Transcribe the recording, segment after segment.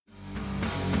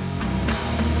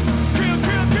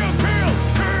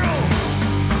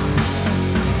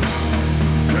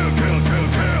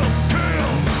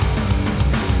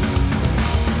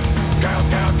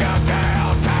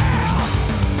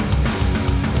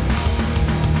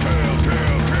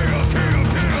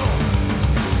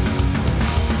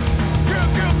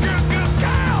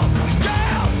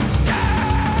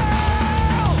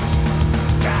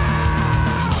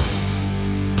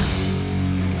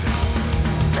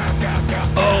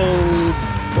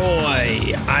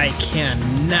I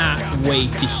cannot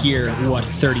wait to hear what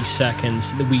 30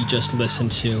 seconds that we just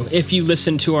listened to. If you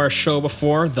listened to our show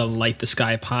before, the Light the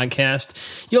Sky podcast,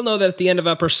 you'll know that at the end of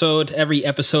every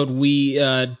episode, we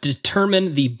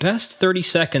determine the best 30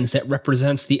 seconds that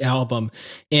represents the album.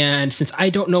 And since I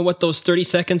don't know what those 30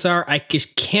 seconds are, I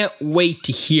just can't wait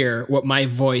to hear what my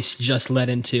voice just led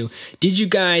into. Did you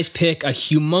guys pick a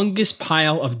humongous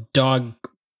pile of dog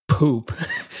poop?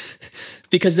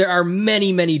 Because there are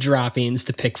many, many droppings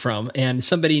to pick from, and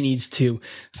somebody needs to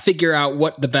figure out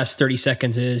what the best 30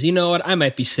 seconds is. You know what? I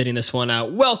might be sitting this one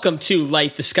out. Welcome to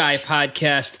Light the Sky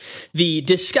podcast, the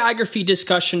discography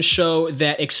discussion show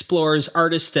that explores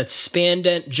artists that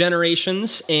span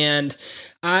generations, and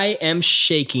I am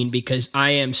shaking because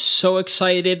I am so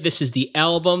excited. This is the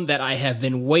album that I have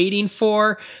been waiting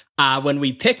for. When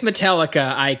we picked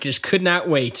Metallica, I just could not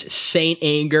wait. Saint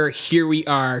Anger, here we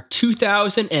are.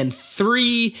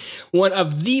 2003, one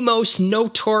of the most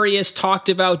notorious, talked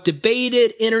about,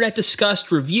 debated, internet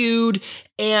discussed, reviewed,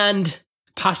 and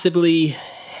possibly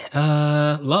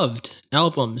loved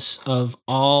albums of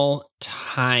all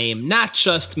time. Not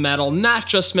just metal, not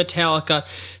just Metallica.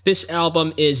 This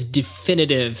album is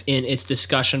definitive in its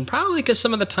discussion, probably because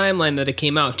some of the timeline that it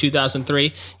came out,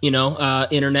 2003,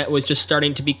 internet was just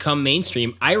starting to become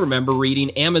mainstream. I remember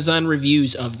reading Amazon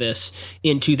reviews of this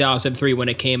in 2003 when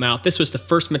it came out. This was the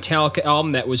first Metallica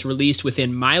album that was released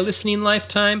within my listening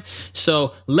lifetime.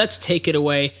 So let's take it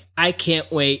away. I can't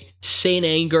wait. Saint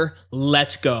Anger,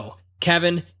 let's go.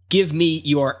 Kevin, give me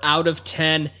your out of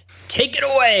 10. Take it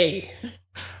away.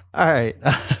 All right.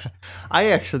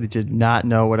 I actually did not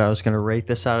know what I was going to rate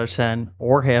this out of 10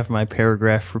 or have my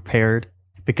paragraph prepared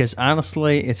because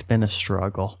honestly, it's been a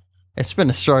struggle. It's been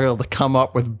a struggle to come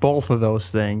up with both of those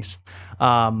things.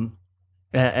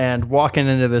 And walking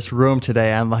into this room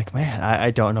today, I'm like, man,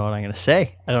 I don't know what I'm going to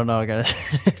say. I don't know what I'm going to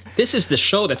say. This is the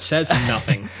show that says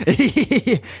nothing.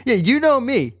 Yeah, you know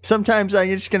me. Sometimes I'm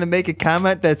just going to make a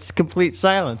comment that's complete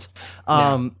silence.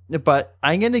 But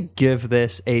I'm going to give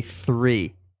this a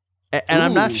 3. And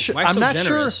I'm not sure.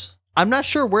 I'm not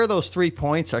sure where those 3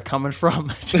 points are coming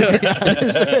from. To be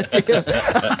honest with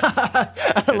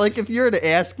you. Like if you were to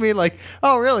ask me, like,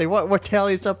 oh really, what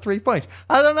tallies up 3 points?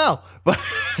 I don't know,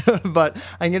 but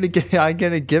I'm gonna give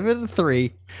it a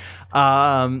 3.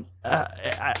 I'm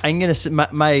gonna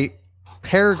my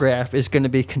paragraph is going to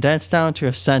be condensed down to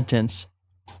a sentence,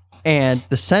 and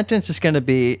the sentence is going to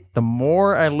be: the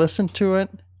more I listen to it,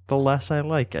 the less I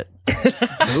like it.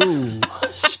 Ooh,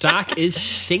 stock is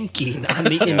sinking on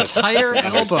the entire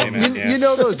album. You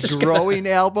know those growing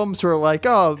albums where like,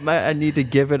 oh, I need to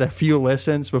give it a few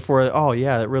listens before, oh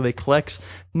yeah, it really clicks.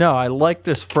 No, I like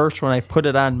this first when I put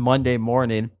it on Monday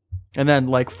morning. And then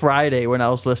like Friday when I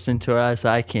was listening to it, I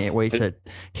said, I can't wait to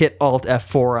hit Alt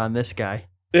F4 on this guy.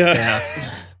 Yeah.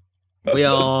 We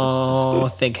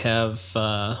all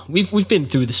we've been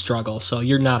through the struggle, so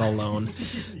you're not alone.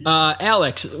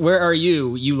 Alex, where are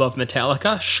you? You love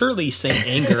Metallica? Surely Saint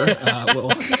Anger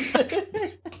will.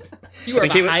 You are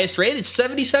the highest rated,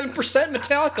 77%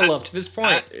 Metallica love to this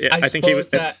point. I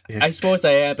suppose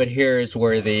I am, but here's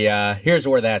where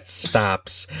that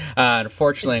stops.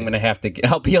 Unfortunately,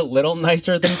 I'll be a little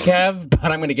nicer than Kev,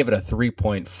 but I'm going to give it a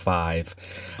 3.5.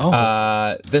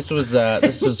 Oh. This was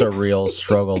a real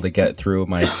struggle to get through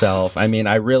myself. I mean,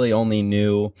 I really only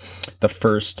knew the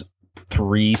first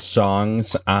 3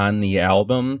 songs on the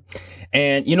album.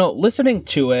 And, listening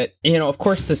to it, of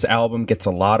course, this album gets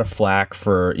a lot of flack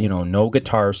for, no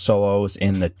guitar solos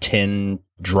in the tin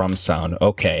drum sound.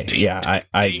 Okay, yeah,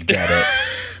 I get it.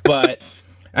 But,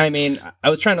 I mean, I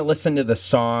was trying to listen to the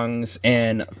songs,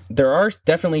 and there are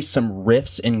definitely some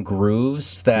riffs and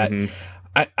grooves that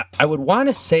I would want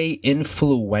to say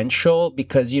influential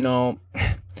because,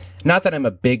 not that I'm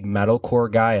a big metalcore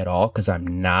guy at all, because I'm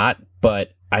not,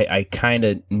 but I kind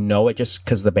of know it just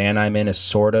because the band I'm in is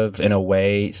sort of, in a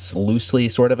way, loosely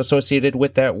sort of associated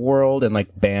with that world, and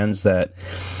like bands that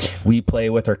we play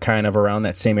with are kind of around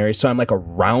that same area. So I'm like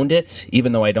around it,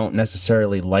 even though I don't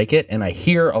necessarily like it. And I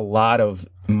hear a lot of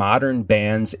modern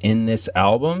bands in this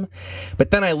album.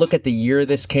 But then I look at the year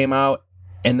this came out,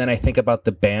 and then I think about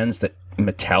the bands that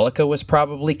Metallica was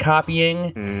probably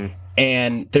copying.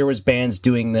 And there was bands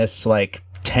doing this like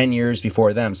 10 years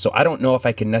before them. So I don't know if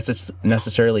I can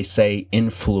necessarily say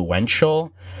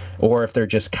influential or if they're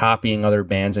just copying other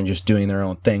bands and just doing their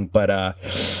own thing. But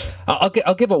I'll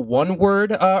give a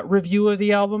one-word review of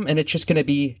the album, and it's just going to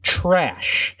be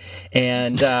trash.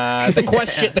 And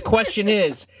the question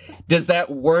is, does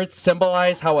that word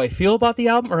symbolize how I feel about the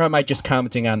album, or am I just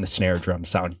commenting on the snare drum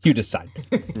sound? You decide.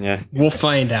 Yeah, we'll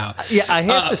find out. Yeah, I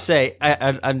have to say,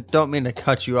 I don't mean to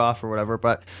cut you off or whatever,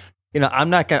 but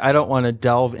I don't want to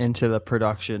delve into the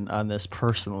production on this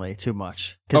personally too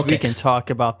much because we can talk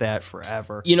about that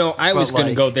forever. I was going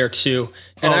to go there too.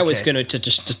 And I was going to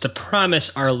just to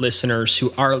promise our listeners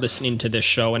who are listening to this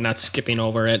show and not skipping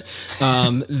over it,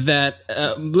 that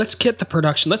let's get the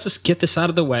production. Let's just get this out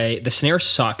of the way. The snare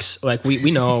sucks. Like we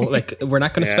know, like we're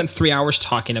not going to spend 3 hours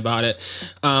talking about it.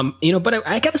 But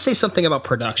I got to say something about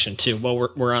production too while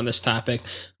we're on this topic.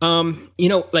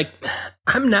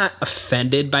 I'm not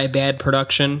offended by bad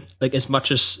production, like as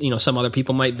much as, some other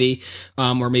people might be,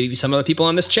 or maybe some other people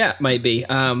on this chat might be.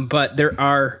 But there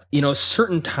are,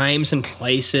 certain times and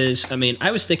places. I mean,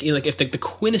 I was thinking like if the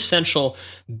quintessential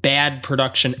bad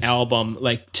production album,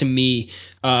 like to me,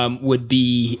 would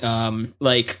be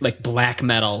like black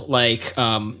metal, like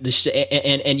this,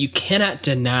 and you cannot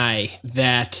deny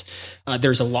that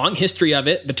there's a long history of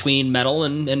it between metal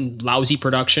and lousy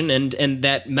production, and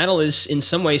that metal is in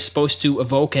some ways supposed to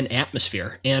evoke an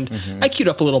atmosphere. And I queued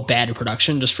up a little bad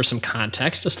production just for some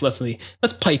context. Just let's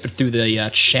pipe it through the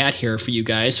chat here for you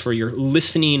guys for your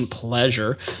listening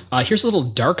pleasure. Here's a little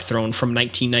Dark Throne from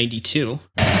 1992.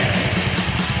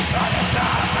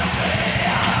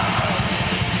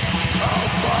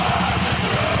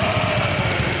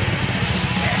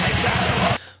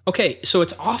 Okay, so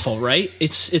it's awful, right?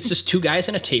 It's just two guys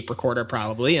and a tape recorder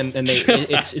probably, and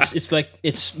it's like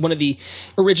it's one of the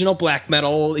original black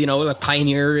metal, a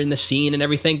pioneer in the scene and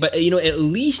everything. But at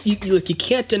least you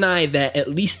can't deny that at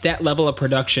least that level of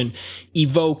production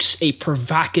evokes a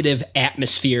provocative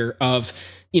atmosphere of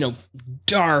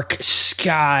dark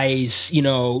skies,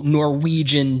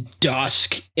 Norwegian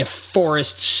dusk, if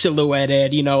forest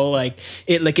silhouetted,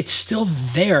 it's still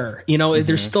there,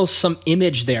 there's still some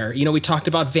image there. We talked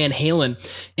about Van Halen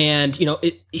and,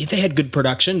 they had good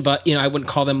production, but, I wouldn't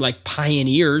call them like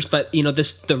pioneers, but,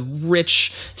 the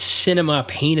rich cinema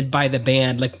painted by the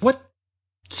band, like what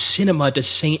cinema does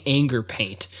Saint Anger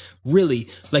paint? Really?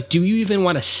 Like, do you even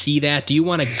want to see that? Do you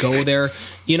want to go there?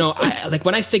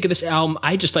 When I think of this album,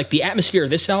 I just like the atmosphere of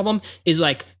this album is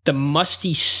like the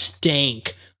musty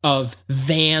stank of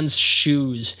Vans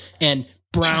shoes and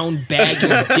brown baggy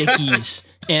Dickies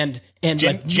and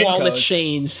wallet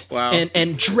chains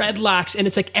and dreadlocks. And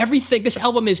it's like everything. This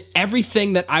album is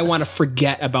everything that I want to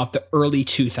forget about the early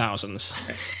 2000s.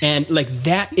 And like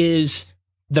that is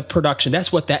the production.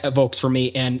 That's what that evokes for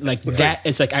me. And that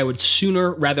is like, I would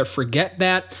sooner rather forget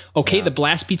that. Okay, yeah. The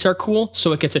blast beats are cool,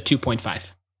 so it gets a 2.5.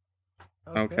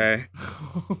 Okay.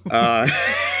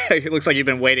 It looks like you've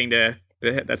been waiting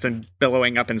that's been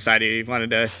billowing up inside you. You wanted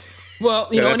to... Well,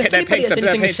 and if anybody has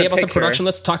anything to say about the production,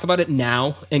 let's talk about it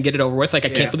now and get it over with. Like, I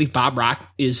can't believe Bob Rock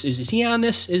is he on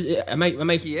this? Am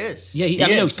I? He is. Yeah,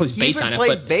 I know he plays bass on it,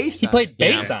 but he played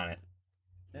bass on it.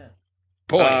 Yeah.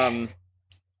 Boy.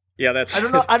 Yeah, that's.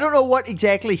 I don't know what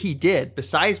exactly he did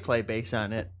besides play bass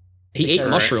on it. He ate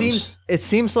mushrooms. It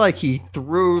seems like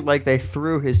they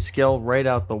threw his skill right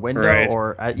out the window, right.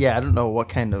 Or I don't know what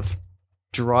kind of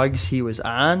drugs he was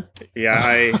on.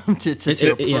 Yeah,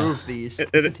 to approve these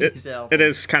albums. It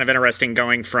is kind of interesting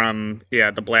going from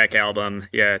the Black Album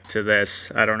to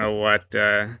this. I don't know what.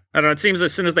 I don't know. It seems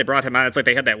as soon as they brought him on, it's like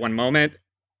they had that one moment.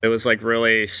 It was like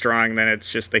really strong. Then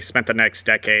it's just they spent the next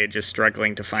decade just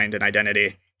struggling to find an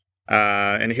identity.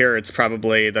 And here it's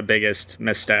probably the biggest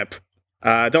misstep.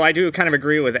 Though I do kind of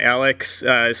agree with Alex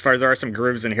as far as there are some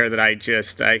grooves in here that I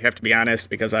have to be honest,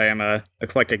 because I am a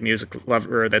eclectic music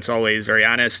lover that's always very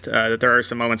honest, that there are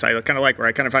some moments I kind of like where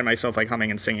I kind of find myself like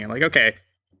humming and singing. Like, okay,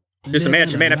 just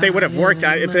imagine, man, if they would have worked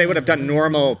out, if they would have done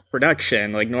normal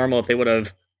production, like normal, if they would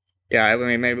have,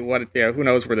 maybe who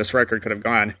knows where this record could have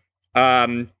gone.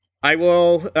 I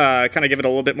will kind of give it a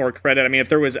little bit more credit. I mean, if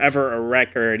there was ever a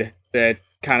record that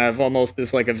kind of almost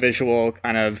is like a visual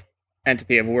kind of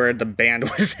entity of where the band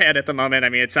was at the moment, I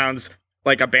mean, it sounds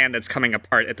like a band that's coming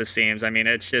apart at the seams. I mean,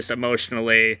 it's just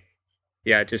emotionally,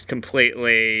 just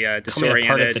completely disoriented. Coming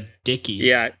apart at the Dickies.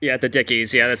 Yeah, the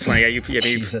Dickies. Yeah, that's funny.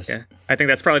 Jesus. I think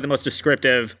that's probably the most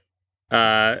descriptive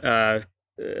kind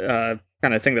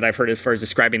of thing that I've heard as far as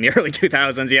describing the early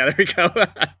 2000s. Yeah, there we go.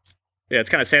 Yeah, it's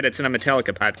kind of sad it's in a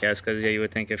Metallica podcast because you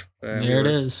would think if... there it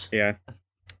is. Yeah.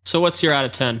 So what's your out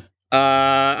of 10?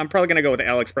 I'm probably going to go with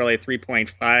Alex, probably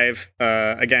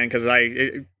 3.5. Again, because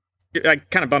I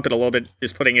kind of bump it a little bit,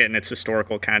 just putting it in its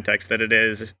historical context that it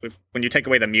is. When you take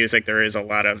away the music, there is a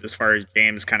lot of, as far as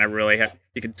James kind of really...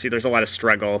 you can see there's a lot of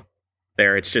struggle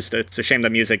there. It's a shame the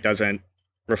music doesn't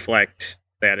reflect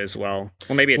that as well.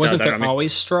 Well, maybe it does. Wasn't there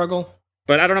always struggle?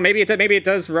 But I don't know, maybe it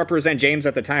does represent James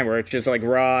at the time, where it's just like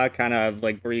raw, kind of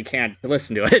like where you can't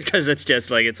listen to it because it's just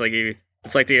like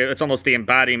it's almost the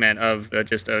embodiment of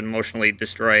just an emotionally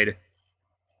destroyed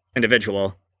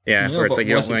individual. Yeah, No, where it's but like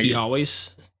you don't wasn't like. he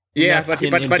always? Yeah, but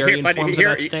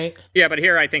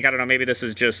here, I think I don't know. Maybe this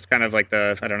is just kind of like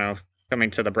I don't know,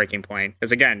 coming to the breaking point.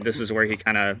 Because again, this is where he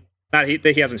kind of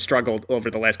he hasn't struggled over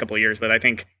the last couple of years, but I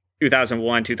think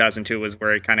 2001, 2002 was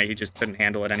where he just couldn't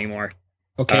handle it anymore.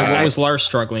 Okay, what was Lars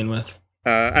struggling with?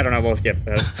 I don't know. Well,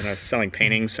 yeah, selling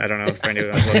paintings. I don't know if I knew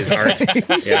what his art.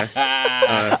 Yeah.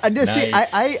 See,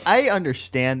 I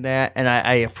understand that, and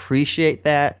I appreciate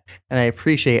that, and I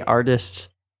appreciate artists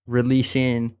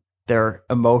releasing their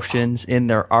emotions in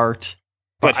their art.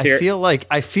 But I feel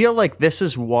like this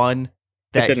is one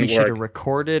that he should have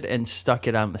recorded and stuck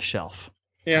it on the shelf.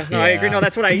 Yeah, no, I agree. No,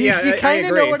 that's what I. You kind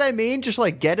of know what I mean. Just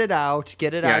like get it out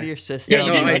of your system.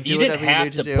 Yeah, you didn't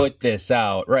have to put this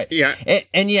out, right? Yeah,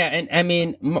 and I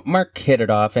mean, Mark hit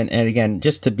it off, and again,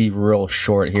 just to be real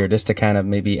short here, just to kind of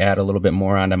maybe add a little bit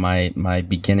more onto my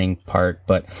beginning part,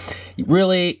 but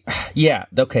really, yeah,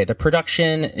 okay, the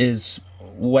production is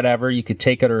whatever, you could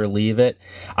take it or leave it.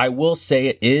 I will say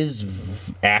it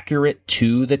is accurate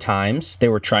to the times. They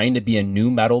were trying to be a new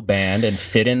metal band and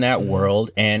fit in that world,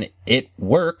 and it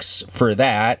works for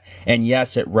that. And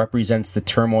yes, it represents the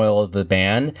turmoil of the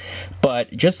band, but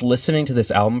just listening to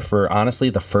this album for honestly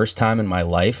the first time in my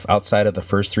life outside of the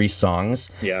first 3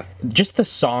 songs, just the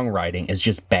songwriting is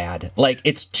just bad. Like,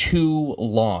 it's too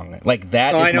long. Like,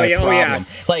 that is my problem.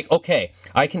 Like, okay,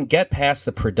 I can get past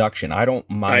the production. I don't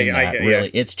mind that, really.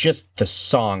 Yeah. It's just the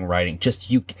songwriting.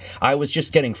 I was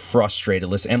just getting frustrated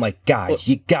listening. I'm like, guys,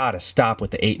 you gotta stop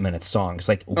with the 8-minute songs.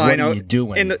 Like, what are you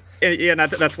doing?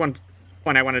 That's one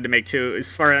point I wanted to make too.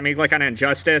 As far, I mean, like on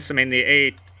Injustice, I mean, the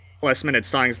 8+ minute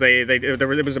songs,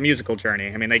 it was a musical journey.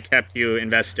 I mean, they kept you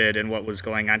invested in what was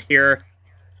going on here.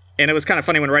 And it was kind of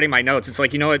funny when writing my notes. It's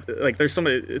like, like there's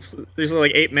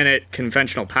like 8-minute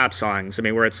conventional pop songs. I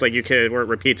mean, where it's like where it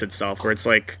repeats itself, where it's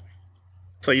like,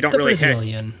 so you don't really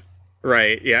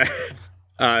right, yeah,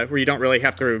 where you don't really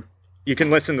have to. You can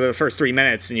listen to the first 3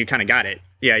 minutes and you kind of got it.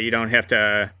 Yeah, you don't have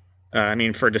to. I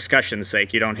mean, for discussion's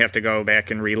sake, you don't have to go back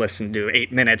and re-listen to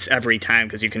 8 minutes every time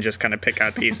because you can just kind of pick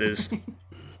out pieces.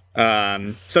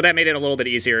 So that made it a little bit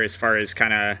easier as far as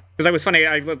kind of, because I was funny.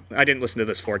 I didn't listen to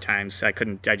this 4 times. I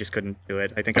just couldn't do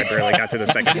it. I think I barely got through the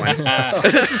second one.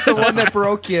 This is the one that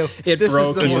broke you. This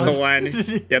is the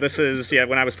one. Yeah, this is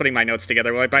when I was putting my notes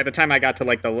together. Well, by the time I got to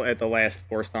like the last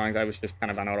 4 songs, I was just kind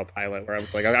of on autopilot, where I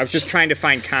was like, I was just trying to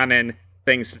find common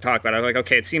things to talk about. I was like,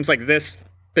 okay, it seems like this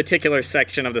particular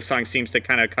section of the song seems to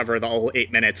kind of cover the whole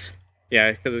 8 minutes.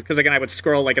 Yeah, because again, I would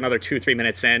scroll like another 2-3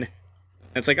 minutes in.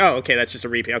 And it's like, oh, okay, that's just a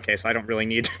repeat. Okay, so I don't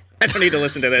need to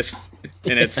listen to this,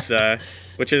 and it's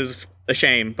which is a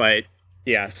shame, but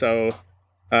yeah. So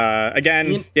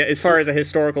again, as far as a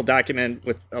historical document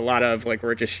with a lot of like,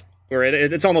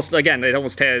 it's almost, again,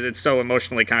 it's so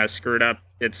emotionally kind of screwed up,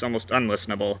 it's almost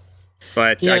unlistenable.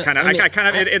 But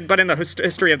but in the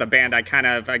history of the band, I kind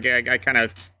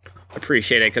of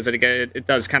appreciate it because it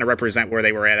does kind of represent where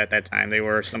they were at that time. They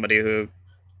were somebody who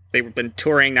they've been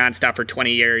touring nonstop for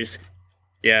 20 years.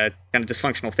 Yeah, kind of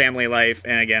dysfunctional family life.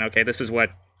 And again, okay, this is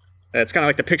it's kind of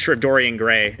like the picture of Dorian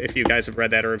Gray, if you guys have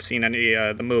read that or have seen any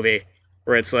the movie,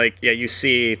 where it's like, yeah, you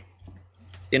see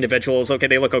individuals, okay,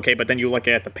 they look okay, but then you look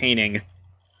at the painting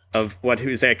of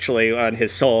who's actually on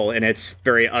his soul, and it's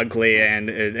very ugly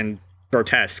and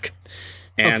grotesque.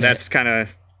 And that's kind of...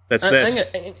 this.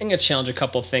 I'm going to challenge a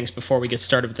couple of things before we get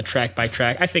started with the track by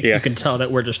track. I think you can tell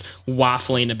that we're just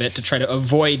waffling a bit to try to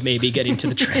avoid maybe getting to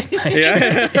the track by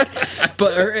track.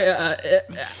 But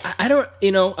I don't,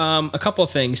 a couple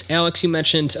of things. Alex, you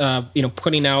mentioned,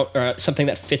 putting out something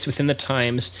that fits within the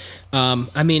times.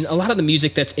 I mean, a lot of the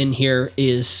music that's in here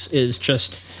is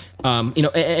just...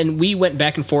 and we went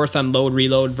back and forth on Load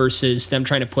Reload versus them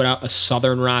trying to put out a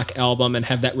Southern rock album and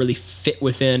have that really fit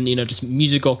within, just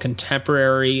musical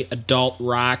contemporary adult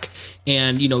rock.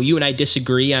 And, you and I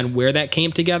disagree on where that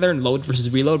came together in Load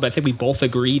versus Reload, but I think we both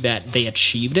agree that they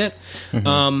achieved it.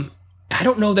 Mm-hmm. I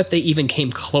don't know that they even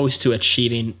came close to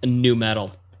achieving a new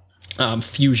metal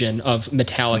fusion of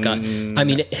Metallica. I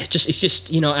mean, it's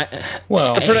just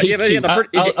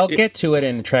I'll get to it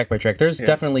in track by track. There's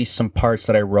definitely some parts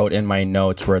that I wrote in my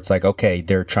notes where it's like, okay,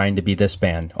 they're trying to be this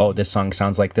band. Oh, this song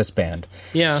sounds like this band.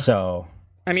 Yeah. So,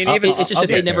 I mean, it's just that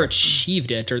they never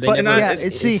achieved it, or they never.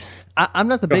 I'm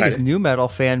not the biggest new metal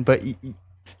fan, but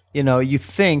you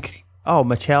think, oh,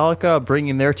 Metallica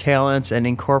bringing their talents and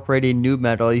incorporating new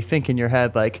metal. You think in your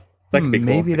head like,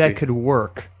 maybe that could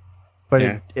work. but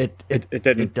yeah. it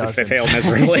didn't. It doesn't. It failed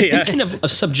miserably. Yeah. Speaking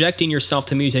of subjecting yourself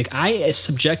to music, I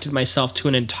subjected myself to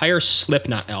an entire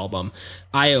Slipknot album,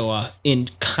 Iowa, in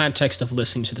context of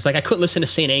listening to this. Like, I couldn't listen to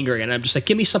Saint Anger again. I'm just like,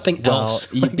 give me something else.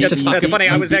 That's funny.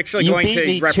 I was actually going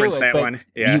to reference that one.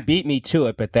 Yeah. You beat me to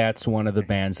it, but that's one of the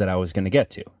bands that I was going to get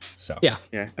to. So yeah.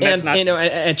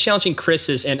 And challenging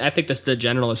Chris's, and I think that's the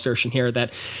general assertion here,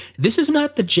 that this is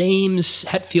not the James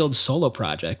Hetfield solo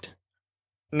project.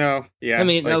 No, yeah. I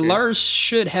mean, Lars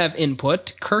should have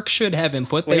input. Kirk should have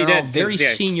input. They're all very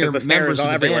senior members of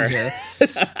the band here.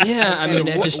 Yeah, I mean,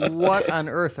 what on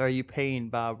earth are you paying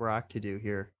Bob Rock to do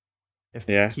here? If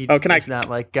he's not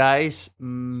like, guys,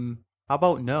 how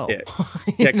about no?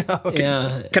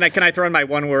 Yeah. Can I throw in my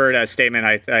one word statement?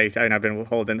 I've been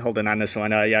holding on this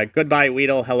one. Goodbye,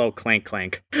 Weedle. Hello, Clank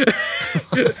Clank.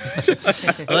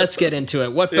 Let's get into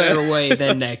it. What better way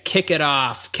than to kick it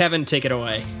off? Kevin, take it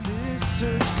away.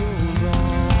 Search goes on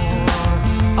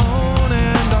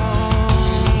and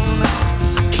on.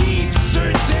 I keep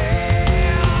searching,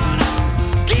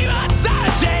 keep on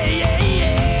searching.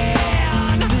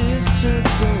 This search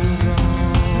goes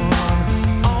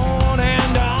on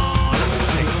and on.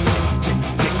 Tick, tick,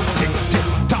 tick, tick, tick, tick,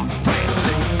 tock, tick,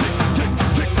 tick, tick,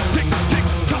 tick, tick, tick,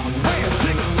 tock,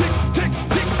 tick, tick, tick,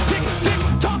 tick, tick, tick,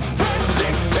 tock, tick,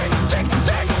 tick, tick,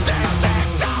 tick, tick,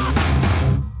 tock.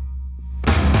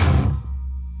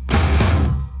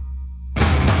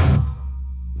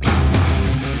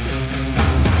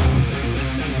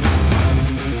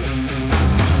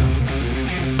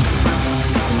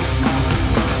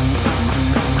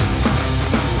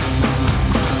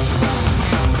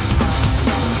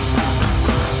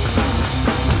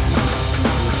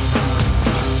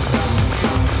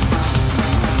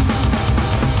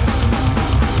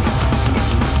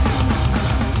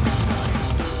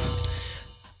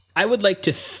 I would like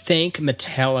to thank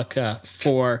Metallica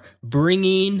for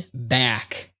bringing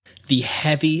back the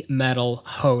heavy metal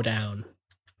hoedown.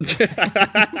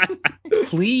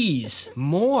 Please,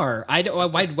 more. Why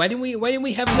didn't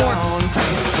we have more?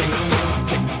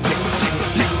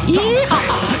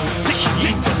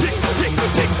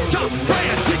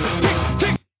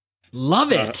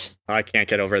 Love it. I can't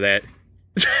get over that.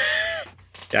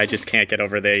 I just can't get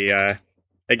over the.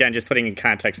 Again, just putting in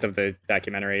context of the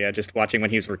documentary, just watching when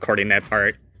he was recording that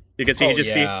part, you can see he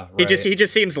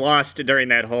just seems lost during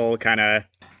that whole kind of.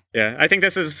 Yeah, I think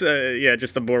this is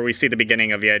just the more we see the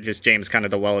beginning of just James kind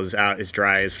of the well is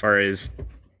dry as far as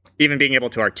even being able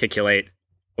to articulate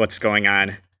what's going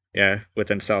on with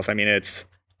himself. I mean, it's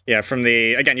from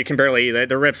the again you can barely the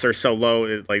riffs are so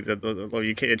low like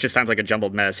it just sounds like a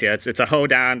jumbled mess. Yeah, it's a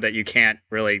hoedown that you can't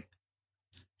really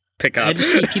pick up. I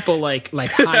just see people like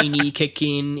high knee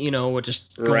kicking,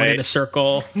 just going in a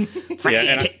circle.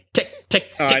 Frantic, tick,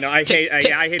 tick, I know. I hate.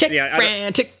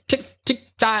 Frantic, tick, tick,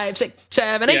 5, 6,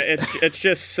 7, 8. Yeah, it's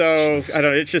just so I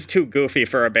don't know. It's just too goofy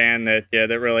for a band that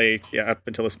really up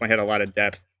until this point had a lot of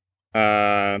depth.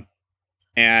 And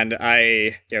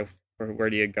where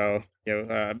do you go?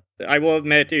 I will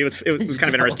admit it was kind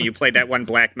of interesting. You played that one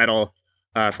black metal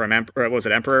from Emperor. Was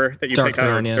it Emperor that you Dark picked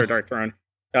Throne, out or Dark Throne?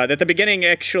 At the beginning,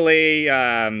 actually,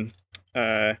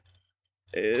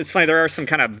 it's funny. There are some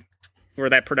kind of where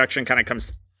that production kind of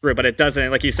comes through, but it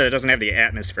doesn't. Like you said, it doesn't have the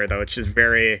atmosphere though. It's just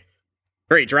very,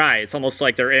 very dry. It's almost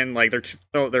like they're in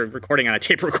they're recording on a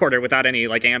tape recorder without any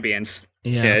ambience.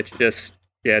 Yeah. It's just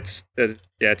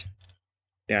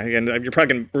Again, I'm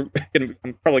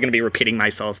probably gonna be repeating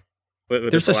myself.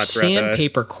 With There's a lot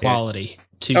sandpaper quality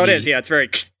to. Oh, it is. Yeah, it's very.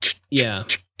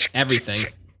 Everything.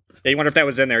 Yeah, you wonder if that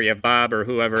was in there. You have Bob or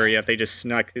whoever. If they just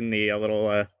snuck in the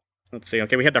little. Let's see.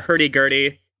 Okay, we had the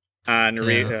hurdy-gurdy and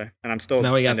I'm still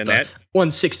now we got the that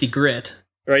 160 grit.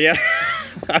 Right. Yeah.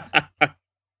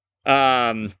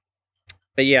 But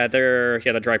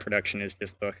the dry production is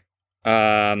just the.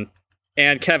 And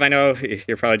Kev, I know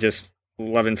you're probably just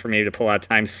loving for me to pull out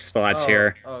time slots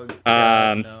here. Oh,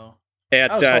 God, no. I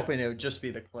was hoping it would just be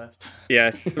the clip.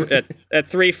 Yeah, at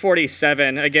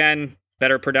 3:47 again.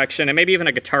 Better production, and maybe even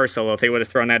a guitar solo. If they would have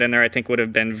thrown that in there, I think would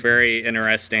have been very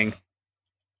interesting.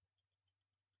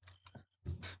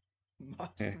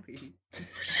 Must be.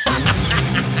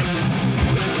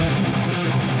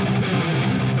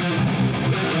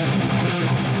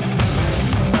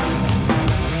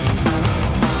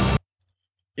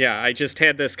 Yeah, I just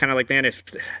had this kind of man, if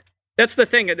that's the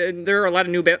thing. There are a lot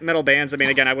of new metal bands. I mean,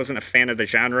 again, I wasn't a fan of the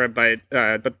genre, but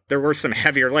there were some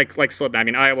heavier, like Slipknot. I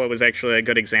mean, Iowa was actually a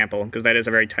good example because that is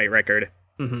a very tight record.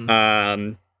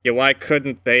 Mm-hmm. Why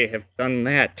couldn't they have done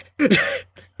that?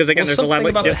 Because again, there's a lot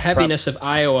about the heaviness of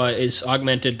Iowa is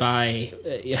augmented by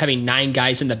having 9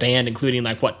 guys in the band, including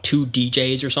 2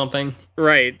 DJs or something.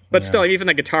 Right, but still, even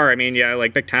the guitar. I mean,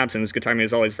 Vic Thompson's guitar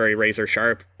is always very razor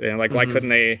sharp. Why couldn't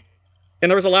they? And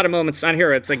there was a lot of moments on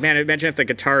here. It's like, man, imagine if the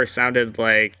guitar sounded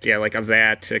like of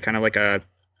that, kind of like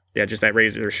just that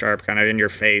razor sharp kind of in your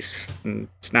face. And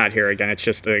it's not here again. It's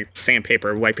just a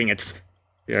sandpaper wiping its.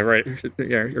 You're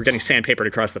getting sandpapered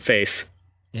across the face.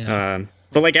 Yeah.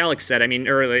 But like Alex said, I mean,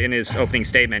 early in his opening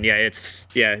statement,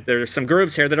 there's some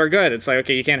grooves here that are good. It's like,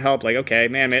 okay, you can't help. Like, okay,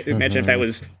 man, imagine if that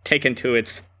was taken to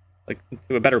its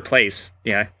to a better place.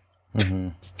 Yeah.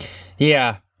 Mm-hmm.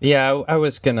 Yeah. I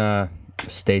was gonna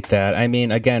state that. I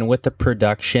mean, again, with the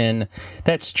production,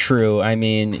 that's true. I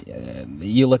mean,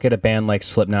 you look at a band like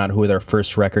Slipknot, who their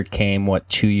first record came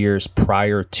 2 years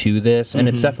prior to this, and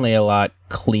it's definitely a lot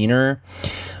cleaner.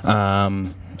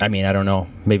 I mean, I don't know.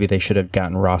 Maybe they should have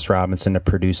gotten Ross Robinson to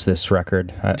produce this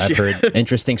record. I've heard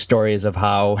interesting stories of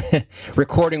how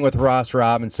recording with Ross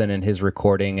Robinson and his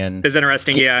recording and is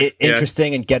interesting.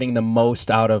 Interesting and getting the most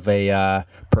out of a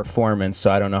performance.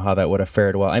 So I don't know how that would have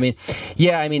fared well. I mean,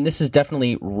 this is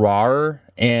definitely raw,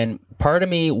 and part of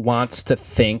me wants to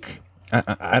think.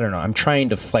 I don't know. I'm trying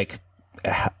to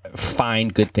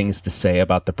find good things to say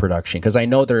about the production because I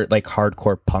know they're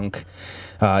hardcore punk.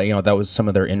 That was some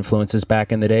of their influences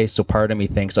back in the day. So part of me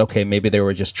thinks, okay, maybe they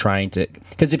were just trying to,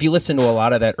 because if you listen to a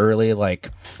lot of that early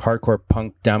hardcore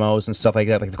punk demos and stuff like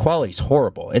that, the quality's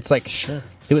horrible. It's sure.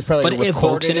 It was probably but it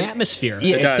evokes an atmosphere.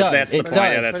 Yeah, it does. That's it the point.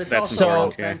 does. Yeah, that's so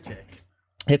authentic.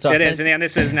 It's it is, and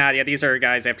this is not. Yeah, these are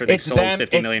guys after they sold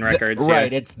 50 million records.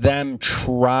 Right, it's them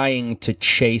trying to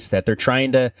chase that. They're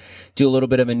trying to do a little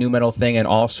bit of a new metal thing, and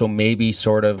also maybe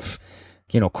sort of,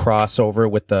 crossover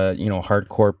with the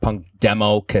hardcore punk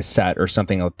demo cassette or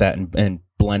something like that, and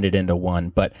blend it into one.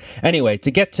 But anyway,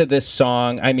 to get to this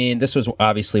song, I mean, this was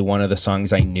obviously one of the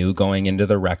songs I knew going into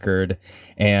the record,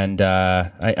 and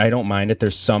I don't mind it.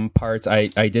 There's some parts I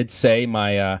did say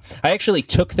I actually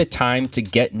took the time to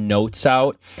get notes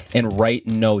out and write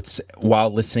notes while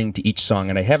listening to each song,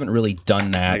 and I haven't really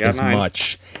done that as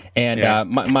much. And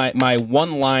my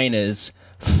one line is,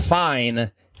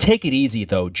 "Fine, take it easy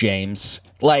though, James."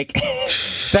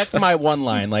 That's my one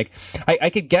line. I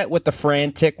could get with the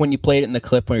frantic when you played it in the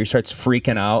clip when he starts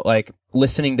freaking out.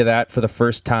 Listening to that for the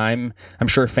first time, I'm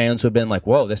sure fans would have been like,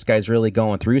 whoa, this guy's really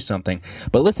going through something.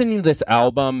 But listening to this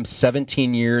album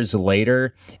 17 years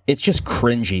later, it's just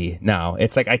cringy now.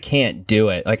 It's I can't do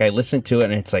it. I listen to it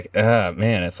and it's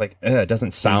man, it's it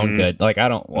doesn't sound good. I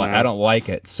don't like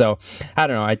it. So I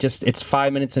don't know. It's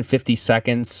 5 minutes and 50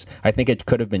 seconds. I think it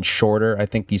could have been shorter. I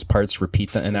think these parts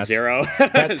repeat that, and that's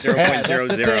 0.00. That's the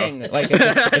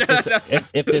thing.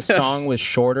 If this song was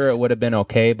shorter, it would have been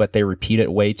okay, but they repeat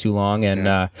it way too long.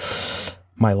 And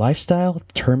my lifestyle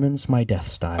determines my death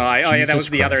style. That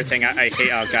was the other thing I hate.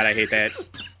 Oh God, I hate that.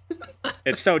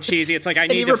 It's so cheesy. It's I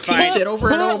need to find it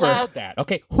over and over. That?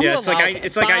 Okay. We need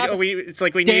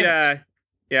a.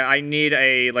 Yeah, I need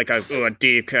a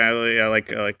deep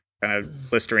kind of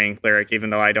blistering lyric,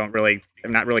 even though I'm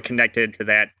not really connected to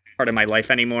that part of my life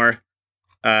anymore.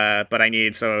 But I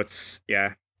need, so it's,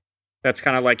 that's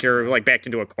kind of like you're backed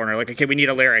into a corner. Okay, we need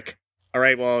a lyric. All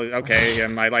right, well, okay,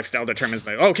 my lifestyle determines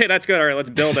my, okay, that's good. All right, let's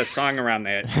build a song around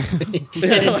that.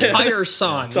 An entire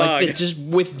song. Just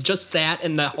with just that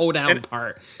and the hoedown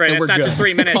part. Right, and it's not just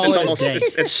 3 minutes. It's almost,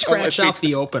 it's scratch off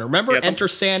the opener. Remember Enter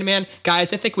Sandman?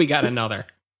 Guys, I think we got another.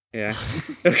 Yeah.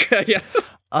 Okay, yeah.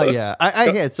 Oh, yeah.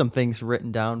 I had some things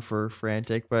written down for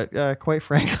Frantic, but quite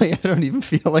frankly, I don't even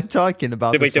feel like talking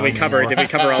about this. Did we cover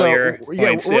all your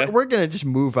points? We're going to just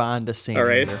move on to Saint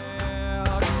Anger.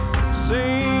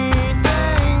 Saint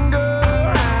Anger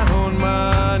around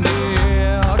my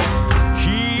neck.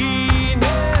 He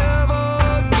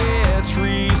never gets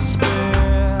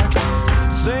respect.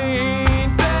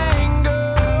 Saint Anger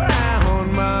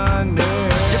around my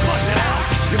neck. You flush it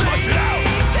out. You flush it out.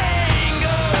 Saint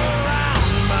Anger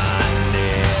around my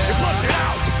neck. You flush it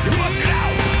out. You flush it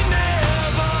out. He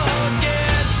never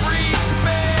gets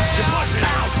respect. You flush it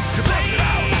out. You flush it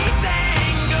out. Saint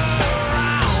Anger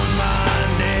around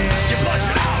my neck. You flush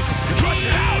it out. You flush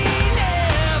it out. He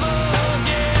never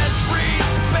gets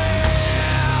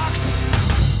respect.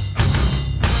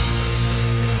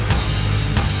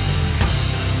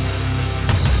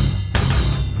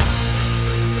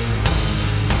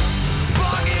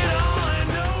 Fuck it all and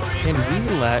no Can we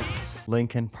let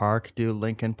Linkin Park do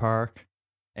Linkin Park?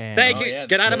 And Thank you.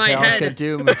 Get out of my head. Metallica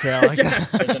do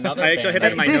Metallica. There's another I actually hit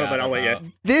that in my note, but I'll let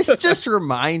you. This just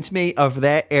reminds me of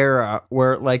that era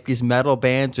where these metal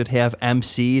bands would have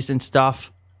MCs and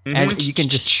stuff, And you can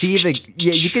just see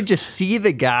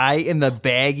the guy in the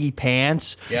baggy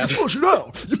pants. Yeah. You flush it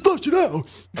out. You flush it out.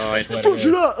 Oh, You flush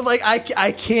it out. Like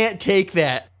I can't take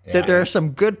that. Yeah. That there are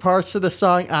some good parts of the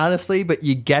song, honestly, but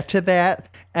you get to that,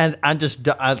 and I'm just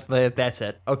that's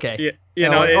it. Okay.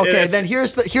 Yeah, then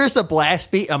here's the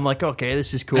blast beat. I'm like, okay,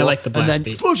 this is cool. I like the blast and then,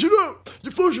 beat. Flush it out. You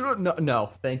flush it out.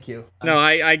 No, thank you. No,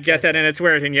 I get that, and it's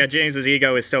weird. And yeah, James's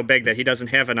ego is so big that he doesn't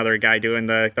have another guy doing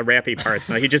the rappy parts.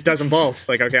 No, he just does them both.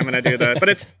 Like, okay, I'm gonna do that.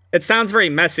 But it sounds very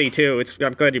messy too.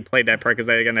 I'm glad you played that part because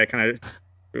that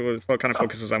kind of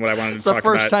focuses on what I wanted to It's talk the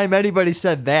first about. time anybody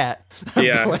said that.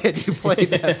 Yeah. I'm glad you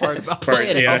played that part about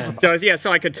Yeah,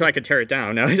 so I could tear it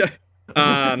down. No.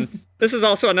 This is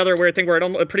also another weird thing where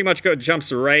it pretty much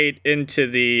jumps right into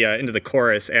the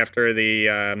chorus after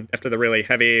the really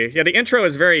heavy. Yeah, the intro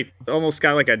is almost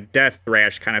got like a death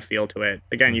thrash kind of feel to it.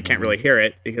 Again, you can't really hear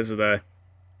it because of I'm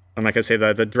not gonna say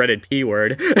the dreaded P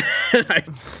word.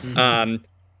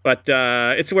 But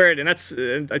it's weird, and that's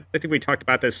I think we talked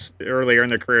about this earlier in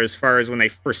their career as far as when they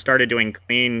first started doing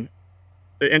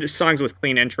songs with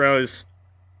clean intros.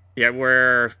 Yeah,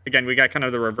 where again we got kind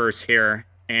of the reverse here,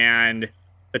 and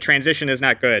the transition is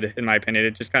not good in my opinion.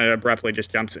 It just kind of abruptly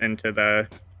just jumps into the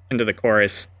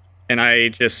chorus, and I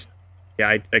just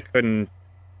couldn't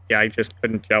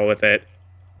gel with it.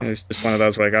 It was just one of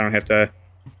those where I don't have to.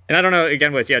 And I don't know,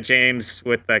 again, with James,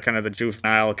 with the kind of the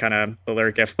juvenile kind of the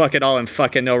lyric, fuck it all and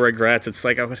fucking no regrets. It's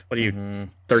like, what are you,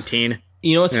 13?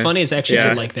 You know what's funny is actually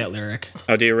I like that lyric.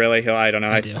 Oh, do you really? I don't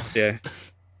know. I do. Yeah.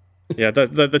 Yeah, the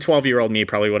 12-year-old me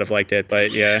probably would have liked it,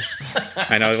 but yeah.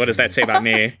 I know. What does that say about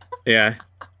me? Yeah.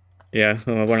 Yeah,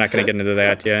 well, we're not going to get into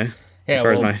that, yeah. Yeah,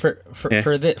 well,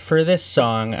 for this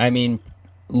song, I mean,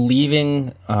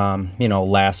 leaving,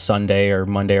 last Sunday or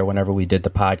Monday or whenever we did the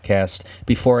podcast,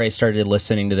 before I started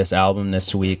listening to this album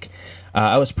this week,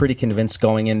 I was pretty convinced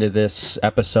going into this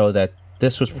episode that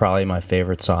this was probably my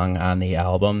favorite song on the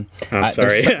album. I'm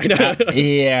sorry.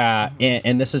 Yeah,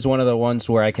 and this is one of the ones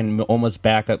where I can almost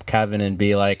back up Kevin and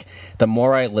be like, the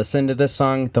more I listened to this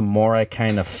song, the more I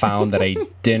kind of found that I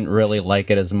didn't really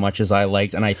like it as much as I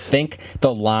liked. And I think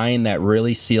the line that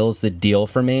really seals the deal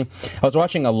for me, I was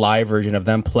watching a live version of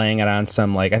them playing it on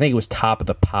some, I think it was Top of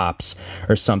the Pops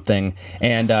or something.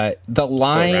 And the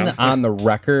line on the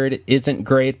record isn't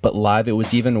great, but live it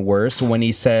was even worse when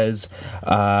he says,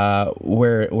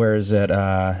 where is it?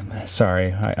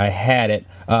 Sorry, I had it.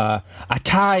 I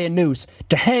tie a noose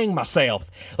to hang myself.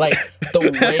 Like,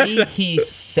 the way he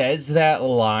says that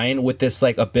line with this,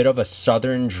 a bit of a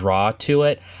southern draw to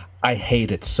it, I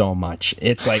hate it so much.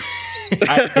 It's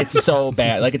it's so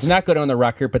bad. It's not good on the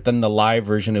record, but then the live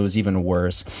version, it was even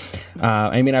worse.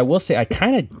 I mean, I will say I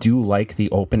kind of do like the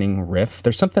opening riff.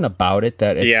 There's something about it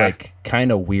that it's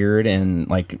kind of weird and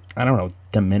I don't know,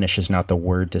 diminish is not the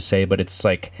word to say, but it's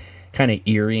kind of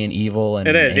eerie and evil and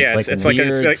it is, yeah. It's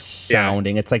weird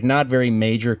sounding. It's not very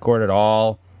major chord at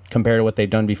all compared to what they've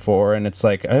done before, and it's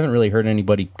I haven't really heard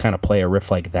anybody kind of play a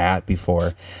riff like that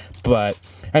before. But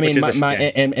I mean,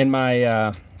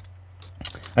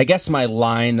 I guess my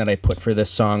line that I put for this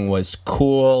song was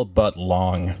cool but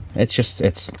long.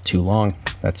 It's too long.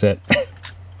 That's it.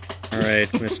 All right,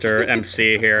 Mr.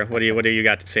 MC here. What do you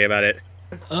got to say about it?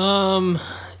 I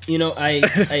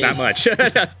not much.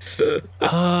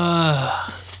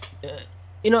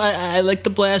 I like the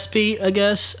blast beat, I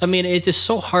guess. I mean, it's just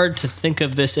so hard to think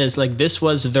of this as this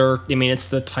was it's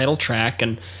the title track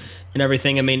and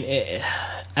everything. I mean,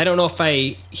 I don't know if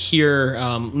I hear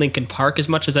Linkin Park as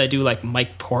much as I do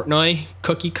Mike Portnoy,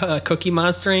 Cookie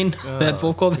Monstering, that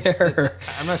vocal there.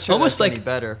 I'm not sure almost that's any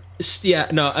better. Yeah,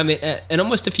 no, I mean, and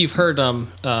almost if you've heard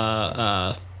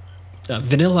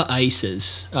Vanilla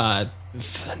Ice's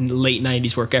late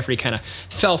 90s work after he kind of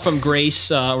fell from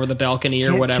grace or the balcony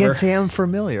or whatever. Can't say I'm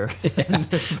familiar. Yeah.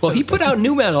 Well, he put out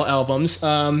new metal albums,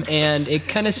 and it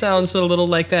kind of sounds a little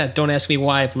like that. Don't ask me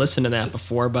why I've listened to that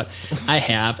before, but I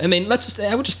have. I mean, I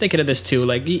was just thinking of this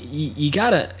too. You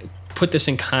gotta put this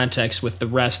in context with the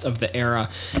rest of the era,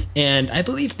 and I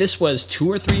believe this was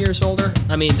 2 or 3 years older.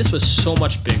 I mean, this was so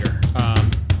much bigger,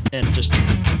 and just.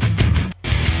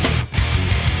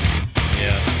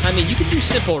 I mean, you can do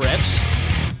simple riffs.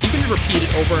 You can repeat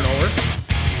it over and over.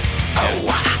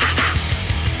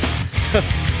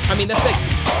 I mean, that's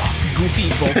goofy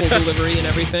vocal delivery and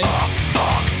everything.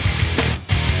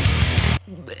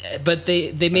 But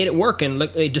they made it work, and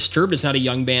look, Disturbed is not a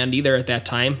young band either at that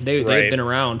time. They've been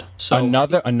around. So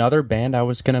another band I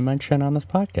was going to mention on this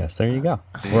podcast. There you go.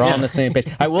 We're all on the same page.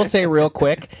 I will say real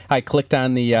quick, I clicked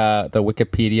on the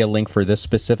Wikipedia link for this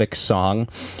specific song,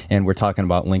 and we're talking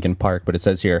about Linkin Park, but it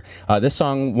says here, this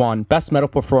song won Best Metal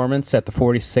Performance at the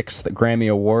 46th Grammy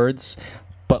Awards.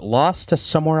 but Lost to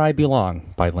Somewhere I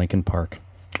Belong by Linkin Park.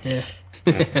 Yeah.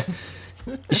 You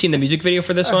seen the music video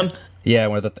for this one? Yeah,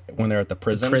 when they're at the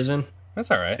prison.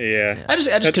 That's all right. Yeah. I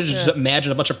just could just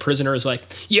imagine a bunch of prisoners like,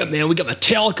 yeah, man, we got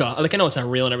Metallica. Like, I know it's not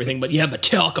real and everything, but yeah,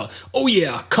 Metallica. Oh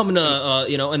yeah, coming to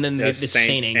and then it's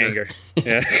Saint Anger.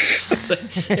 Yeah.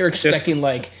 They were expecting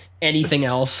like anything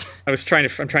else. I'm trying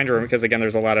to remember, because again,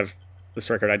 there's a lot of this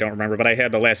record I don't remember, but I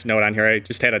had the last note on here. I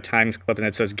just had a time clip and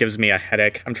it says "gives me a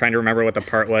headache." I'm trying to remember what the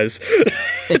part was.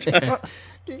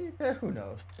 Who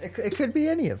knows? It could be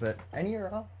any of it, any or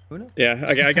all. Who knows? Yeah,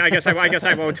 I guess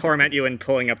I won't torment you in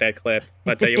pulling up that clip,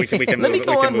 but we can. Let me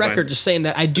go on record just saying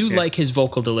that I do like his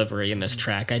vocal delivery in this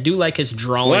track. I do like his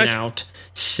drawing out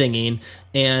singing,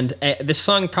 and this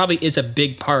song probably is a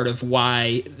big part of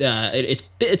why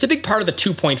it's a big part of the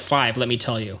 2.5. Let me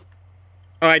tell you.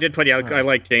 Oh, I did put I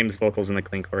like James' vocals in the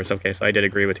clean chorus. Okay, so I did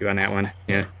agree with you on that one.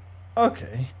 Yeah.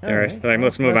 Okay. All right.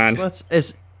 Let's move on.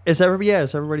 Is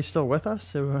everybody still with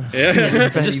us? Yeah.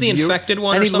 Is this the infected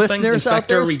one any or something? Listeners Infector, out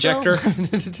there rejector?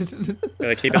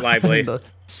 Keep it lively.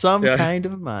 Some kind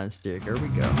of monster. Here we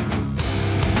go.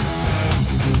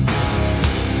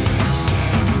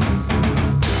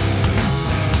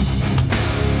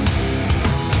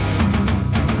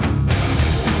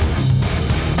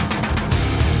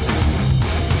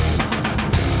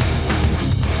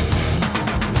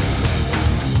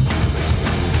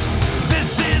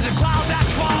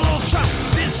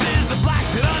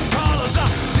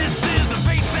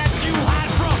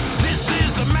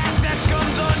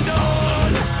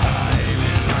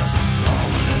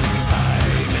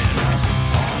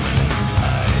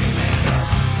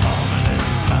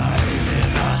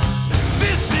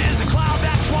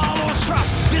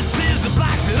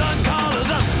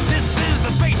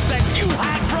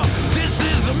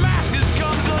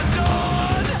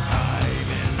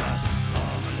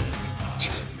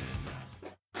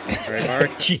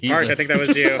 Mark, I think that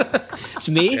was you. It's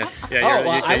me?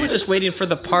 Yeah, I was just waiting for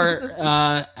the part.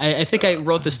 I think I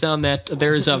wrote this down that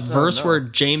there's a verse where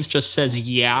James just says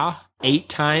 "yeah" 8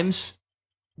 times.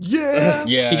 Yeah.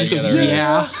 Yeah. He just goes,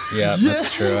 Yeah,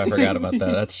 that's true. I forgot about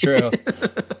that. That's true.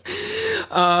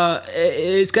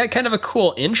 It's got kind of a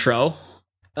cool intro.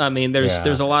 I mean,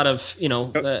 there's a lot of, let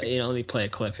me play a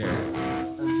clip here.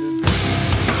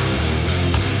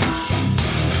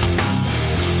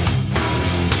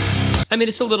 I mean,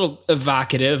 it's a little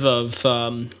evocative of, I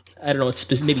don't know,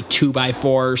 it's maybe 2x4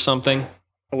 or something.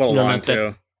 A little long,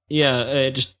 too.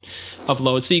 Just of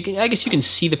load. So I guess you can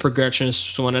see the progression of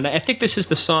this one. And I think this is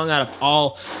the song out of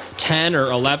all 10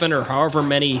 or 11 or however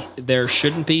many there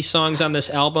shouldn't be songs on this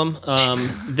album.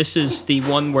 This is the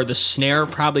one where the snare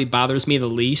probably bothers me the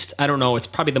least. I don't know. It's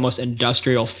probably the most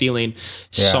industrial feeling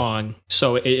song.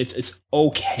 So it's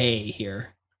okay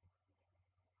here.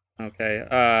 Okay.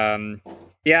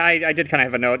 I did kind of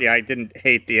have a note. Yeah, I didn't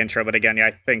hate the intro, but again, I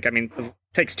think, it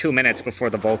takes 2 minutes before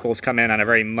the vocals come in on a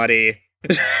very muddy.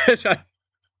 It's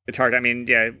hard. I mean,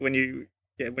 when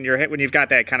you've got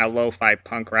that kind of lo-fi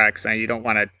punk rock song, you don't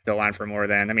want to go on for more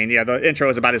than. The intro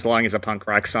is about as long as a punk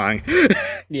rock song.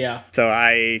 Yeah. So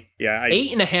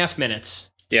 8.5 minutes.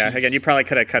 Yeah. Jeez. Again, you probably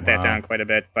could have cut that down quite a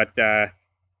bit, but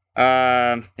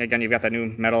again, you've got that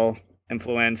new metal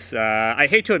influence. I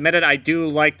hate to admit it, I do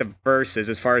like the verses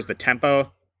as far as the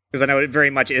tempo, because I know it very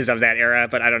much is of that era,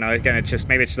 but I don't know, again,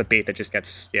 maybe it's the beat that just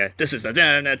gets, this is the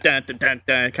dun dun dun dun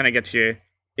dun, kind of gets you,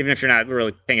 even if you're not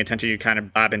really paying attention, you kind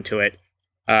of bob into it.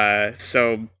 This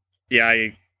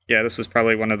was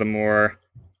probably one of the more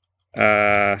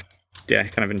kind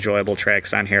of enjoyable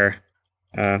tracks on here,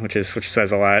 which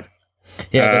says a lot.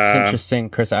 Yeah, that's interesting,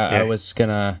 Chris. I was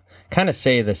gonna kind of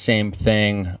say the same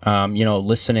thing.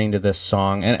 Listening to this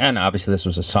song, and obviously this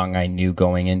was a song I knew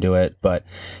going into it, but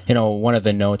one of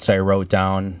the notes I wrote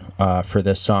down for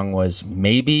this song was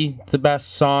maybe the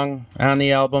best song on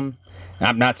the album.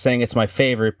 I'm not saying it's my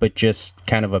favorite, but just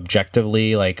kind of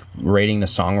objectively, like rating the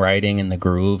songwriting and the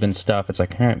groove and stuff, it's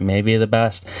like maybe the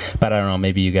best, but I don't know,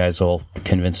 maybe you guys will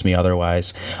convince me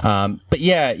otherwise. But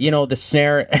yeah, the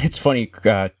snare, it's funny,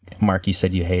 Mark, you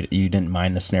said you didn't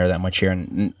mind the snare that much here,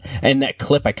 and that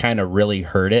clip I kind of really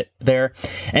heard it there.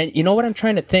 And you know what I'm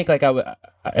trying to think, like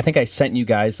I think I sent you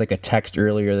guys like a text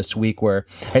earlier this week where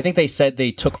I think they said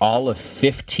they took all of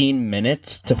 15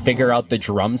 minutes to figure out the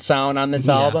drum sound on this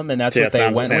album, and that's what they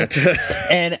went with.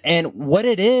 And what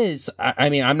it is,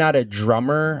 I'm not a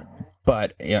drummer,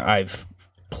 but I've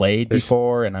played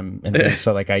before, and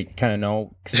so like I kind of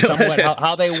know somewhat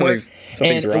how they work.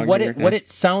 And what it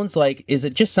sounds like is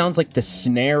it just sounds like the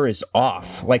snare is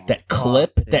off, like that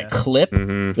clip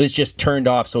is just turned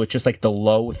off, so it's just like the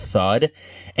low thud.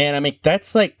 And I mean,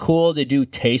 that's like cool to do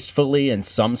tastefully in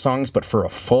some songs, but for a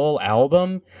full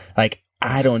album, like,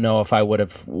 I don't know if I would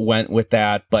have went with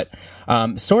that. But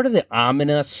sort of the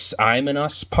ominous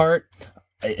part.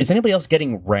 Is anybody else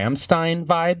getting Rammstein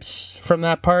vibes from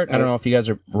that part? I don't know if you guys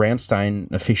are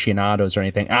Rammstein aficionados or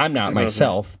anything. I'm not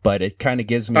myself, but it kind of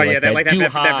gives me like Du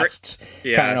Hast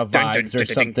kind of vibes or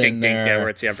something there. Yeah, where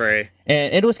it's very...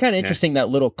 And it was kind of interesting, that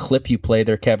little clip you play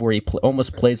there, Kev, where he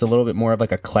almost plays a little bit more of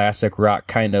like a classic rock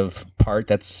kind of part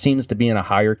that seems to be in a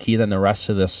higher key than the rest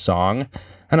of this song.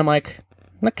 And I'm like,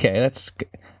 okay,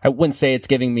 I wouldn't say it's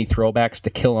giving me throwbacks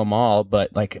to Kill 'Em All,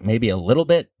 but like maybe a little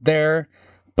bit there.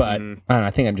 But I don't know,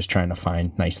 I think I'm just trying to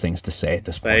find nice things to say at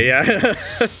this point. Yeah.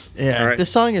 Right.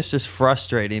 This song is just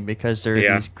frustrating because there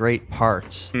are these great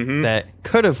parts that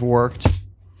could have worked.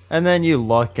 And then you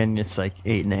look and it's like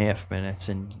 8.5 minutes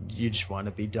and you just want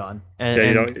to be done.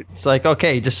 And it's like,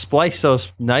 okay, just splice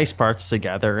those nice parts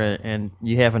together and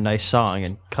you have a nice song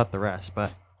and cut the rest.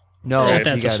 But no,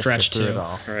 that's a stretch too. It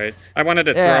all. Right. I wanted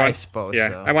to throw in, I suppose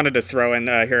so. I wanted to throw in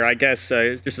here, I guess,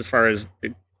 just as far as...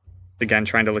 Again,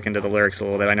 trying to look into the lyrics a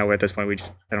little bit. I know at this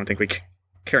point I don't think we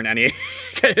care in any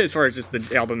as far as just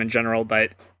the album in general.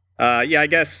 But I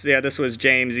guess this was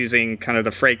James using kind of the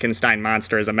Frankenstein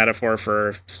monster as a metaphor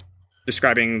for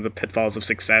describing the pitfalls of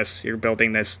success. You're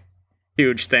building this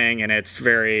huge thing, and it's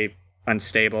very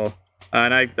unstable.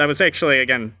 And I was actually,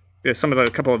 again, a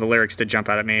couple of the lyrics did jump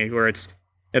out at me, where it's,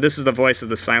 this is the voice of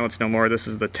the silence no more. This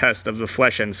is the test of the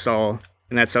flesh and soul.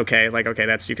 And that's okay. Like, okay,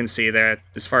 you can see that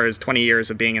as far as 20 years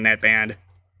of being in that band.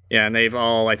 Yeah, and they've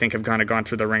all, I think, have kind of gone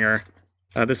through the ringer.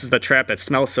 This is the trap that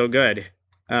smells so good.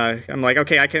 I'm like,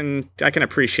 okay, I can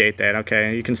appreciate that.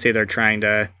 Okay, you can see they're trying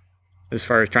to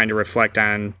reflect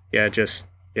on,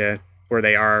 where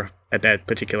they are at that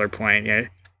particular point. Yeah,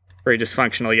 very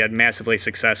dysfunctional, yet massively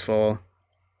successful.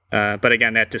 But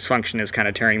again, that dysfunction is kind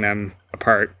of tearing them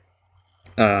apart.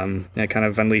 Kind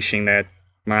of unleashing that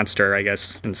monster, I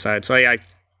guess, inside. So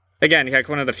again, like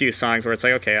one of the few songs where it's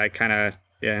like, okay, I kind of,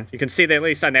 you can see that at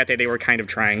least on that day they were kind of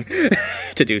trying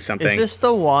to do something. Is this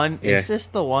the one? Yeah. Is this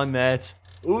the one that's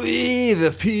 "We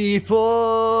the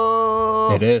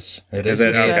People"? It is. Is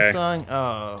it? Okay. Okay. That song?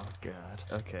 Oh God.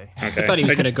 Okay. I thought he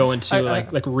was going to go into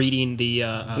like reading the.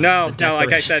 No, the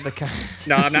like I said,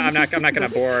 no, I'm not going to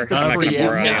bore. I'm not going to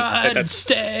bore audience. United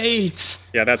States.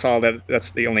 Yeah, that's all. That's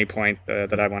the only point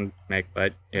that I want to make.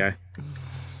 But yeah.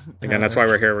 Again, that's why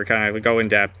we're here. We go in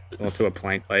depth, to a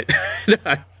point, but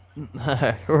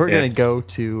we're gonna go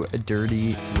to a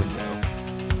Dirty Window.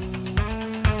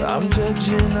 I'm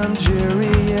judging, I'm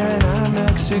jury, and I'm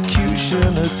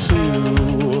executioner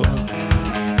too.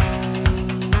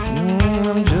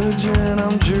 I'm judging,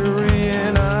 I'm jury,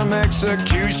 and I'm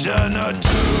executioner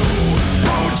too.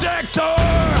 Protector,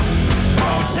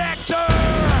 rejector,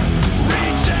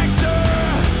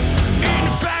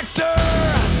 infector.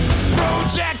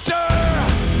 Projector,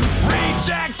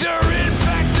 rejector,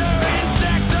 infector,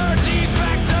 injector,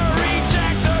 defector,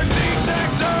 rejector,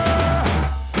 detector.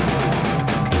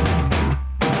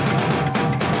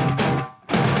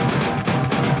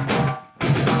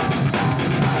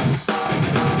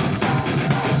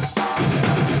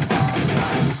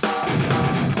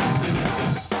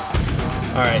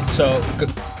 All right, so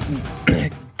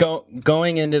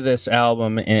going into this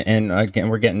album, and again,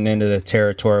 we're getting into the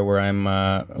territory where I'm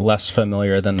less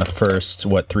familiar than the first,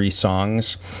 3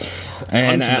 songs.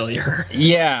 And Unfamiliar.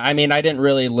 I mean, I didn't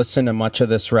really listen to much of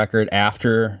this record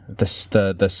after the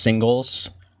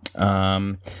singles.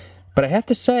 But I have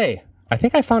to say, I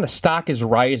think I found a Stock is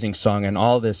Rising song in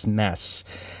all this mess.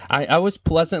 I was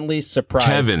pleasantly surprised.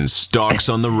 Kevin stalks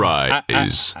on the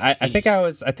rise. I think I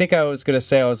was gonna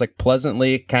say I was like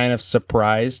pleasantly kind of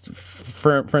surprised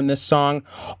from this song,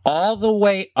 all the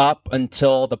way up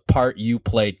until the part you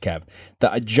played, Kev.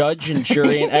 The judge and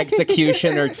jury and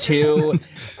executioner 2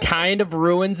 kind of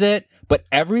ruins it, but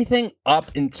everything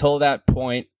up until that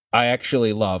point I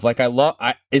actually love. Like,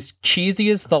 as cheesy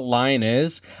as the line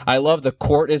is, I love the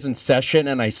court is in session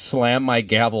and I slam my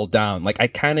gavel down. Like, I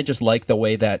kind of just like the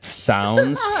way that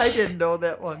sounds. I didn't know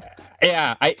that one.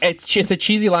 Yeah, it's a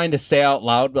cheesy line to say out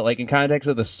loud, but like in context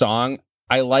of the song,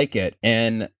 I like it.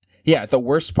 And yeah, the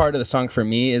worst part of the song for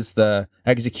me is the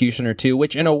Executioner 2,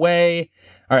 which in a way,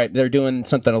 all right, they're doing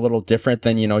something a little different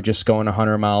than, just going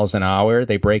 100 miles an hour.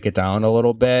 They break it down a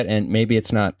little bit, and maybe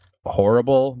it's not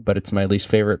horrible, but it's my least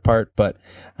favorite part. But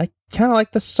I kind of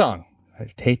like the song.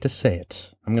 I hate to say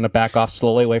it. I'm going to back off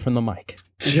slowly away from the mic.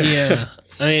 Yeah.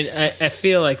 I mean, I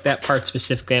feel like that part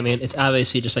specifically, I mean, it's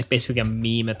obviously just like basically a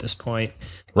meme at this point.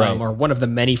 Right. Or one of the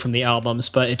many from the albums,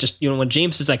 but it just, when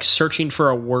James is like searching for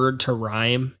a word to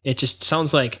rhyme, it just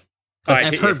sounds like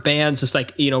I've heard bands just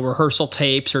like, rehearsal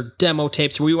tapes or demo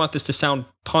tapes where we want this to sound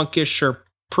punkish or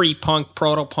pre-punk,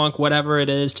 proto-punk, whatever it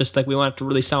is, just like we want it to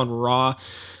really sound raw.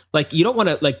 Like you don't want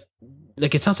to like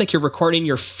it sounds like you're recording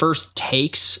your first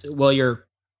takes while you're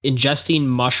ingesting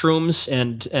mushrooms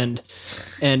and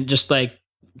just like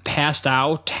passed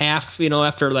out half,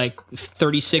 after like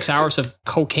 36 hours of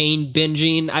cocaine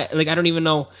binging. I don't even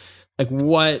know like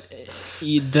what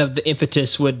the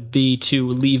impetus would be to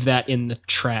leave that in the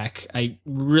track. I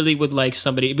really would like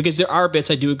somebody, because there are bits,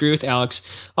 I do agree with Alex.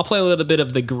 I'll play a little bit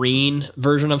of the Green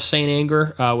version of Saint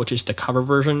Anger, which is the cover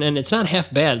version, and it's not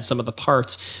half bad, some of the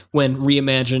parts, when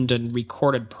reimagined and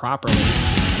recorded properly.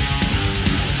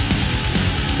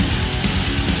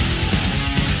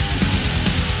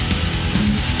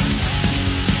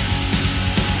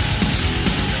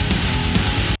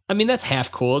 I mean, that's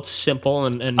half cool. It's simple,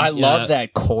 and I love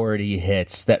that chord he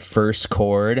hits, that first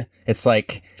chord. It's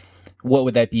like, what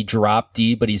would that be? Drop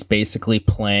D, but he's basically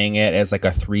playing it as like a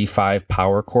 3/5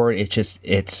 power chord.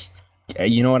 It's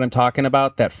you know what I'm talking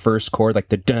about? That first chord, like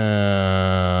the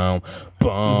dum,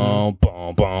 boom,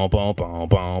 boom, boom, boom, boom,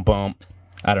 boom, boom.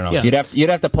 I don't know. Yeah. You'd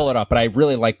have to pull it off, but I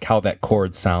really like how that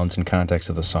chord sounds in context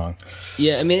of the song.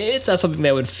 Yeah, I mean, it's not something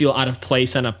that would feel out of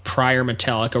place on a prior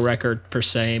Metallica record per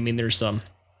se. I mean, there's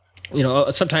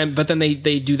sometimes, but then they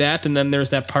do that, and then there's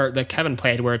that part that Kevin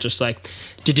played where it's just like,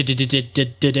 it's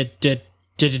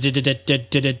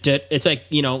like,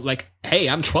 like, hey,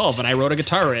 I'm 12 and I wrote a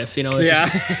guitar riff, it's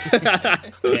just,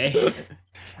 okay.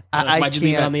 Why'd you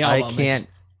leave it on the album?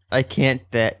 I can't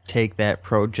take that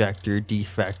Projector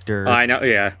Defector. I know,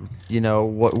 yeah.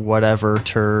 Whatever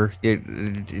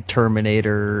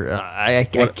Terminator. I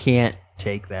can't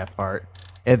take that part.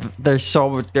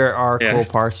 There are cool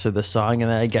parts to the song,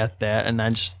 and I get that, and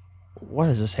I just, what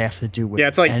does this have to do with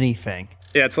anything?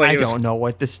 Yeah, it's like I don't know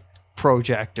what this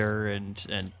projector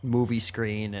and movie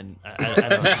screen, and I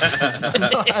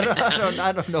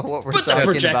don't know what we're Put talking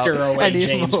the projector about away,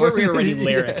 James. We're rewriting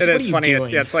lyrics. It is funny.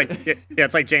 It's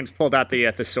like James pulled out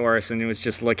the thesaurus and he was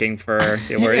just looking for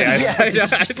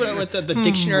just put it with the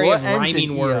dictionary of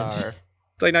rhyming words.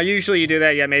 It's like, now usually you do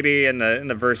that, maybe in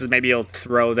the verses, maybe you'll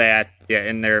throw that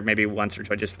in there maybe once or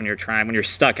twice just when you're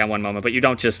stuck on one moment, but you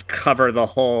don't just cover the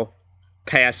whole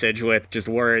passage with just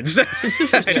words. Since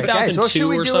this was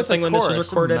 2002 or something when this was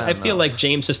recorded, I feel like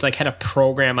James just like had a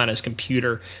program on his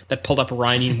computer that pulled up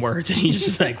rhyming words, and he's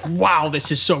just like, wow,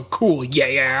 this is so cool.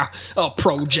 Yeah. A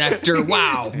projector.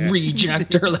 Wow.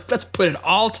 Rejector. Like, let's put it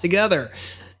all together.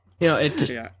 It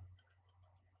just...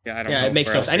 Yeah, I don't know. It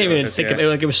makes sense. I didn't even think of it.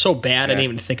 Like, it was so bad, I didn't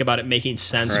even think about it making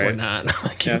sense or not.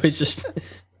 Like, it was just... I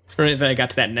don't know if I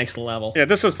got to that next level. Yeah,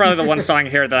 this was probably the one song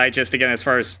here that I just, again, as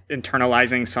far as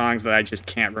internalizing songs, that I just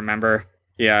can't remember,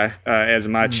 as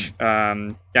much.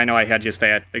 I know I had just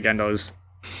that, again, those,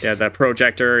 the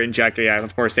projector, injector,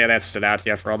 of course, that stood out,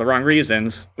 for all the wrong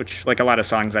reasons, which, like a lot of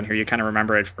songs on here, you kind of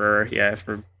remember it for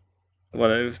the,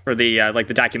 like,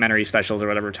 the documentary specials or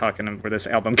whatever we're talking, where this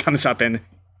album comes up in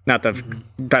not the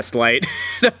best light.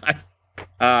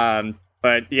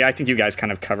 But yeah, I think you guys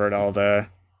kind of covered all the,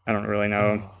 I don't really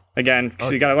know. Again,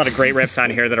 so you got a lot of great riffs on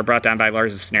here that are brought down by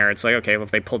Lars' snare. It's like, okay, well,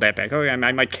 if they pulled that back,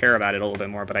 I might care about it a little bit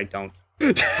more, but I don't.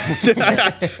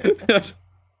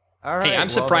 All right, hey, I'm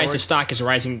surprised the Stock is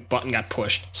Rising button got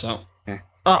pushed, so...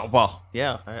 Oh, well,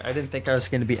 yeah. I didn't think I was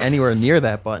going to be anywhere near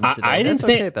that button today. I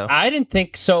didn't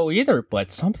think so either,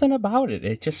 but something about it.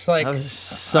 It just like...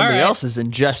 somebody else is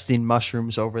ingesting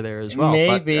mushrooms over there as well.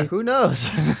 Maybe. But, who knows?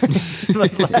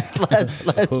 let's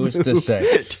Who's move to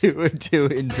say? to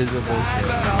Invisible.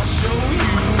 I'll show you.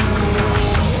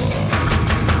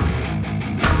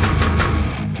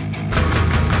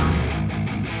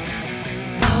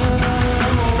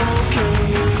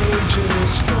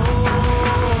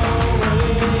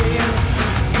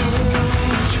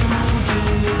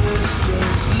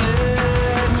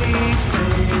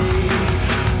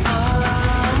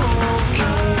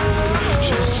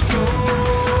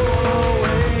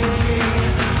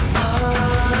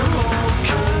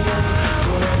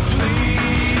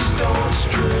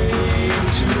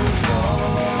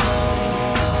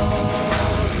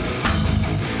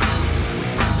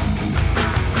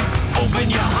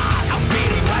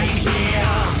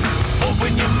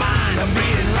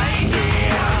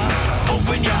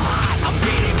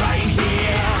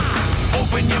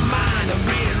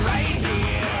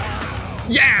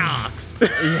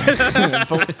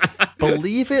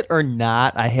 Believe it or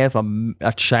not, I have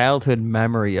a childhood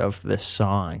memory of this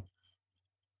song.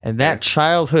 And that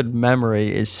childhood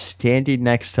memory is standing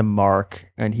next to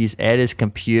Mark, and he's at his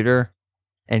computer,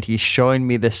 and he's showing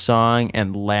me the song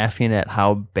and laughing at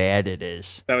how bad it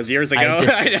is. That was years ago. I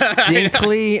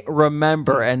distinctly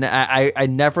remember, and I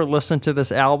never listened to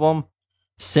this album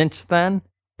since then,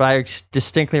 but I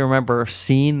distinctly remember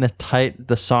seeing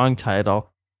the song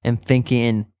title and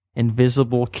thinking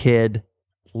Invisible Kid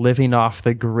living off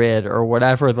the grid or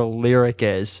whatever the lyric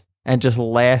is, and just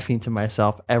laughing to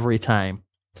myself every time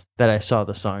that I saw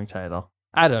the song title.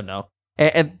 I don't know.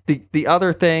 And the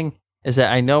other thing is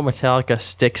that I know Metallica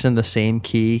sticks in the same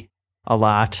key a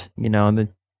lot, and the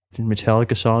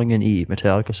Metallica song in E,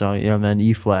 Metallica song, and then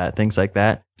E flat, things like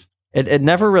that. It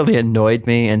never really annoyed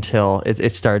me until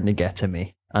it's starting to get to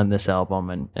me on this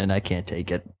album, and I can't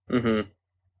take it. Mm-hmm.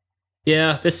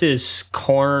 Yeah, this is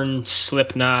Korn,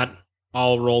 Slipknot,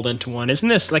 all rolled into one. Isn't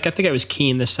this, I think I was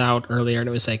keying this out earlier, and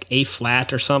it was like A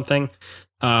flat or something.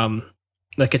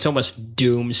 It's almost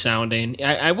doom sounding.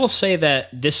 I will say that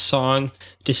this song,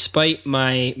 despite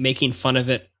my making fun of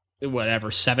it,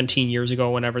 17 years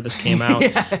ago, whenever this came out,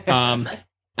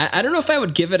 I don't know if I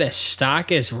would give it a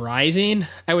stock as rising.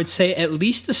 I would say at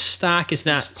least the stock is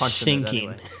not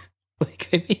sinking.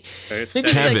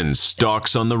 Kevin's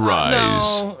stocks on the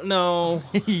rise. No.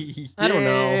 I don't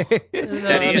know.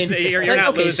 Steady. You're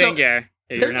not losing. Yeah.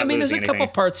 You're not losing there's a anything. couple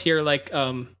parts here,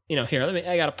 here.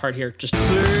 I got a part here. Just.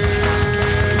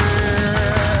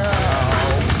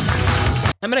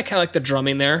 I'm gonna kind of like the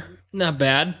drumming there. Not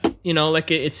bad.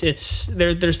 It's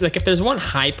there's if there's one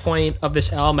high point of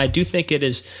this album, I do think it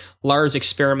is Lars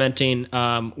experimenting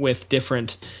with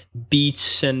different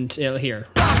beats and here.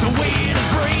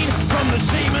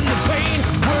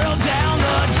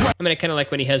 I mean, I kind of like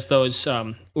when he has those.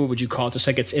 What would you call it? Just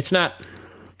like it's not.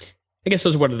 I guess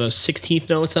those what are those 16th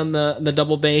notes on the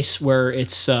double bass where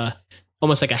it's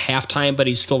almost like a halftime, but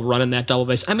he's still running that double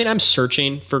bass. I mean, I'm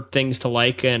searching for things to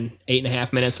like, and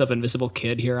 8.5 minutes of Invisible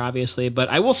Kid here, obviously. But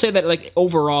I will say that,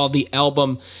 overall, the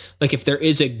album, if there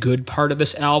is a good part of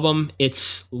this album,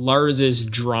 it's Lars's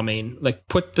drumming.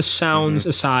 Put the sounds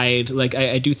aside.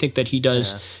 I do think that he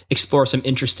does explore some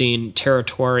interesting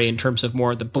territory in terms of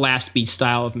more the blast beat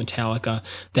style of Metallica.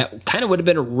 That kind of would have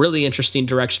been a really interesting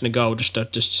direction to go,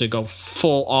 just to go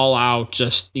full all out,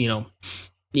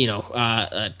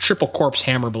 a triple corpse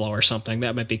hammer blow or something.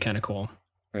 That might be kind of cool.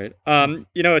 Right.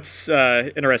 It's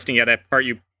interesting. Yeah,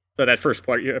 that first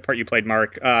part you played,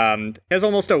 Mark, has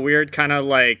almost a weird kind of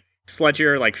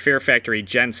sludgier, Fear Factory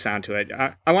Gent sound to it.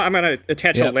 I'm going to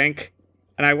attach a link,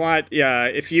 and I want,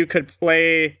 if you could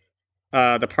play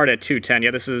the part at 2:10.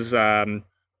 Yeah, this is,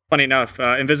 funny enough,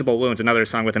 Invisible Wounds, another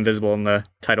song with Invisible in the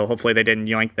title. Hopefully they didn't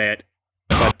yoink that.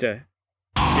 But,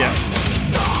 yeah.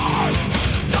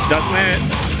 Doesn't it?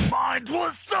 Mind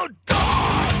was so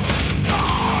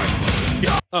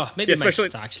Oh, maybe my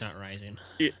stock's not rising.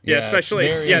 Especially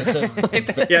in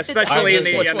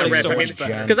the riff. I mean,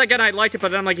 because again, I liked it,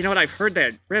 but then I'm like, you know what? I've heard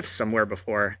that riff somewhere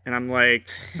before, and I'm like,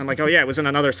 oh yeah, it was in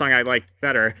another song I liked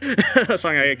better, a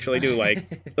song I actually do like.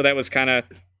 So that was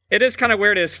it is kind of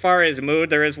weird as far as mood.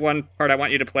 There is one part I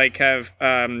want you to play, Kev.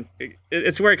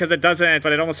 It's weird because it doesn't,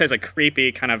 but it almost has a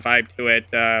creepy kind of vibe to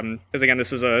it. Because again,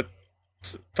 this is a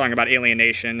song about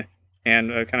alienation and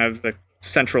kind of the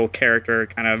central character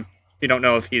kind of, you don't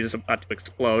know if he's about to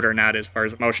explode or not as far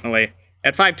as emotionally.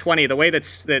 At 5:20, the way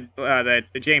that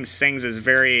James sings is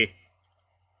very,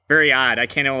 very odd. I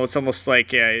can't know. It's almost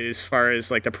like as far as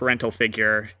the parental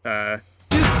figure. You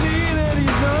see that he's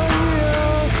not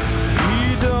real.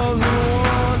 He doesn't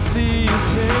want the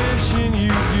attention you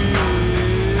give.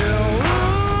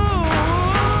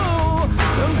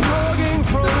 I'm plugging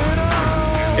from it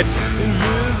out. It's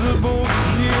Invisible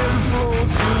Kid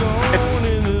floats alone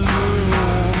in his room.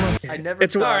 I never.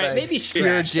 It's thought Alright, maybe hear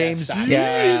scratch James. that.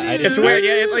 Yeah, it's weird.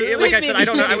 Yeah, like I said, I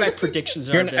don't know. I was predictions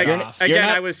are a bit off. again.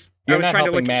 I was not trying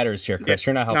to look. matters here, Chris.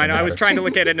 You're not helping. No, I was trying to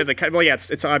look at it into the. Well, yeah,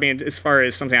 it's. I mean, as far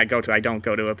as something I go to, I don't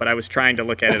go to it, but I was trying to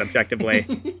look at it objectively.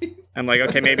 I'm like,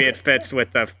 okay, maybe it fits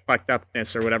with the fucked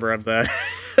upness or whatever of the.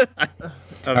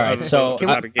 All right, so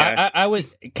I would,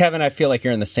 Kevin, I feel like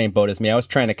you're in the same boat as me. I was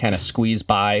trying to kind of squeeze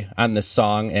by on this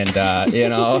song and,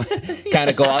 kind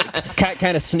of go out,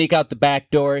 kind of sneak out the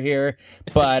back door here.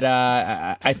 But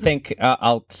I think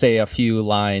I'll say a few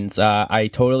lines. I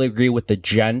totally agree with the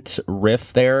gent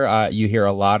riff there. You hear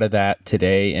a lot of that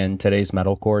today in today's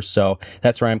metalcore. So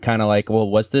that's where I'm kind of like, well,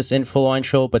 was this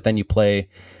influential? But then you play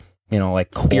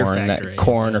like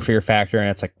Korn or Fear Factor, and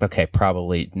it's like, okay,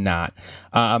 probably not.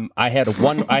 I had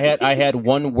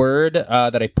one word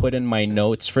that I put in my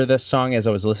notes for this song as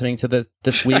I was listening to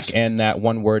this week, and that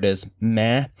one word is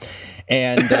meh.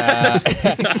 And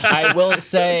I will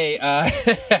say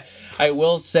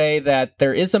that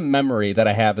there is a memory that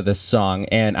I have of this song,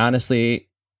 and honestly,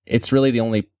 it's really the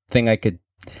only thing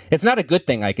it's not a good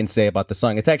thing I can say about the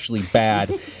song. It's actually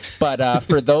bad. But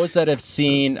for those that have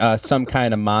seen Some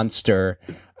Kind of Monster,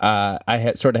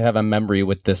 I sort of have a memory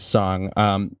with this song.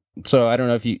 So I don't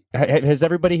know if has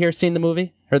everybody here seen the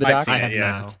movie or the doc? I have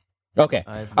not. Okay.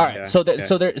 All right. So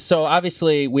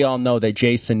obviously we all know that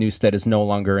Jason Newsted is no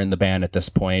longer in the band at this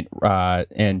point,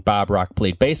 and Bob Rock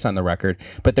played bass on the record.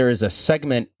 But there is a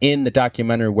segment in the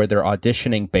documentary where they're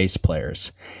auditioning bass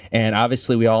players, and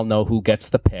obviously we all know who gets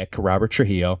the pick, Robert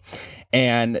Trujillo.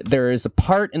 And there is a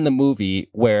part in the movie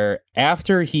where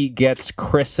after he gets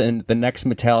christened the next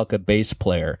Metallica bass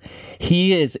player,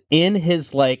 he is in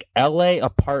his LA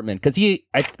apartment because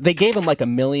they gave him $1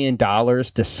 million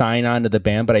to sign on to the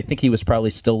band, but I think he was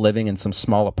probably still living in some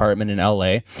small apartment in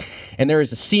LA. And there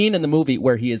is a scene in the movie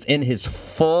where he is in his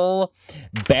full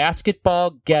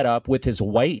basketball getup with his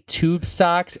white tube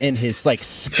socks and his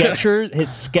Skechers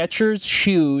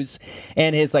shoes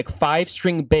and his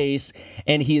 5-string bass,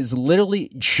 and he is literally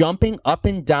jumping up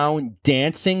and down,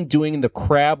 dancing, doing the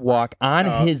crab walk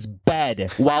on his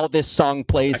bed while this song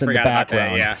plays in the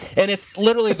background. And it's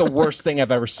literally the worst thing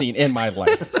I've ever seen in my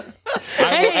life.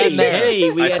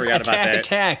 Hey, we had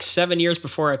Attack 7 years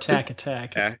before Attack.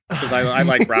 Yeah, because I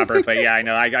like Robert, but yeah, I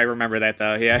know. I remember that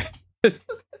though. Yeah.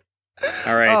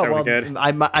 All right, are we good?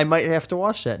 I might have to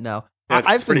watch that now. Yeah,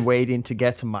 I've been waiting to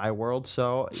get to My World,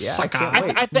 so yeah, I can't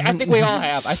wait. I think we all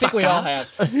have.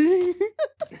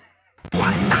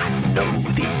 Why not know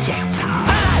the answer?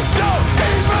 I don't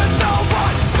even know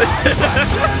what the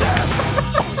question is.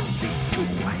 Only do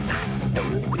I not know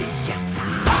the answer?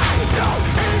 I don't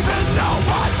even know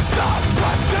what the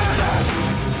question is.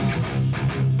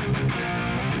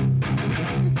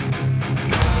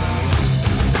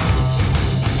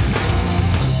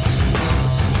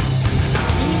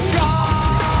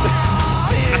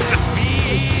 God, it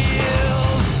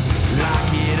feels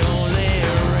like it only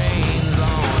rains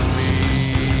on me.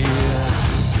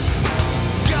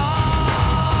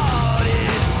 God,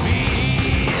 it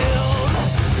feels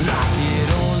like it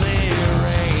only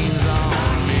rains on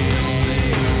me.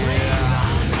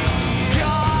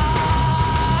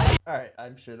 God. All right,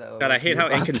 I'm sure that. God, I hate how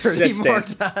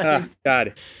inconsistent.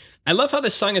 God. I love how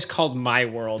this song is called My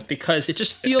World because it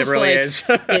just feels really like is.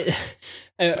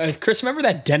 Chris, remember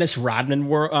that Dennis Rodman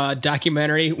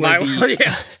documentary where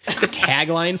the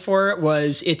tagline for it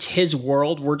was "It's his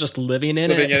world, we're just living in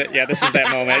it." Yeah, this is that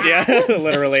moment. Yeah,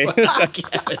 literally.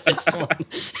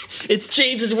 It's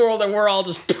James's world, and we're all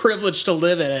just privileged to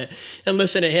live in it and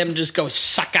listen to him just go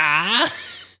sucker. I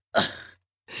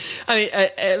mean,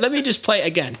 let me just play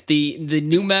again the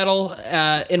new metal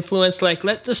influence.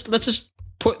 Let's just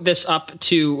put this up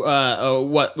to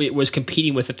what it was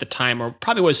competing with at the time, or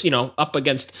probably was up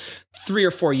against 3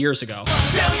 or 4 years ago.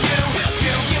 Tell you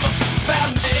give a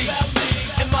about me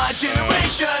and my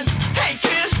generation. Hey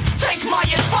kid, take my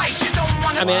advice. You don't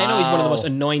want to. I mean, I know he's one of the most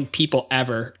annoying people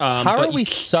ever. How are we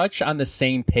such on the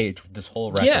same page with this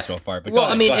whole record so far? But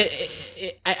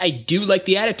I do like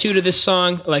the attitude of this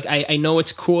song. I know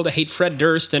it's cool to hate Fred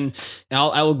Durst, and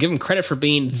I will give him credit for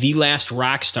being the last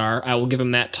rock star. I will give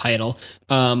him that title.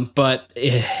 But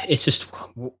it's just,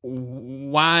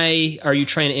 why are you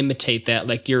trying to imitate that?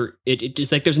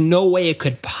 It's like there's no way it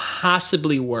could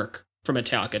possibly work for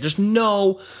Metallica. There's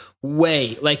no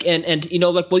way.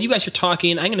 While you guys are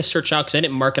talking, I'm going to search out because I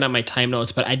didn't mark it on my time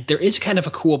notes, but there is kind of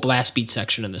a cool blast beat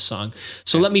section in this song.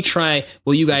 So let me try.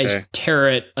 Will you guys tear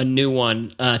it a new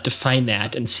one to find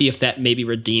that and see if that maybe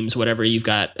redeems whatever you've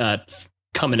got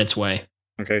coming its way?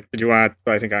 Okay. Did you want?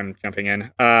 I think I'm jumping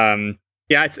in.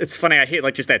 Yeah, it's funny. I hate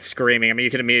just that screaming. I mean,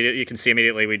 you can see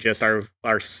immediately we just our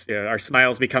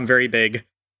smiles become very big,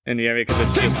 and because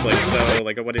it's just so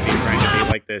what is he trying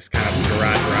to be, this kind of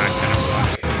garage rock kind of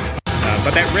rock.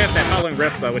 But that following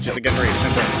riff though, which is again very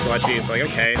simple and sludgy, is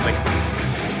okay,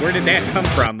 where did that come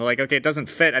from? Okay, it doesn't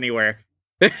fit anywhere.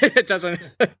 It doesn't.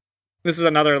 This is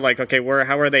another okay,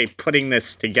 how are they putting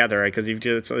this together? Because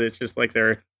it's just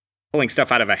they're pulling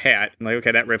stuff out of a hat. And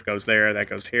okay, that riff goes there, that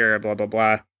goes here, blah blah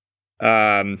blah.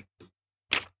 And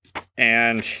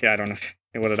yeah, I don't know.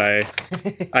 What did I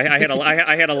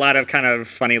had a lot of kind of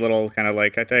funny little kind of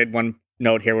I had one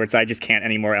note here where it's I just can't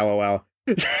anymore. LOL.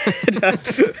 I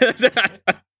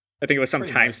think it was some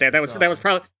timestamp. That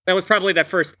was probably that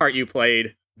first part you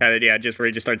played. Just where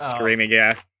you just started screaming.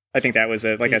 Yeah. I think that was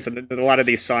it. Like I said, a lot of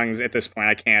these songs at this point,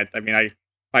 I can't. I mean,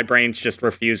 my brain's just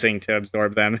refusing to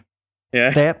absorb them.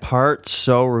 Yeah. That part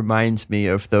so reminds me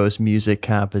of those music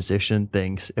composition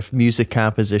things. If music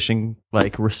composition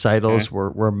like recitals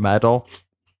were metal,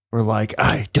 we're like,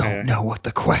 I don't know what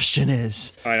the question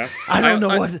is. I don't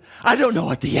know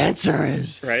what the answer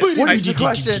is. Right. What is the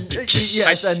question?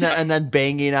 Yes, and then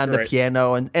banging on the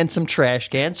piano and some trash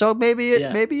can. So maybe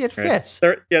it fits.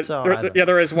 There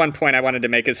is one point I wanted to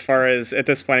make as far as at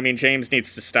this point. I mean, James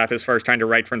needs to stop as far as trying to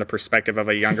write from the perspective of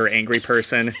a younger, angry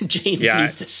person. James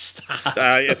needs to stop.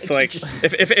 It's like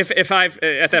if I've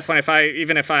at that point,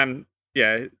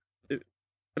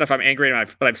 but if I'm angry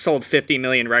but I've sold 50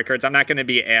 million records, I'm not going to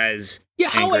be as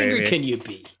how angry can you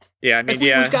be? Yeah, I mean,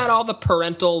 we've got all the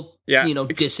parental,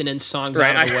 dissonance songs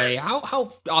out of the way.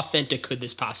 How authentic could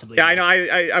this possibly be? I know.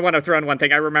 I want to throw in one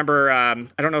thing. I remember, I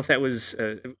don't know if that was,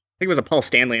 I think it was a Paul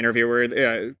Stanley interview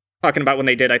where talking about when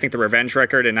they did, I think, the Revenge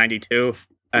record in '92,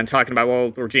 and talking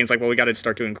about, where Gene's like, we got to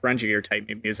start doing grungier type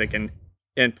music, and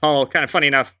Paul, kind of funny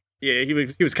enough, he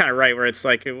was kind of right, where it's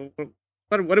like,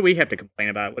 what do we have to complain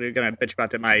about? What are you going to bitch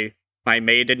about that my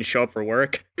maid didn't show up for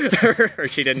work or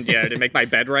she didn't make my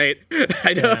bed right?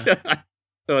 I don't know.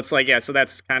 So it's like, so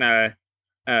that's kind of,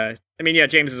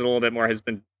 James is a little bit more, has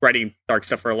been writing dark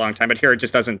stuff for a long time, but here it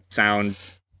just doesn't sound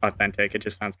authentic. It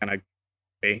just sounds kind of,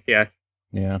 yeah.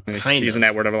 Using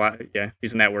that word a lot. Yeah.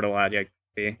 Using that word a lot.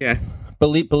 Yeah.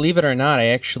 Believe it or not, I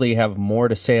actually have more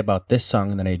to say about this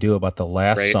song than I do about the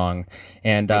last song.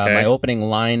 And my opening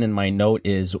line in my note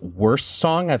is "worst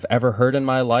song I've ever heard in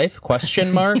my life?" ? The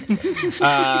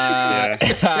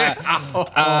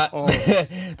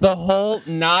whole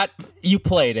you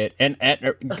played it, and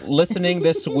listening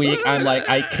this week, I'm like,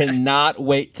 I cannot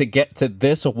wait to get to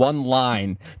this one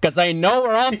line because I know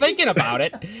we're all thinking about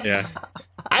it. Yeah.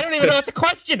 I don't even know what the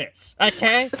question is.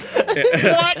 Okay,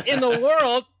 what in the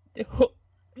world?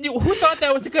 Who thought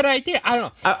that was a good idea? I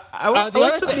don't know. I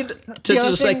want somebody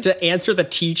to answer the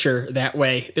teacher that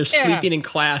way. They're sleeping in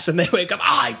class and they wake up.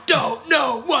 I don't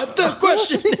know what the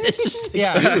question is.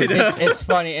 It's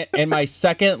funny. And my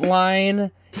second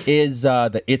line is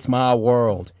 "It's my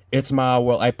world. It's my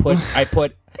world." I put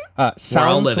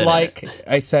sounds like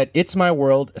I said, "It's my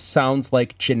world." Sounds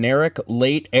like generic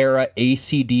late era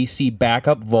AC/DC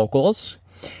backup vocals.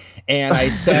 And I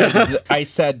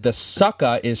said the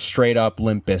sucka is straight up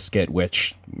Limp Bizkit,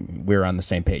 which we're on the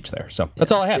same page there. So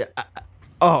that's all I have. Yeah.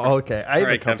 Oh, okay. I have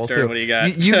a couple too. What do you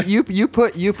got?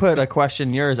 You put a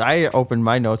question. Yours. I opened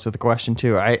my notes with a question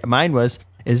too. Mine was,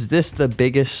 is this the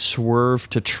biggest swerve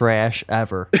to trash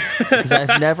ever? Because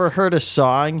I've never heard a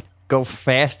song go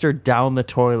faster down the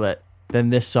toilet than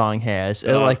this song has.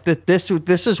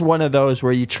 This is one of those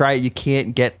where you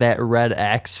can't get that red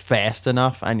X fast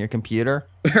enough on your computer.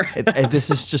 This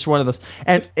is just one of those.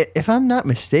 And if I'm not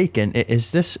mistaken,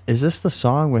 is this the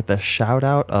song with the shout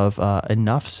out of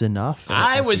 "Enough's Enough"?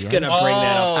 I was gonna bring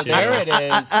that up too. There it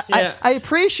is. I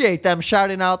appreciate them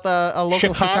shouting out a local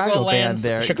Chicago band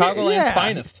there. Chicagoland's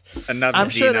finest. I'm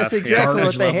sure that's exactly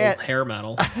what they had. Hair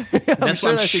metal. I'm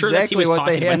sure that's exactly what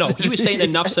they had. No, he was saying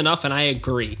 "Enough's Enough," and I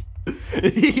agree.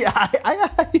 Yeah,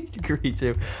 I agree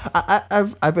too.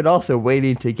 I've been also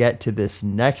waiting to get to this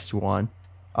next one.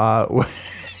 God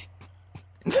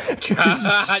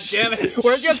damn it!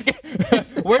 We're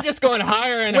just going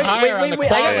higher and higher on the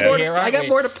quality here. I got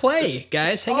more to play,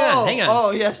 guys. Hang on.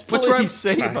 Oh yes, please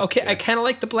save it. Okay, I kind of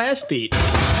like the blast beat.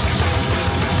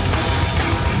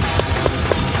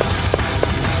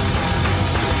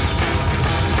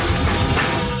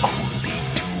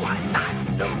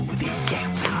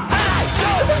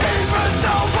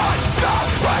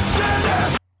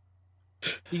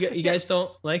 You guys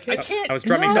don't like it? I was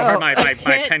drumming so hard my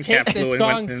pen cap flew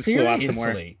off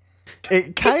somewhere.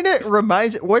 It kind of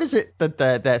reminds. What is it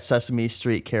that Sesame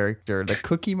Street character, the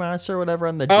Cookie Monster, or whatever,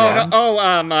 on the drums?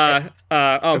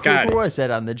 God, who was that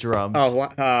on the drums?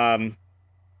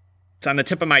 It's on the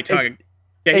tip of my tongue.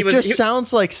 It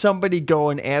sounds like somebody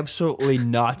going absolutely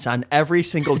nuts on every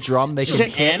single drum they can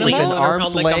hit with an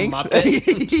arm's length.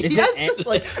 Just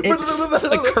like Kermit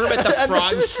the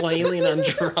Frog flailing on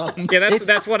drums. Yeah,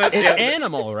 that's one of it's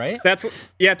Animal, right?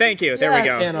 Thank you. There we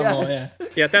go. Animal,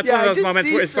 yeah. That's one of those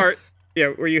moments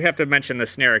where you have to mention the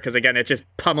snare because again, it just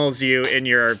pummels you in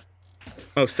your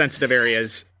most sensitive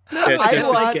areas.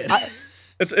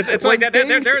 It's like that.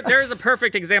 There is a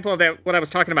perfect example of that. What I was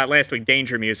talking about last week,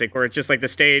 danger music, where it's just like the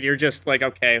stage. You're just like,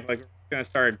 okay, like we're gonna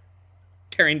start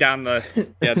tearing down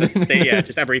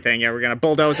just everything. Yeah, we're gonna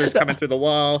bulldozers coming through the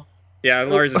wall. Yeah,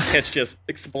 Lars' pitch just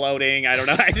exploding. I don't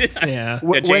know.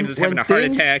 James is having a heart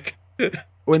attack.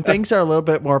 when things are a little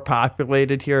bit more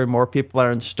populated here and more people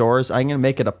are in stores, I'm going to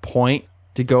make it a point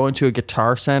to go into a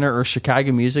Guitar Center or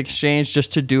Chicago Music Exchange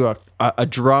just to do a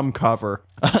drum cover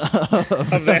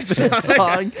of that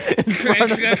song in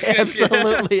front of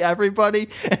absolutely everybody,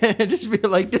 and just be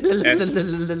like,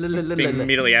 being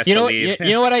immediately asked to leave.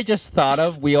 You know what I just thought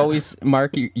of? We always,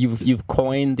 Mark, you've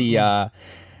coined the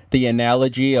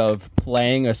analogy of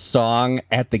playing a song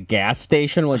at the gas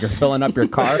station while you're filling up your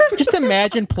car. Just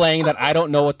imagine playing that I don't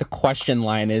know what the question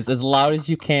line is as loud as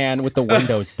you can with the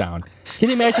windows down. Can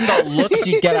you imagine the looks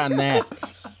you get on that?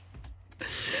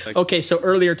 Okay, so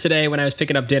earlier today when I was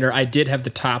picking up dinner, I did have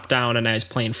the top down and I was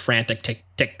playing frantic tick,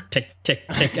 tick, tick, tick,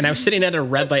 tick. And I was sitting at a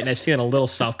red light and I was feeling a little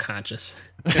self-conscious.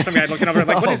 There's some guy looking over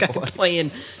like, what is it?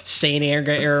 Playing Saint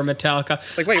Anger era Metallica.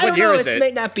 Like, wait, what year is it? It may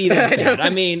not be that bad.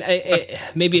 I mean,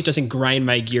 maybe it doesn't grind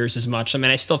my gears as much. I mean,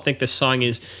 I still think this song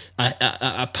is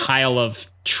a pile of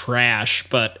trash,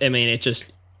 but I mean, it just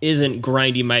isn't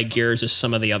grinding my gears as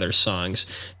some of the other songs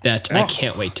that I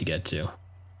can't wait to get to.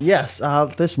 Yes,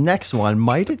 this next one,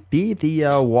 might it be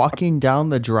the Walking Down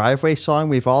the Driveway song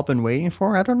we've all been waiting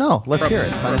for? I don't know. Let's hear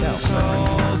it. Find out.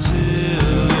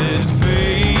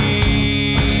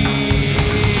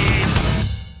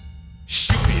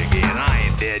 Shoot me again, I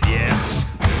ain't dead yet.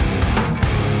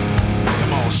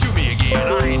 Come on, shoot me again,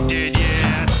 I ain't dead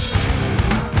yet.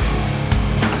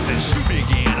 I said, shoot me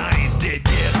again, I ain't dead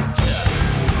yet.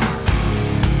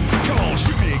 Come on,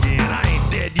 shoot me again, I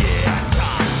ain't dead yet.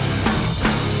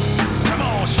 Come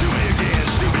on, shoot me again,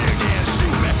 shoot me again,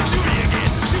 shoot me again,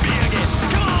 shoot me again.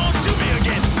 Come on, shoot me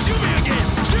again, shoot me again,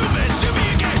 shoot me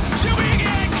again, shoot me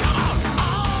again. Come on,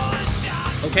 all the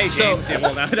shots. Okay, James.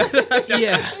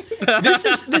 Yeah.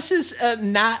 This is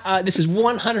not. This is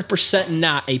 100%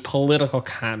 not a political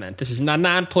comment. This is not a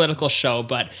non-political show,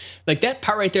 but like that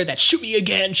part right there, that shoot me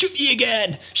again, shoot me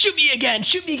again, shoot me again,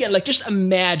 shoot me again. Like just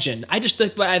imagine. I just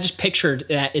pictured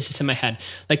that. It's just in my head.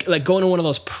 Like going to one of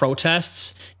those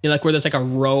protests, you know, like where there's like a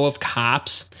row of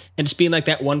cops. And just being like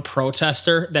that one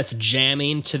protester that's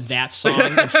jamming to that song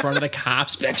in front of the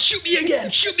cops, be like, shoot me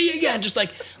again, just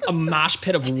like a mosh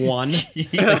pit of one.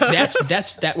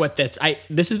 Like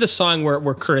this is the song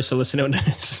where Curtis is listening to it.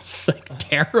 It's like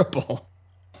terrible.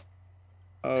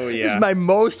 Oh yeah, this is my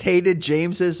most hated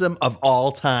Jamesism of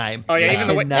all time. Oh yeah, even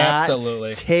the way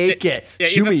absolutely take it. Yeah,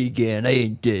 shoot me again. I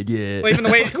ain't dead yet. Well, even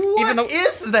the way, what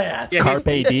is that? Yeah,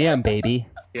 Carpe diem, baby.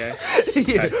 Yeah,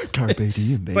 Carpe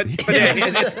diem, baby. but yeah,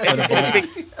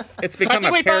 it's become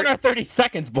a we found parody. our 30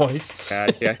 seconds, boys.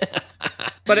 God, yeah,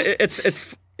 but it's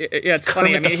funny.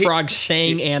 Kermit the Frog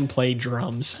sang and played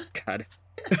drums. God.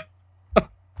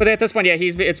 But at this point, yeah,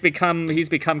 he's become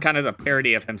kind of the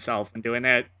parody of himself and doing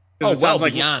that. Oh, it sounds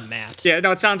like beyond that. Yeah,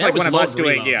 no, it sounds that like one of us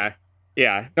doing. Reload.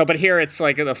 Yeah. No, but here it's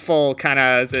like the full kind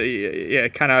of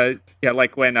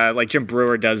like when like Jim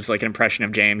Brewer does like an impression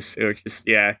of James.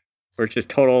 We're just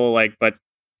total like, but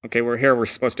okay, we're here. We're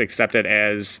supposed to accept it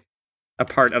as a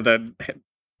part of the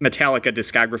Metallica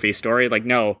discography story. Like,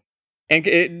 no.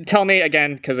 And tell me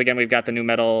again, because again, we've got the new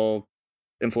metal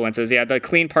influences. Yeah, the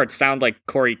clean parts sound like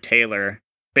Corey Taylor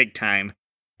big time.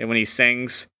 And when he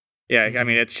sings, yeah, I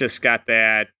mean, it's just got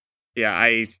that. Yeah,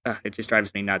 it just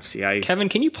drives me nuts. Yeah, Kevin,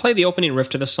 can you play the opening riff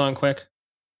to this song quick?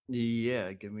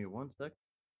 Yeah, give me 1 sec.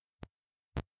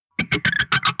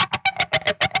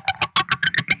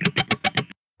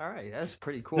 All right, that's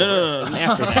pretty cool. No,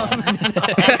 after that.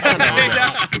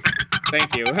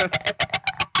 Thank you.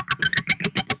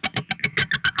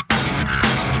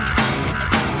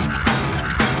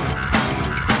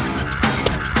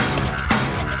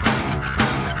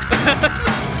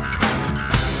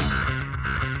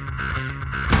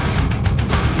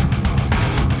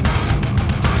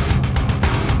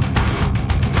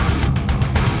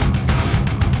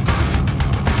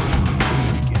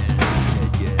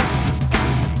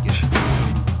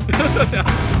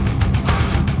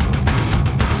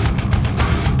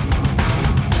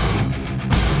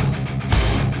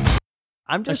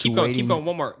 I'm just keep waiting. Keep going.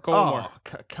 One more. One more.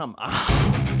 Come on.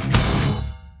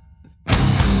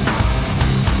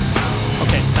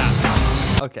 Okay,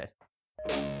 stop. Okay.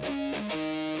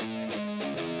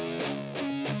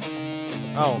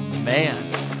 Oh man.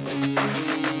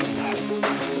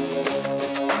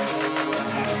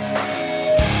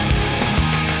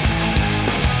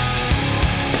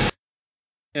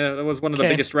 Yeah, that was one of the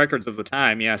biggest records of the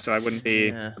time. Yeah, so I wouldn't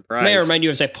be surprised. May I remind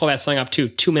you as I pull that song up too?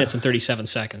 2 minutes and 37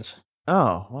 seconds.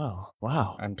 Oh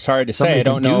wow. I'm sorry to say I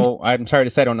don't know. I'm sorry to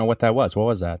say I don't know what that was. What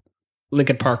was that?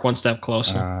 Linkin Park, One Step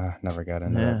Closer. Never got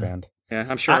into that band. Yeah,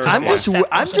 I'm sure. I'm just to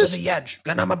the edge.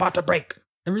 Then I'm about to break.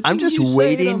 I'm just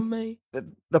waiting.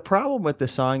 The problem with the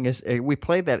song is we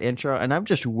played that intro, and I'm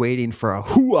just waiting for a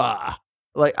hoo-ah.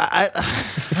 Like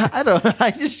I don't.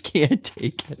 I just can't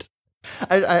take it.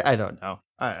 I don't know.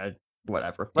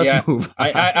 Whatever. Let's move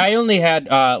on. I only had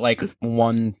like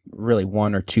one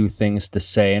or two things to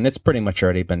say, and it's pretty much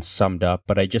already been summed up,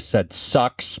 but I just said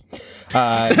sucks.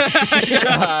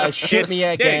 Shoot me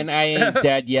again, I ain't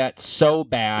dead yet. So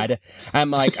bad.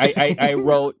 I'm like, I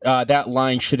wrote that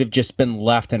line should have just been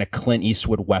left in a Clint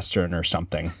Eastwood Western or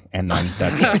something. And then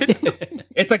that's it.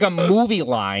 It's like a movie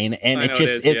line, and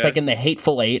it's like in The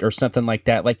Hateful Eight or something like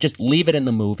that. Like, just leave it in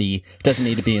the movie. Doesn't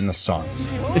need to be in the songs.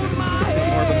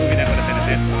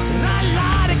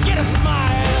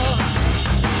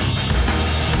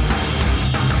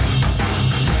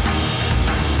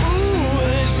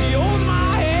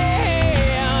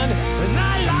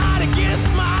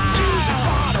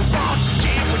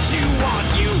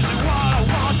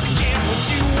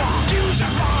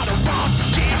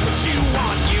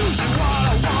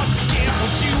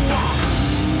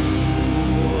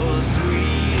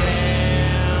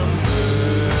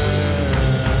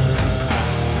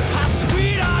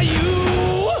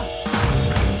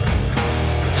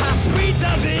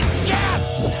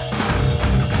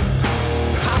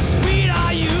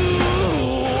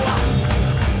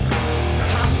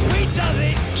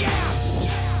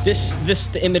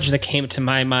 The image that came to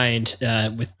my mind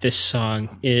with this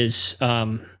song is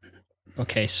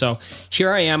okay. So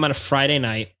here I am on a Friday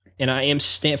night, and I am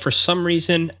for some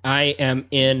reason I am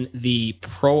in the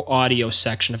pro audio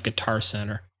section of Guitar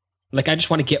Center. Like, I just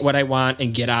want to get what I want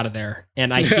and get out of there.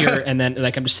 And I hear, and then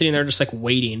like I'm just sitting there, just like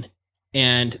waiting,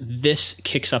 and this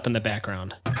kicks up in the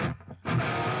background.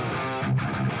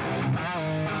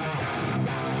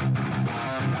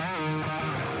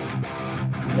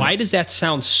 Why does that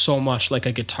sound so much like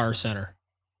a Guitar Center?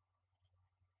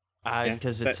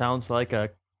 Because it sounds like a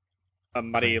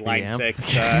muddy line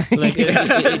 6. Like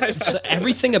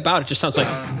everything about it just sounds like,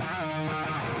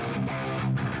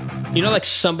 like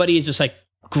somebody is just like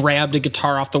grabbed a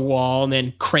guitar off the wall and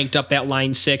then cranked up that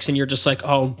line 6, and you're just like,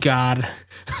 oh God.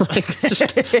 Like,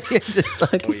 just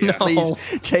like, no.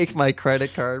 Please take my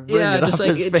credit card. Bring it just up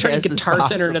like as turn fast Guitar as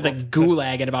Center into the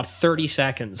gulag in about 30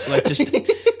 seconds. Like, just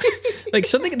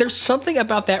like there's something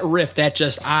about that riff that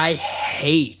just I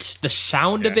hate. The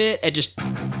sound of it just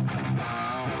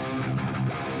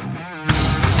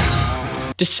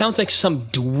sounds like some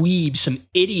dweeb, some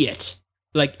idiot,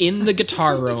 like in the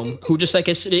guitar room who just like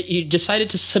he decided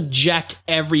to subject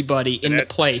everybody in the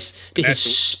place to his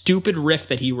stupid riff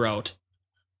that he wrote.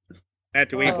 That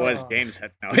dweeb was James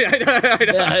Hetfield.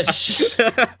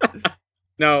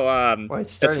 No, well,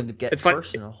 it's starting to get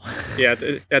personal. Yeah,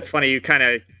 that's funny. You kind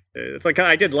of. It's like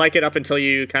I did like it up until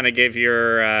you kind of gave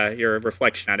your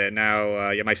reflection on it.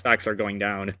 Now, my stocks are going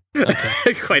down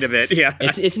quite a bit. Yeah,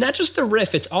 it's not just the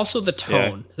riff; it's also the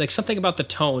tone. Yeah. Like something about the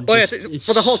tone. Well,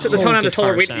 the tone on this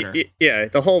whole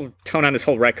the whole tone on this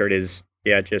whole record is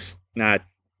just not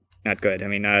good. I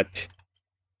mean, not.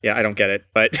 Yeah, I don't get it,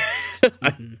 but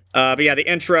but yeah, the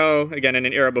intro again in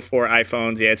an era before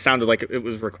iPhones. Yeah, it sounded like it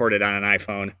was recorded on an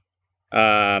iPhone.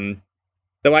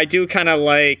 Though I do kind of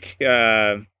like.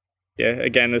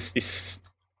 Again, this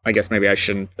I guess maybe I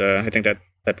shouldn't. I think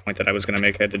that point that I was going to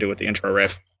make had to do with the intro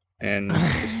riff. And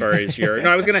as far as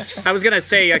I was gonna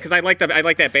say because I like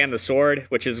that band, The Sword,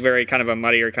 which is very kind of a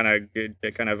muddier kind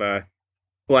of a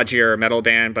sludgier metal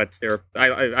band. But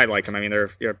I like them. I mean,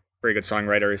 they're pretty good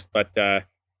songwriters. But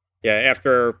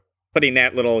after putting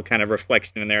that little kind of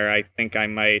reflection in there, I think I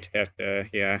might have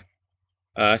to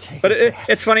but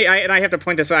it's funny, I have to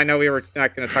point this out. I know we were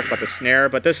not going to talk about the snare,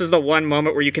 but this is the one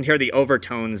moment where you can hear the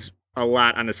overtones a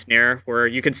lot on the snare, where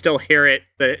you can still hear it,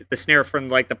 the snare from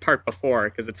like the part before,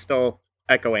 because it's still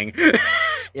echoing.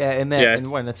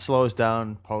 And when it slows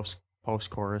down post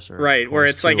chorus or right, where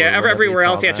it's like everywhere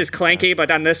else, it's just clanky, but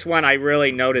on this one, I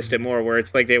really noticed it more, where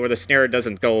it's like where the snare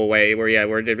doesn't go away, where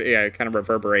it kind of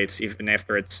reverberates even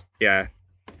after it's and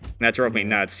that drove me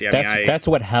nuts. That's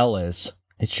what hell is.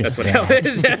 It's just that's what hell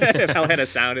is. If hell had a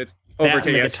sound, it's over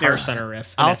to the Guitar Center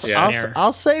riff.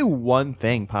 I'll say one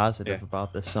thing positive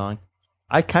about this song.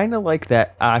 I kind of like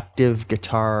that octave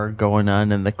guitar going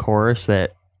on in the chorus.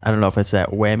 That I don't know if it's that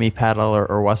whammy pedal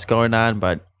or what's going on,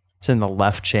 but it's in the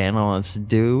left channel. And it's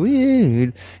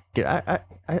dude. I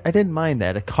didn't mind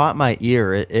that. It caught my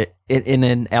ear. It in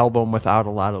an album without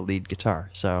a lot of lead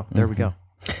guitar. So there we go.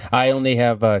 I only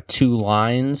have 2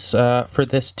 lines for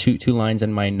this, two lines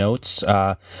in my notes.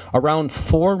 Around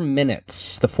 4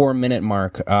 minutes, the 4-minute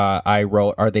mark, I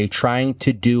wrote, are they trying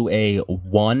to do a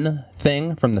one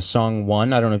thing from the song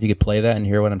One? I don't know if you could play that and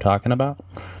hear what I'm talking about.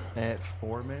 At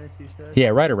 4 minutes, you said? Yeah,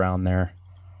 right around there.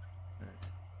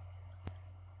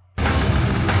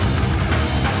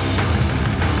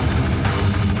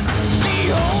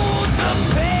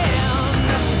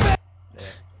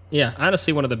 Yeah,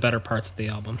 honestly, one of the better parts of the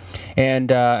album. And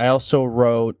I also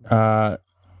wrote, I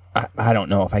don't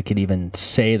know if I could even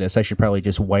say this. I should probably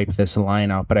just wipe this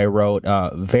line out. But I wrote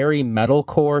very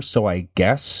metalcore, so I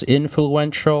guess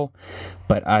influential.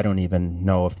 But I don't even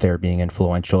know if they're being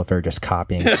influential, if they're just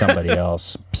copying somebody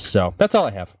else. So that's all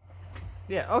I have.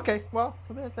 Yeah, okay. Well,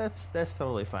 that's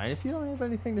totally fine. If you don't have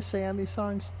anything to say on these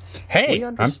songs, Hey, we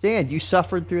understand. You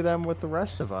suffered through them with the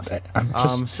rest of us.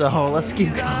 I'm so let's keep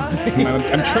going.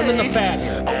 I'm trimming the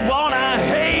fat. I wanna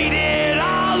hate it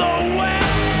all away.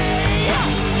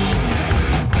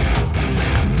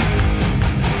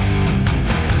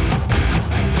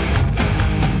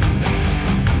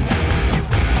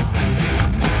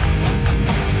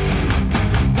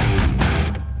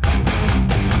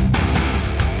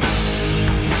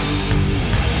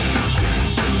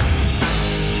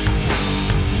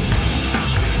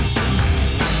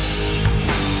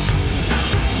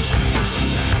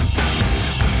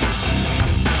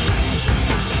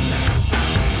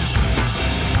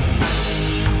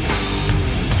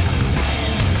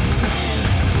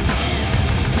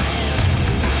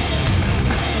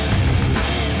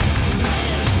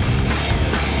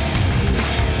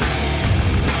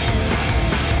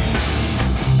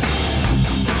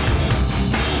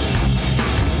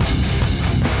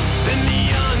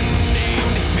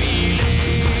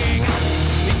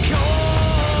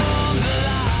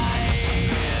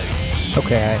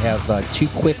 Okay, I have two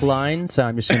quick lines.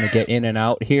 I'm just going to get in and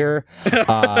out here.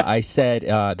 I said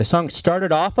the song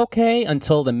started off okay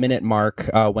until the minute mark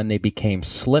when they became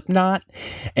Slipknot.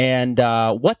 And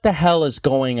what the hell is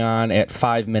going on at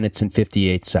 5 minutes and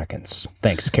 58 seconds?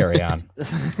 Thanks, carry on.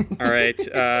 All right.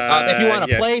 If you want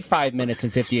to play 5 minutes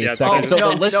and 58 seconds, so the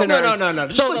listeners... No.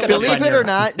 So Believe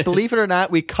it or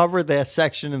not, we covered that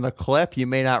section in the clip. You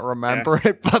may not remember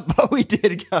it, but we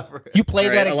did cover it. You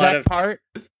played that All right, exact part?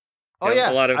 Oh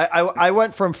yeah, a lot of- I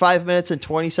went from 5 minutes and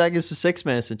 20 seconds to 6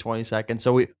 minutes and 20 seconds.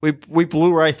 So we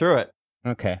blew right through it.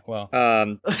 Okay, well,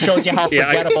 shows you how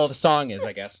forgettable the song is,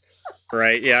 I guess.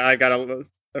 Right. Yeah, I've got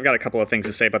a couple of things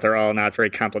to say, but they're all not very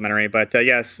complimentary. But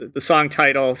yes, the song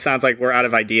title sounds like we're out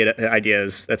of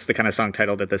ideas. That's the kind of song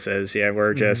title that this is. Yeah,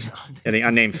 we're just in the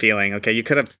unnamed feeling. Okay, you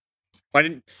could have. Why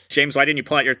didn't you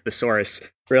pull out your thesaurus?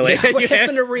 Really? What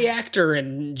happened to reactor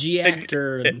and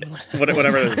G-actor and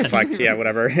whatever the fuck? Yeah,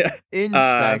 whatever.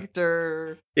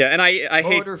 Inspector. Yeah, and I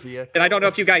hate, motor vehicle. and I don't know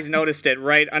if you guys noticed it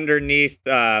right underneath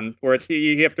where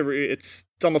you have to. It's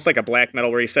almost like a black metal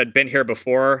where he said "been here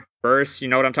before" verse. You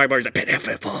know what I'm talking about? He's like "been here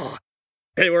before,"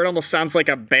 where it almost sounds like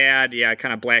a bad,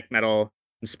 kind of black metal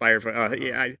inspired.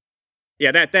 That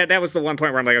was the one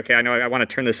point where I'm like, okay, I know I want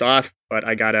to turn this off, but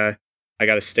I gotta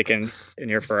stick in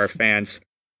here for our fans.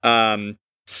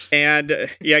 And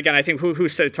again, I think who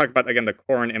said talk about again the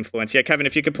Korn influence. Yeah, Kevin,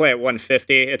 if you could play at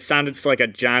 150, it sounded like a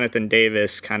Jonathan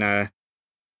Davis kind of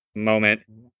moment.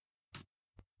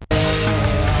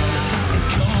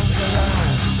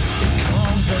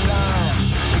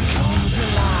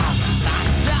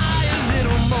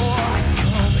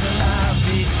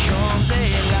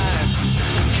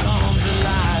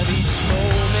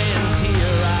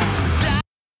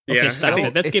 Okay, stop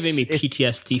it. That's giving me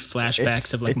PTSD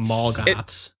flashbacks of like mall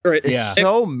goths.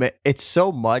 It's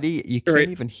so muddy you can't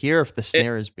even hear if the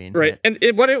snare is being hit. And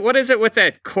what is it with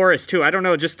that chorus too? I don't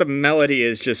know. Just the melody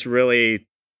is just really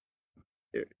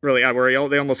odd. Where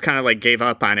they almost kind of like gave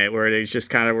up on it. Where he's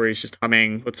just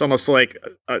humming. It's almost like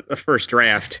a first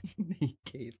draft.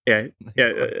 I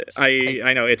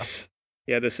know it's.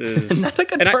 Yeah, this is not a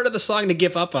good part of the song to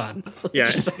give up on. Yeah,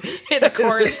 the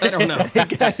chorus. I don't know.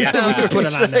 Just put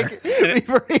it on there.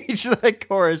 We've reached the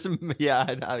chorus.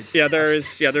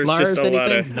 There's Lars, just a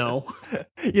lot anything? of No.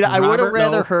 I would have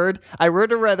rather heard. I would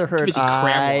have rather heard.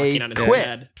 I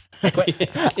quit. I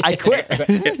quit.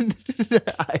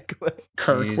 I quit.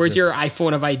 Kirk, Jesus. Where's your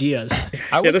iPhone of ideas?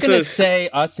 I was going to say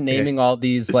us naming all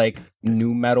these like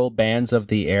new metal bands of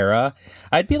the era.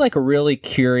 I'd be like really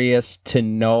curious to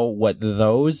know what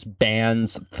those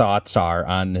bands' thoughts are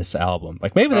on this album.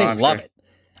 Like maybe they love it.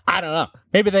 I don't know.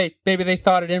 Maybe they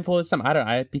thought it influenced them. I don't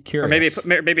know. I'd be curious. Or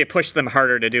maybe it pushed them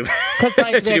harder to do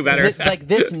like, to do better. Like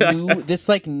this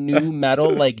new metal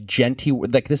like genty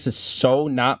like this is so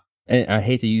not. I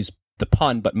hate to use the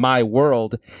pun, but my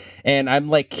world. And I'm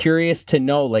like curious to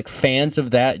know, like fans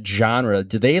of that genre,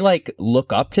 do they like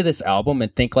look up to this album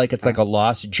and think like it's like a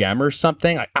lost gem or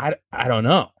something? I don't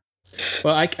know.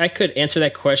 Well, I could answer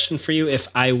that question for you if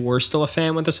I were still a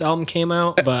fan when this album came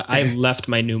out, but I left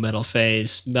my nu metal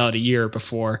phase about a year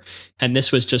before, and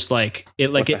this was just like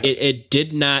it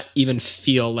did not even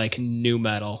feel like nu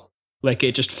metal. Like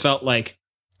it just felt like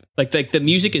the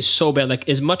music is so bad. Like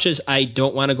as much as I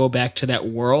don't want to go back to that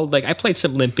world, like I played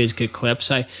some Limp Bizkit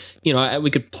clips.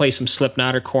 We could play some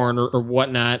Slipknot or Korn or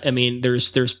whatnot. I mean,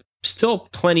 there's still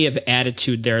plenty of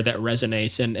attitude there that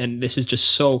resonates, and this is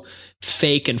just so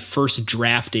fake and first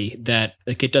drafty that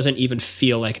like it doesn't even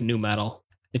feel like nu metal.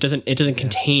 It doesn't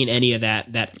contain any of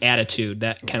that attitude,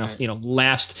 that kind of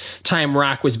last time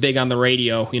rock was big on the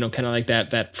radio, kind of like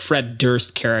that Fred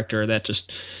Durst character that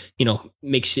just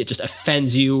makes it, just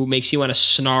offends you, makes you want to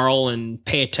snarl and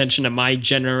pay attention to my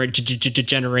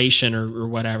generation or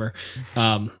whatever.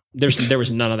 There was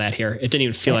none of that here. It didn't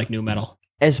even feel like nu metal.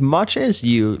 As much as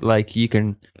you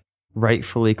can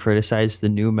rightfully criticize the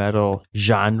nu metal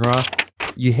genre,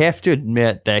 you have to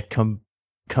admit that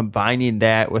combining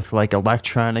that with like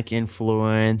electronic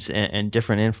influence and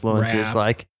different influences,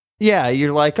 rap.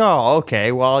 You're like, oh,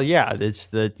 okay, well, yeah, it's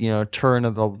the turn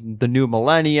of the new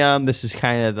millennium. This is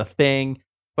kind of the thing,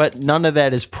 but none of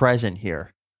that is present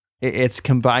here. It's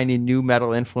combining nu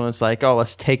metal influence, like, oh,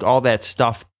 let's take all that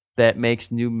stuff that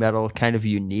makes nu metal kind of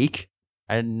unique.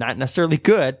 And not necessarily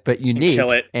good, but unique.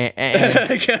 Kill it.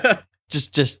 And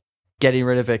just getting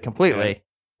rid of it completely.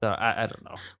 So I don't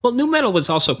know. Well, nu metal was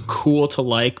also cool to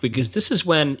like because this is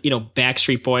when,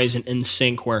 Backstreet Boys and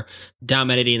NSYNC were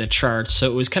dominating the charts.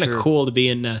 So it was kind of cool to be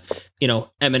in,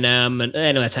 Eminem. And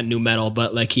I know that's not nu metal,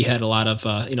 but like he had a lot of,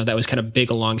 that was kind of big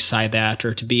alongside that,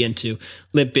 or to be into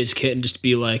Limp Bizkit and just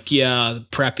be like, yeah, the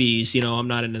preppies, I'm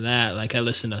not into that. Like I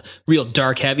listen to real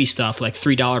dark, heavy stuff like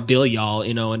 $3 Bill Y'all,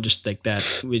 and just like that.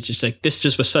 It was just like, this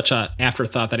just was such a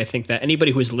afterthought that I think that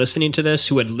anybody who was listening to this,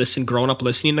 who had grown up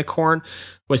listening to Korn,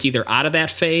 was either out of that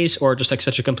phase or just like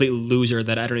such a complete loser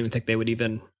that I don't even think they would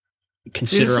even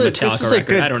consider a Metallica record. This is a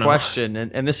good question,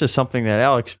 and this is something that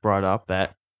Alex brought up,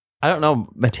 that I don't know,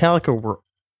 Metallica were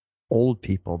old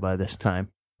people by this time.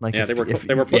 Like they were pushing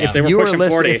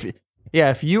 40.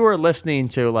 If you were listening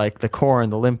to like the Korn,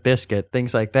 the Limp Bizkit,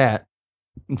 things like that,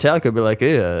 Metallica would be like,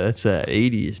 yeah, that's a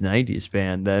 80s, 90s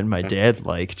band that my dad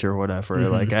liked or whatever.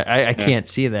 Mm-hmm. Like I can't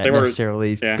see that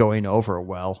necessarily going over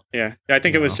well. Yeah. I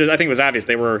think it was obvious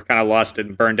they were kind of lost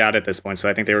and burned out at this point. So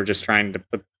I think they were just trying to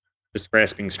just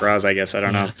grasping straws, I guess. I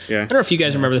don't know. Yeah. I don't know if you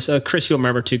guys remember this. Chris, you'll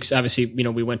remember too, because obviously,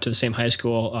 we went to the same high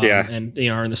school and,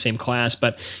 are in the same class.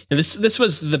 But this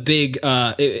was the big,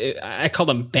 I call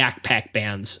them backpack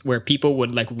bands, where people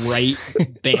would like write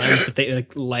bands that they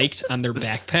liked on their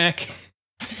backpack.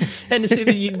 And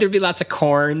there'd be lots of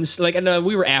Korns. Like, I know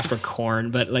we were after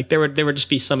Korn, but like there would just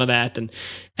be some of that. And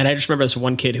I just remember this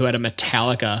one kid who had a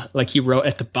Metallica, like he wrote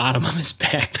at the bottom of his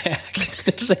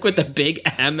backpack, just like with the big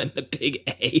M and the big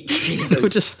A. Jesus. So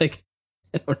just like,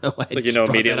 I don't know why. Like,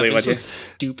 immediately what you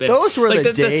stupid. Those were like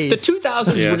the days. The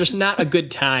 2000s were just not a good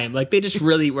time. Like they just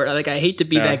really were. Like I hate to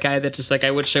be that guy that's just like,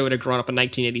 I wish I would have grown up in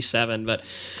 1987, but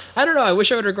I don't know. I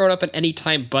wish I would have grown up in any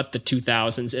time but the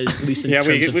 2000s, at least in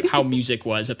terms of how music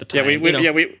was at the time.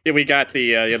 We got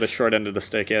the short end of the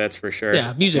stick. Yeah, that's for sure.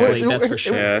 Yeah, musically, that's for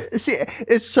sure. Yeah. See,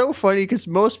 it's so funny because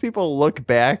most people look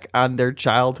back on their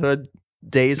childhood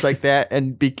days like that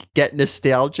and get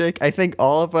nostalgic. I think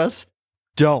all of us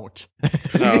don't.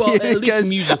 Well, at least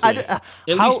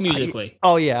musically.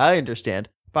 Oh yeah, I understand.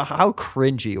 But how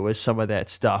cringy was some of that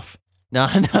stuff? Now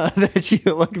that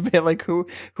you look a bit like who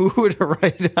would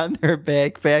write on their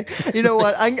backpack? You know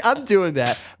what? I'm doing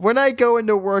that. When I go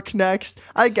into work next,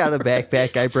 I got a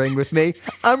backpack I bring with me.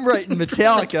 I'm writing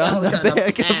Metallica on the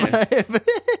back of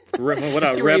my What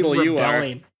a rebel you are.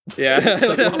 Yeah.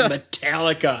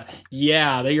 Metallica.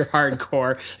 Yeah, you're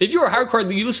hardcore. If you were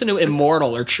hardcore, you listen to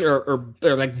Immortal or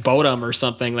like Bodum or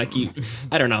something. Like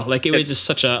I don't know. Like it was just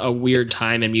such a weird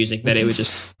time in music that it was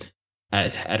just.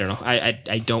 I don't know.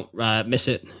 I don't miss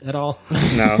it at all.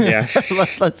 No, yeah.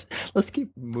 let's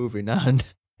keep moving on.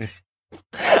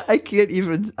 I can't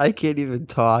even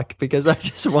talk because I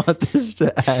just want this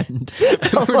to end.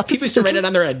 People should write it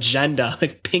on their agenda,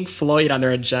 like Pink Floyd on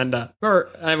their agenda, or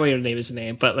I won't even name his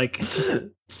name, but like just,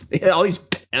 all these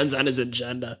bands on his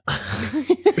agenda.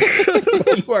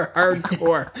 You are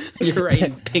hardcore. You're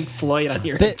writing Pink Floyd on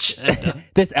your agenda.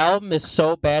 This album is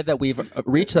so bad that we've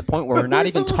reached the point where we're not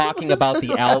even talking about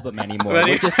the album anymore.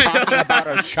 We're just talking about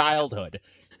our childhood.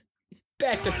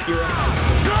 Back to Pure.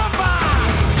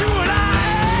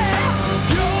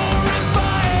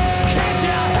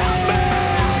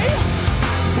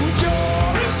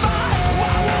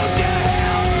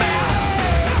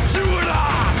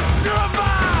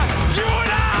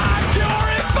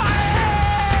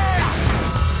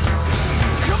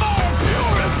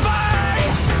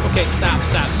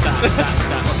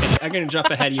 gonna jump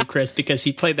ahead of you, Chris, because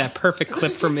he played that perfect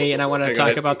clip for me, and I want to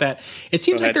talk about that. It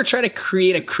seems like they're trying to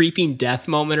create a creeping death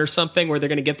moment or something where they're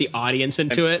gonna get the audience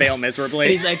into it. Fail miserably.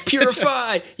 And he's like,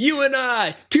 "Purify, you and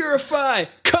I, purify,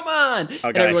 come on!" Oh,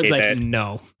 and everyone's like, that.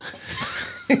 "No."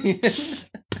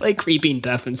 Play creeping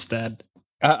death instead.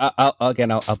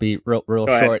 I'll be real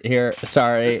short here.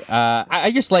 Sorry.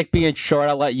 I just like being short.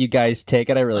 I'll let you guys take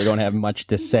it. I really don't have much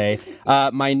to say.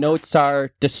 My notes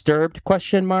are disturbed ?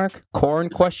 Corn ?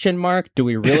 Do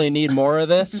we really need more of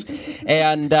this?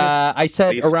 And I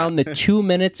said around the 2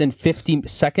 minutes and 50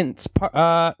 seconds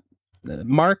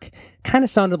mark. Kind of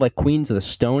sounded like Queens of the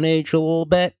Stone Age a little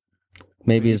bit.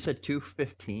 Maybe you said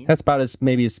 2:15. That's about as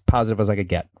positive as I could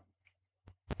get.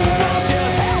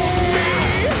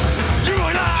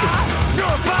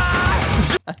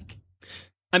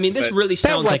 I mean, this really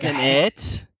sounds like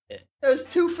it. It was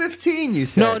 2:15. You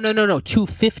said no.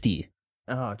 2:50.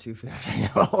 Oh,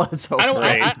 2:50. Well, let's hope. I don't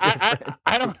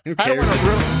want to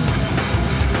ruin.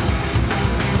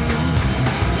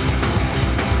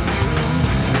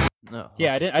 No.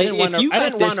 Yeah, I didn't want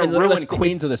to ruin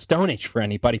Queens of the Stone Age for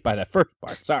anybody by that first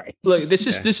part. Sorry. Look, this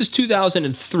is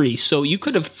 2003, so you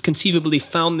could have conceivably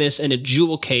found this in a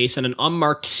jewel case and an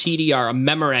unmarked CDR, a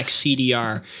Memorex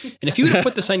CDR. And if you would have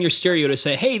put this on your stereo to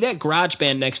say, "Hey, that garage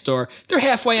band next door, they're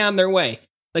halfway on their way,"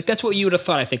 like that's what you would have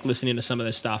thought. I think listening to some of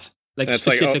this stuff, like it's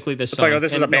specifically this song. It's like,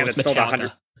 this is a band that sold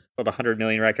 100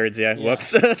 million records. Yeah.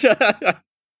 Whoops. Yeah,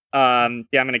 I'm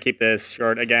gonna keep this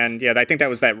short again. Yeah, I think that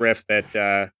was that riff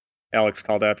that Alex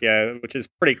called up, which is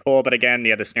pretty cool. But again,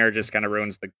 the snare just kind of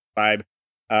ruins the vibe.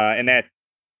 And that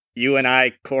 "You and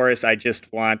I" chorus, I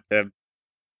just want to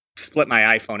split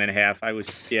my iPhone in half. I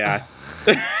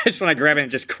just want to grab it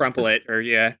and just crumple it. Or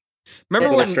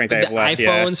remember when the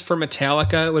iPhones for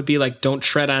Metallica would be like, "Don't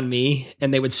tread on me,"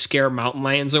 and they would scare mountain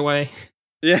lions away.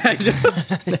 Yeah,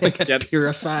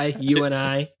 Purify, you and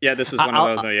I. Yeah, this is one of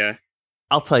those. Oh yeah.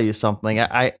 I'll tell you something.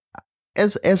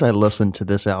 As I listened to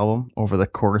this album over the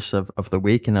course of the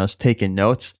week and I was taking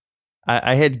notes,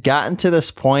 I had gotten to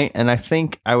this point and I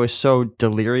think I was so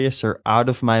delirious or out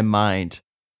of my mind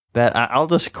that I'll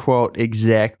just quote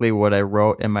exactly what I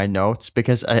wrote in my notes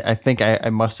because I think I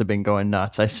must have been going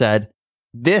nuts. I said,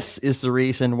 "This is the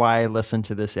reason why I listened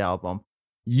to this album.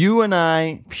 You and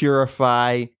I,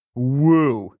 Purify,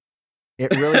 woo.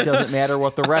 It really doesn't matter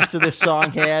what the rest of this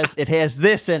song has. It has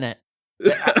this in it."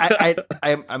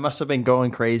 I must have been going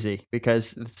crazy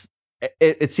because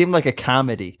it seemed like a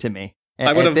comedy to me.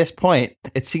 And at this point,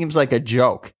 it seems like a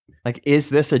joke. Like, is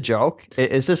this a joke?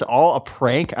 Is this all a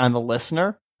prank on the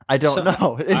listener? I don't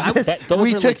know. Those are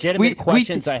legitimate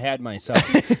questions I had myself.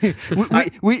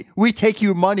 we take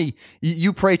your money.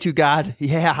 You pray to God.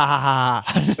 Yeah.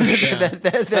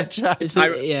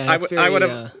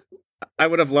 I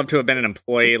would have loved to have been an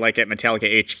employee like at Metallica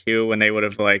HQ when they would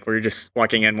have where you're just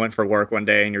walking in, went for work one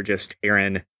day, and you're just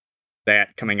hearing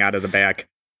that coming out of the back.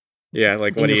 Yeah,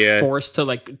 like what you're forced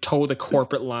to toe the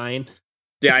corporate line.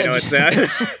 Yeah, I know it's that.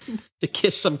 To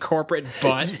kiss some corporate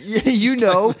butt. You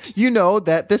know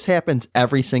that this happens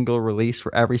every single release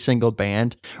for every single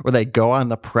band where they go on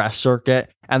the press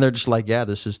circuit and they're just like, "Yeah,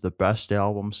 this is the best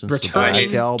album since the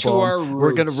Black Album. To our roots.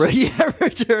 We're gonna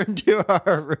return to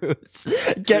our roots.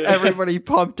 Get everybody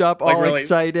pumped up, all really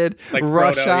excited.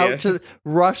 Rush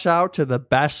out to the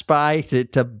Best Buy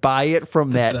to buy it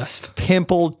from that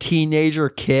pimpled teenager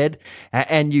kid,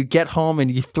 and you get home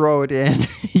and you throw it in.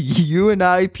 You and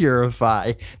I,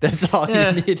 Purify. That's all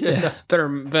you need to know.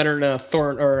 Better than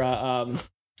Thorn or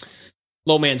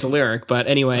Low Man's lyric. But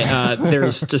anyway,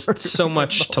 there's just so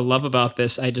much to love about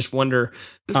this. I just wonder,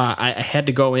 I had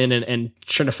to go in and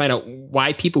try to find out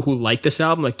why people who like this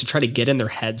album, to try to get in their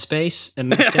headspace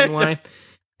and understand why.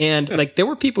 And there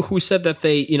were people who said that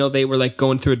they were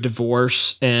going through a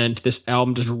divorce and this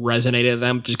album just resonated with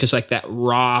them just because that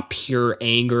raw, pure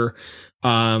anger,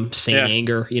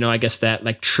 anger, I guess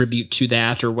that tribute to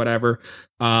that or whatever.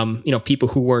 People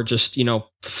who were just,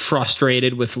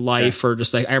 frustrated with life or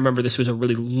just I remember this was a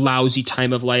really lousy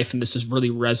time of life and this has really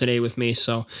resonated with me.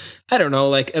 So I don't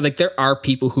know, there are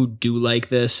people who do like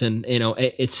this and,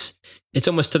 it's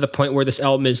almost to the point where this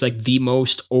album is the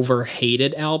most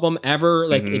overhated album ever.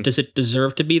 Does it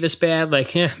deserve to be this bad?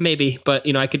 Maybe, but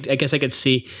I guess I could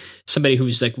see somebody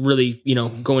who's really,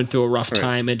 going through a rough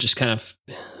time and just kind of,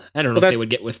 I don't know if they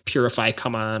would get with Purify,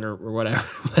 Come On or whatever.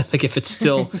 If it's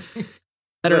still,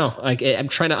 I don't know. I'm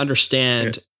trying to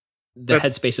understand the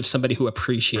headspace of somebody who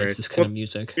appreciates this kind of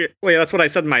music. Well, that's what I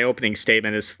said in my opening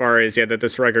statement as far as, that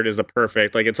this record is the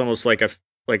perfect, it's almost like a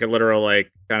literal,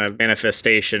 kind of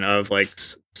manifestation of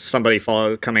somebody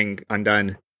coming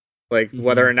undone. like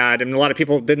whether or not, and a lot of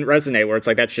people didn't resonate. Where it's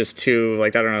like that's just too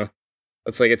like I don't know.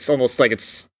 It's like it's almost like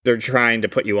they're trying to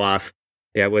put you off,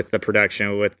 with the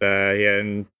production, with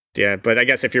But I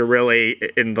guess if you're really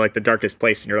in like the darkest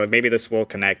place, and you're like maybe this will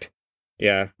connect,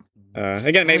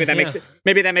 again maybe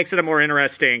that makes it a more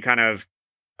interesting kind of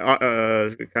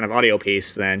audio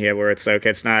piece then, where it's like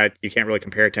it's not you can't really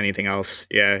compare it to anything else.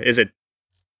 Is it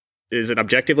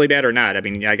objectively bad or not? I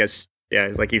mean, I guess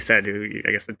like you said,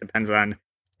 I guess it depends on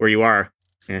where you are.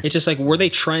 It's just like, were they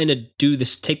trying to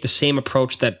take the same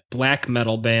approach that black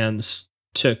metal bands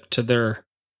took to their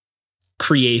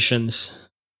creations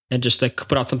and just like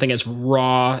put out something as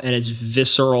raw and as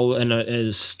visceral and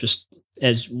as just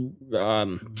as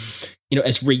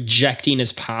as rejecting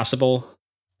as possible?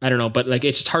 I don't know, but like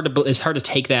it's hard to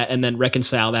take that and then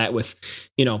reconcile that with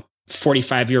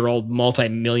 45-year-old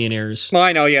multi-millionaires. Well,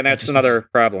 I know, that's another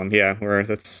problem, where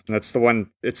that's the one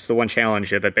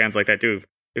challenge that bands like that do,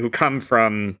 who come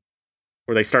from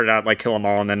where they started out like Kill 'Em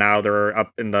All, and then now they're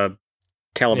up in the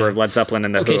caliber of Led Zeppelin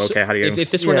and the Who. So how do you?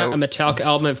 If this were not a Metallica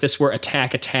album, if this were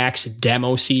Attack Attack's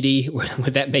demo CD,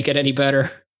 would that make it any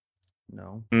better?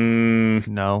 No.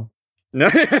 No.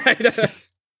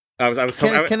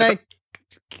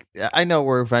 I know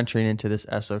we're venturing into this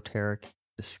esoteric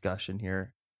discussion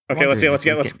here. Okay, let's get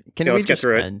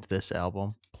through it. End this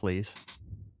album, please.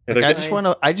 Yeah,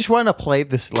 I just want to play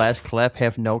this last clip,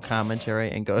 have no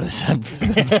commentary, and go to some.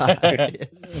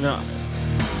 No.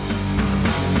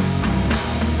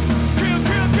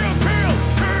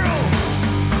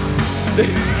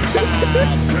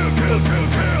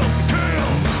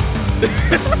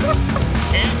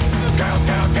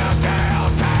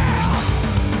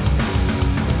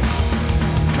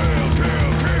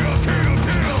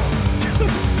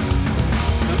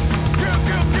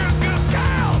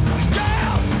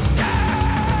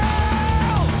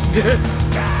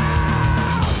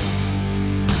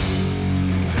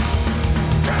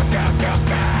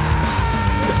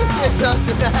 It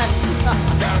doesn't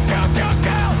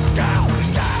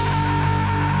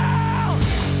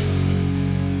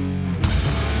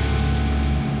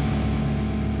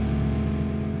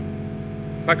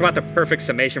Talk about the perfect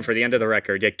summation for the end of the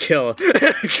record. Kill.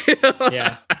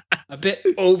 Yeah, a bit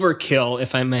overkill,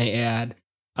 if I may add.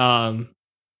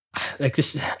 Like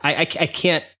this, I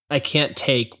can't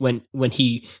take when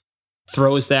he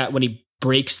throws that, when he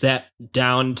breaks that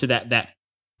down to that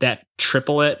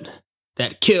triplet,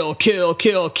 that kill.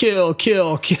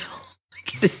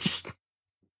 It's just.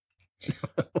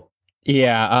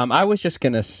 Yeah, I was just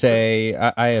gonna say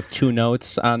I have two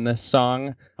notes on this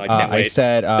song. I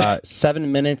said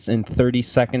 7 minutes and 30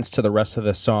 seconds to the rest of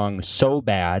the song. So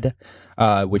bad,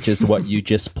 which is what you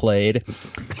just played,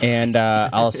 and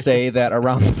I'll say that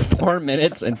around 4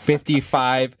 minutes and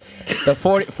 55, the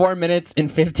 4 minutes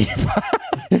and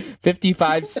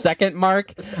 55 second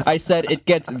mark, I said it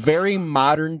gets very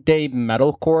modern day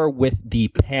metalcore with the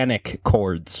panic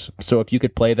chords. So if you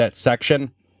could play that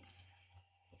section.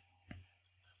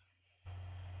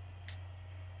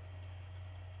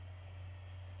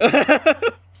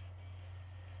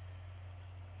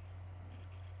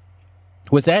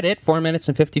 Was that it? 4 minutes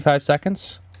and 55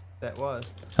 seconds? That was.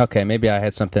 Okay, maybe I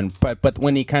had something, but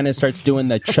when he kind of starts doing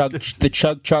the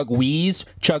chug wheeze,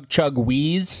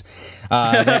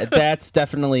 that's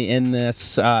definitely in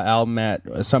this album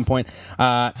at some point.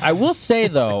 I will say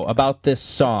though about this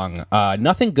song,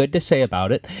 nothing good to say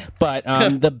about it, but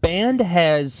the band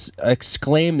has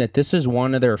exclaimed that this is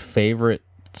one of their favorite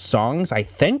songs. I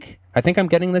think I'm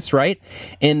getting this right.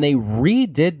 And they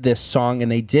redid this song and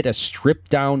they did a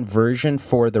stripped down version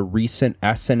for the recent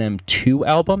S&M 2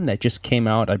 album that just came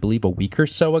out, I believe, a week or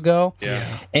so ago.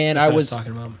 Yeah. And I was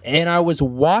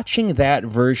watching that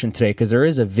version today because there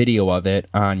is a video of it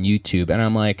on YouTube, and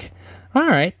I'm like, all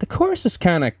right, the chorus is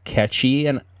kind of catchy,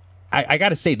 and I got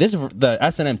to say, the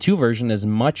S&M 2 version is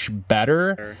much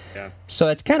better. Sure, yeah. So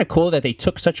it's kind of cool that they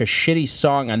took such a shitty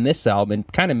song on this album and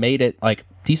kind of made it like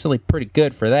decently pretty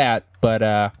good for that. But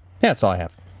yeah, that's all I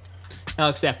have.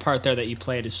 Alex, that part there that you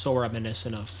played is so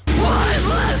reminiscent of.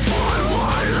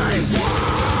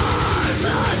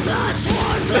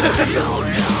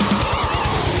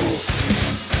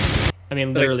 I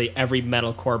mean, literally every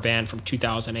metalcore band from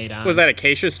 2008 on. Was that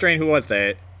Acacia Strain? Who was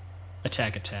that?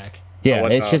 Attack. Yeah,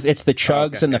 it's the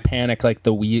chugs and the panic, like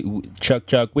the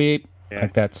chug weep,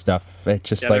 like that stuff. It's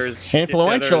just like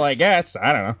influential, I guess.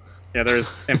 I don't know. Yeah,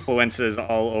 there's influences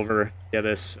all over. Yeah,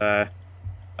 this. I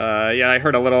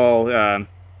heard a little kind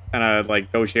of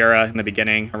like Gojira in the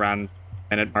beginning around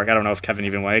minute mark. I don't know if Kevin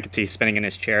even went. I could see spinning in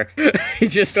his chair. He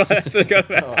just wanted to go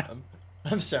back.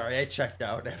 I'm sorry, I checked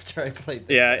out after I played.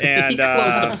 Yeah, and he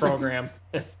closed the program.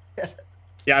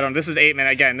 Yeah, I don't. This is 8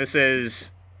 minutes. Again, this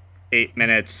is 8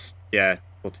 minutes. Yeah, a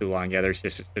little too long. Yeah, there's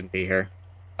just it shouldn't be here.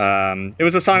 It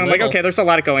was a song. I'm like, okay, there's a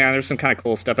lot going on. There's some kind of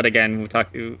cool stuff, but again, we'll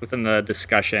talk within the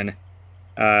discussion.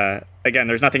 Again,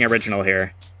 there's nothing original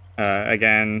here.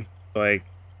 Again, like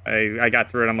I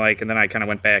got through it. I'm like, and then I kind of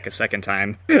went back a second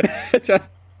time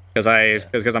because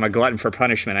I'm a glutton for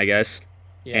punishment, I guess.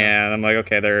 Yeah. And I'm like,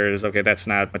 okay, that's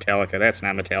not Metallica. That's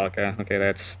not Metallica. Okay,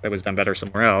 that was done better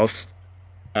somewhere else.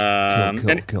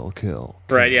 Kill.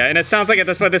 Right, yeah, and it sounds like at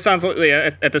this point,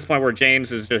 at this point where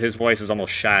James is, his voice is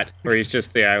almost shot, where he's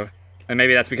just, and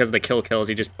maybe that's because of the kills,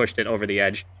 he just pushed it over the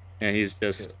edge, and he's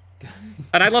just,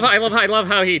 and I love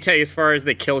how he takes, as far as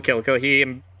the kill,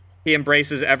 he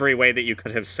embraces every way that you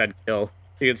could have said kill.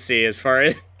 You can see as far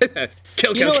as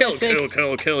kill. I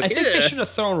think they should have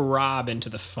thrown Rob into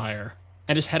the fire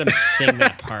and just had him sing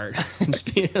that part, and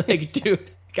just be like,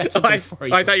 dude, got something for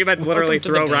you. I thought you meant literally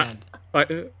throw Rob.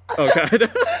 Oh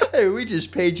god! Hey, we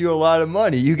just paid you a lot of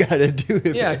money. You gotta do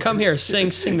it. Yeah, come here,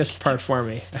 sing this part for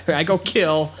me. I go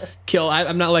kill.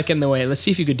 I'm not like in the way. Let's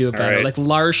see if you could do it better. Right. Like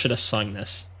Lars should have sung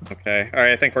this. Okay. All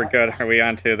right. I think we're good. Are we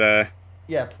on to the?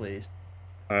 Yeah, please.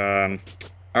 All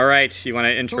right. You want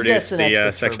to introduce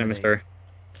the section, Mr.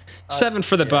 7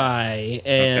 for the bye,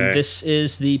 and this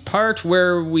is the part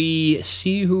where we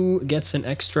see who gets an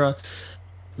extra.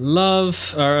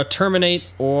 Love or terminate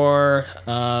or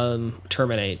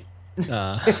terminate.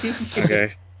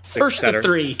 Okay. First of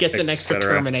 3 gets an extra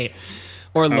terminate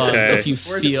or love if you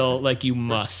feel like you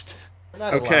must.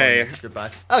 Okay.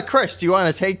 Chris, do you want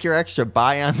to take your extra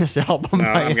buy on this album? No,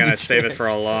 I'm gonna save it for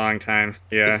a long time.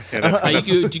 Yeah, that's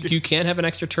you can't have an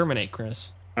extra terminate, Chris.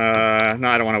 No,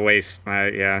 I don't want to waste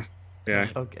my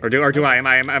Okay. Or do I? Do I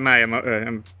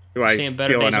saying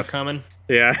better feel days enough? are coming?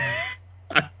 Yeah.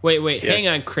 Wait, hang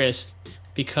on, Chris,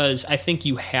 because I think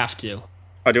you have to.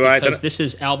 Oh, do because this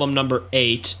is album number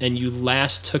 8, and you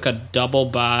last took a double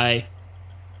buy.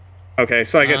 Okay,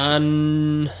 so I guess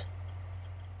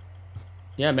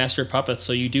Master of Puppets.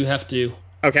 So you do have to.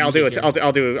 Okay, I'll do it.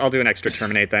 I'll do an extra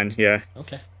terminate then. Yeah.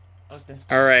 Okay.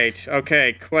 All right.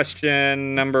 Okay.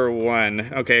 Question number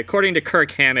 1. Okay. According to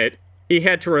Kirk Hammett, he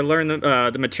had to relearn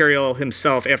the material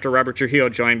himself after Robert Trujillo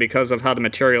joined because of how the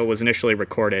material was initially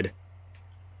recorded.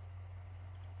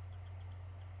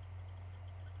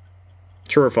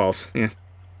 True or false? Yeah.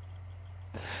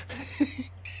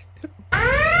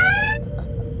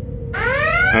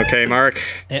 Okay, Mark.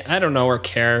 I don't know or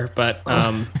care, but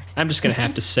I'm just going to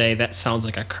have to say that sounds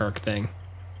like a Kirk thing.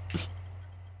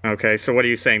 Okay, so what are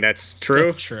you saying? That's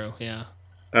true? That's true, yeah.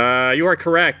 You are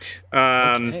correct.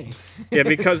 Okay. Yeah,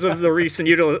 because of the recent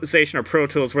utilization of Pro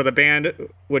Tools, where the band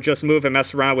would just move and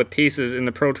mess around with pieces in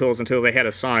the Pro Tools until they had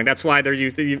a song. That's why they're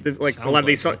like a lot of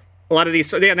these.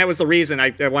 Yeah, and that was the reason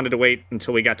I wanted to wait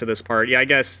until we got to this part. Yeah, I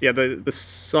guess the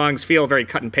songs feel very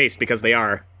cut and paste because they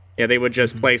are. Yeah, they would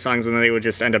just play songs and then they would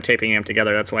just end up taping them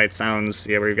together. That's why it sounds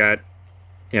we've got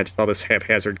just all this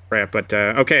haphazard crap. But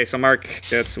okay, so Mark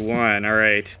gets 1. All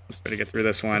right, let's try to get through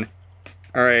this one.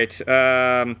 All right.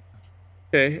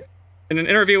 Okay. In an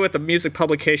interview with the music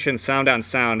publication Sound on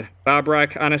Sound, Bob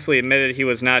Rock honestly admitted he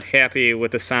was not happy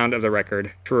with the sound of the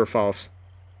record. True or false?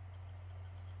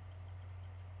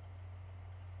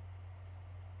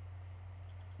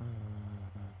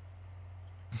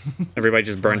 Everybody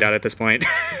just burned out at this point.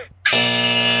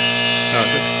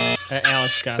 Alex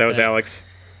got that. That was Alex.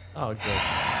 Oh, good.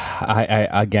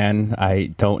 I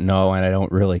don't know, and I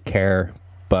don't really care.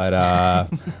 But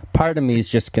part of me is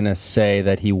just gonna say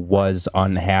that he was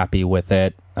unhappy with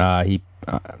it. I'm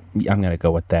gonna go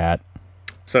with that.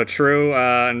 So true,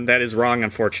 and that is wrong,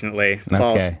 unfortunately.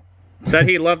 False. Okay. Said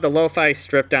he loved the lo-fi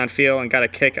stripped-down feel and got a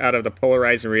kick out of the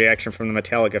polarizing reaction from the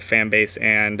Metallica fan base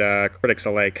and critics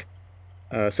alike.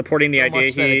 Supporting the idea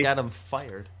it got him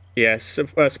fired. Yes,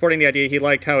 supporting the idea he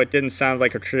liked how it didn't sound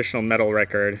like a traditional metal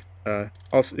record.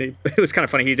 Also, it was kind of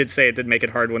funny. He did say it did make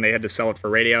it hard when they had to sell it for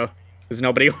radio because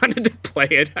nobody wanted to play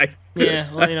it.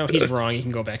 He's wrong. He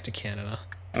can go back to Canada.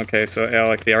 Okay, so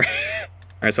Alex, all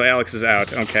right, so Alex is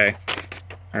out. Okay,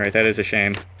 all right, that is a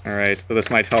shame. All right, so this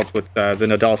might help with the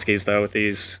Nadolskis though with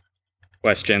these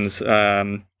questions.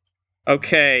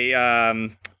 Okay.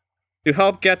 To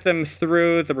help get them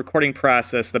through the recording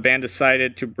process, the band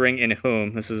decided to bring in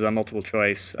whom? This is a multiple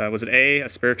choice. Was it A, a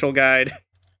spiritual guide,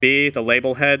 B, the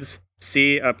label heads,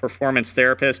 C, a performance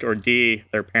therapist, or D,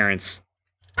 their parents?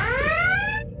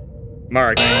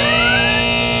 Mark.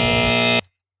 I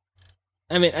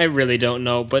mean, I really don't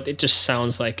know, but it just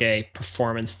sounds like a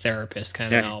performance therapist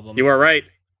kind of album. You are right.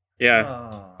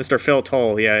 Yeah. Mr. Phil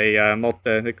Toll. Yeah, what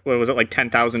was it, like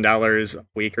 $10,000 a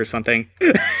week or something?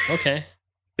 Okay.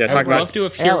 Yeah, I would love to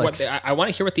hear Alex. I want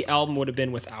to hear what the album would have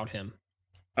been without him.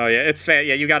 Oh yeah, it's yeah.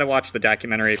 You got to watch the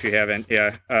documentary if you haven't.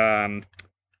 Yeah.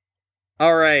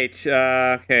 All right.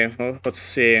 Okay. Well, let's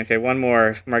see. Okay, one more.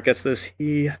 If Mark gets this,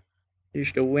 he's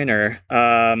the winner.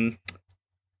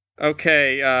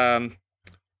 Okay.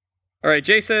 All right,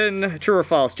 Jason. True or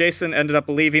false? Jason ended up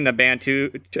leaving the band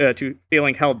to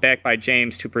feeling held back by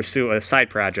James to pursue a side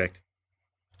project.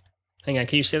 Hang on,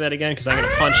 can you say that again? Because I'm going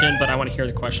to punch in, but I want to hear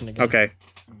the question again. Okay.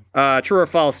 True or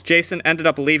false? Jason ended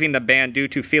up leaving the band due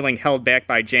to feeling held back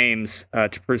by James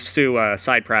to pursue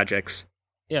side projects.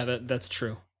 Yeah, that's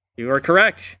true. You are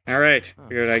correct. All right.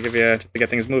 Figured I'd give you to get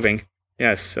things moving.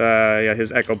 Yes. Yeah,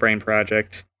 his Echo Brain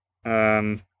project.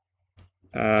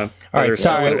 All right,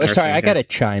 sorry, I got to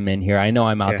chime in here. I know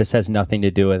I'm out. Yeah. This has nothing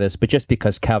to do with this, but just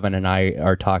because Kevin and I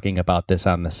are talking about this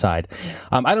on the side.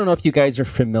 I don't know if you guys are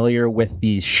familiar with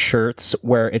these shirts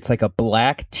where it's like a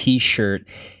black t-shirt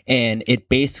and it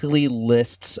basically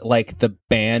lists like the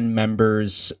band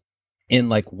members in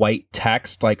like white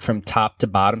text, like from top to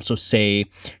bottom. So say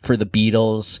for the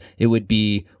Beatles, it would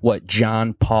be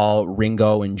John, Paul,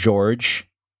 Ringo, and George.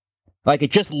 Like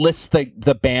it just lists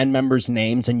the band members'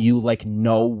 names and you like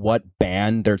know what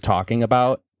band they're talking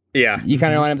about. Yeah. You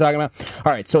kind of know what I'm talking about?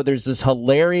 All right. So there's this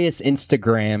hilarious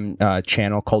Instagram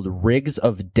channel called Rigs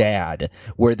of Dad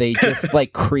where they just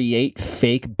like create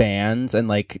fake bands and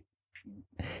like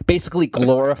basically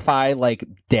glorify like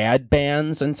dad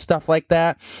bands and stuff like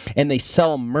that. And they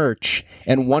sell merch.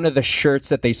 And one of the shirts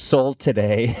that they sold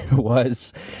today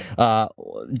was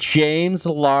James,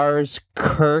 Lars,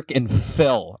 Kirk, and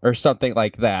Phil or something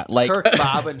like that. Like Kirk,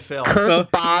 Bob, and Phil.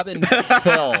 Kirk, Bob, and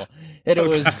Phil. And it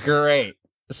was great.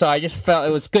 So I just felt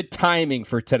it was good timing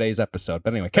for today's episode.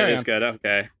 But anyway, carry on. That is good.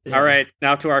 Okay. Yeah. All right.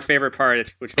 Now to our favorite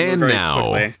part, which we and very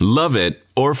now, quickly. Love it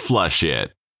or flush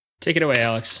it. Take it away,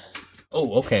 Alex.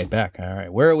 Oh, okay, back. All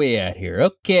right, where are we at here?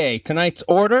 Okay, tonight's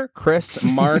order, Chris,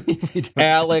 Mark,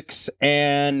 Alex,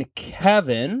 and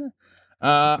Kevin.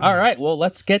 All right, well,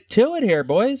 let's get to it here,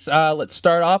 boys. Let's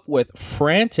start off with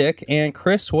Frantic. And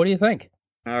Chris, what do you think?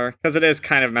 Because it is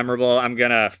kind of memorable, I'm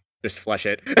going to just flush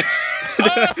it. Oh,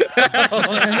 I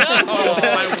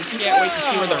can't wait to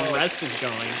see where the rest is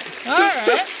going. All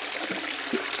right.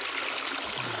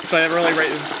 So it really...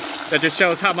 That just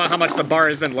shows how much the bar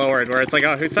has been lowered, where it's like,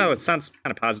 oh, it sounds kind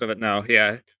of positive, but no,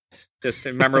 yeah. Just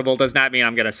memorable does not mean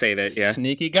I'm going to save it, yeah.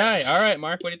 Sneaky guy. All right,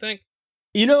 Mark, what do you think?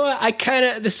 You know,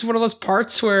 this is one of those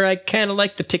parts where I kind of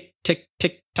like the tick, tick,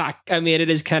 tick, tock. I mean, it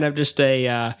is kind of just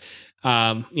a,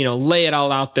 lay it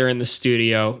all out there in the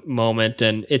studio moment,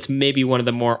 and it's maybe one of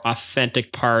the more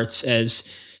authentic parts as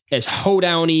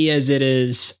hoedowny as it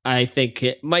is. I think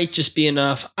it might just be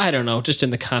enough, I don't know, just in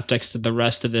the context of the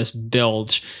rest of this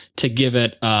bilge to give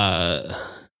it the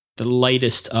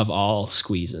lightest of all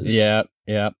squeezes. Yeah.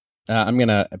 I'm going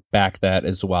to back that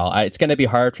as well. It's going to be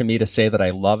hard for me to say that I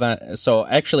love it. So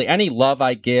actually, any love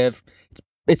I give,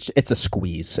 it's a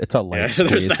squeeze. It's a light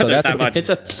squeeze. So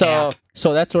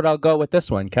that's what I'll go with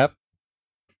this one, Kev.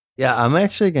 Yeah, I'm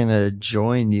actually going to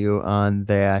join you on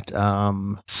that.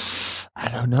 I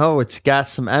don't know. It's got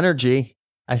some energy.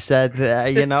 I said,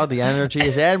 the energy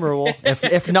is admirable.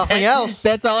 If nothing else,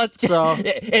 that's all it's. So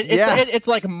it's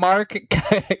like Mark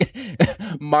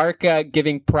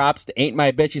giving props to "Ain't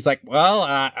My Bitch." He's like, well,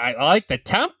 I like the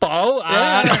tempo.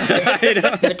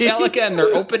 Metallica and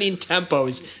their opening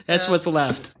tempos. That's what's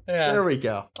left. Yeah. There we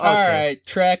go. Okay. All right,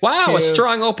 track. Wow, 2. A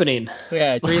strong opening.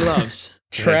 Yeah, 3 loves.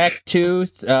 Track 2,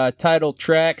 title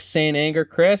track, Saint Anger.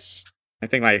 Chris, I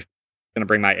think I'm gonna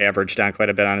bring my average down quite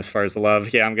a bit on as far as the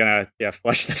love. Yeah, I'm gonna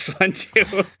flush this one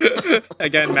too.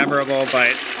 Again, memorable,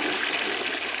 but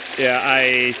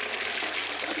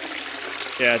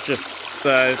just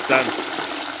the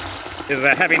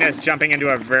heaviness jumping into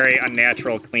a very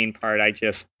unnatural clean part. I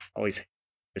just always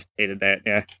just hated that.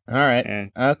 Yeah. All right. Yeah.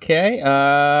 Okay.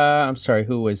 I'm sorry.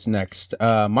 Who was next?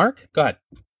 Mark, go ahead.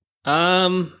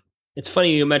 It's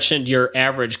funny you mentioned your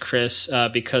average, Chris,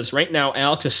 because right now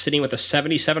Alex is sitting with a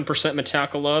 77%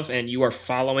 Metallica love, and you are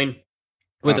following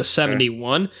with a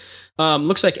 71.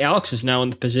 Looks like Alex is now in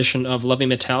the position of loving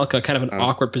Metallica, kind of an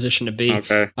awkward position to be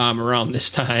around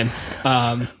this time.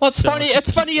 Well, it's funny.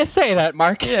 It's funny you say that,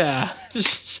 Mark. Yeah.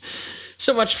 Just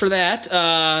so much for that.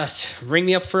 Ring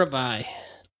me up for a bye.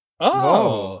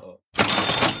 Oh.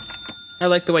 I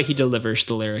like the way he delivers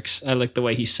the lyrics. I like the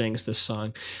way he sings this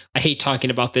song. I hate talking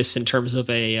about this in terms of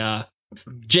a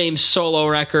James solo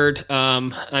record.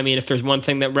 I mean, if there's one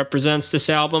thing that represents this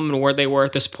album and where they were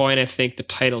at this point, I think the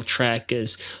title track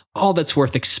is all that's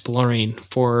worth exploring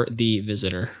for the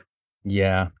visitor.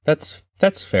 Yeah, that's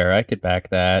fair. I could back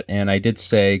that. And I did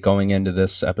say going into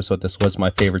this episode, this was my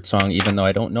favorite song, even though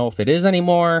I don't know if it is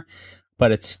anymore,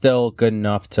 but it's still good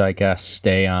enough to, I guess,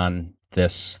 stay on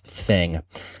this thing.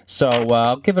 So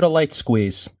I'll give it a light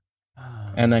squeeze.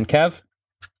 And then Kev?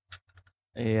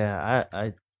 Yeah,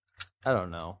 I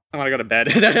don't know. I want to go to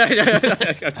bed.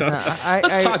 Let's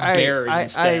talk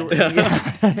Bears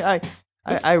instead.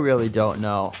 I really don't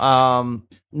know.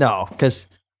 No, because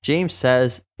James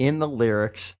says in the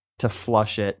lyrics to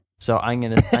flush it, so I'm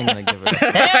gonna give it.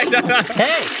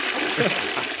 Hey!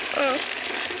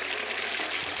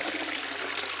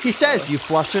 He says you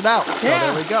flush it out. So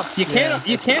there we go. You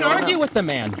can't argue with the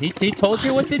man. He told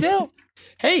you what to do.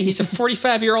 Hey, he's a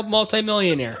 45-year-old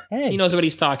multimillionaire. Hey. He knows what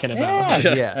he's talking about.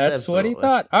 Yes, That's what he absolutely.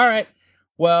 thought. All right.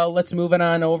 Well, let's move it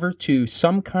on over to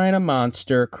Some Kind of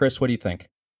Monster. Chris, what do you think?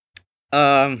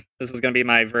 This is gonna be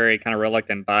my very kind of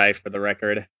reluctant buy for the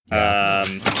record.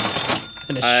 An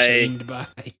ashamed buy.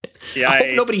 Yeah, I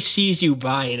hope nobody sees you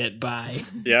buying it. Buy.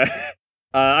 Yeah.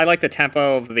 I like the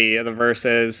tempo of the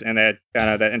verses and that kind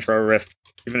of that intro riff,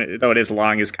 even though it is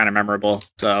long, is kind of memorable.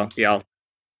 So yeah,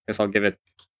 guess I'll give it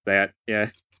that. Yeah.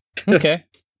 Okay.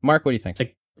 Mark, what do you think?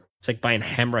 It's like buying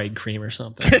hemorrhoid cream or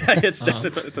something. it's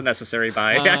a necessary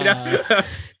buy.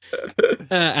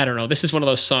 I don't know. This is one of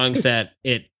those songs that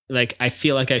I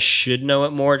feel like I should know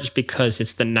it more just because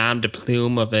it's the nom de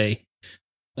plume of I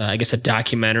guess a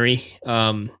documentary.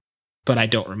 But I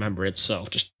don't remember it, so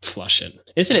just flush it.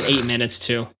 Isn't it 8 minutes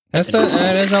too? That is a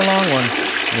long one.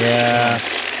 Yeah.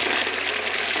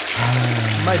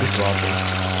 Might as well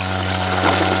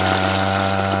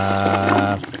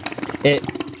be.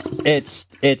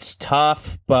 It's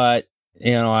tough, but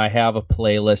I have a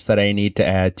playlist that I need to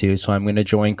add to, so I'm going to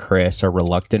join Chris, a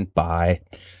reluctant buy.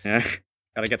 Yeah.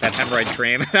 Gotta get that hemorrhoid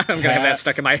cream. I'm gonna have that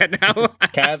stuck in my head now.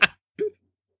 Kev?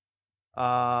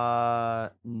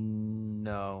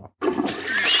 No.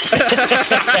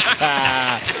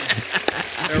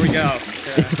 There we go.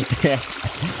 Yeah.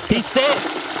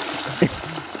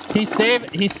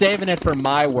 He's saving it for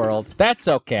my world. That's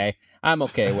okay. I'm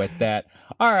okay with that.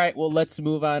 All right, well, let's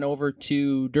move on over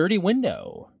to Dirty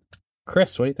Window.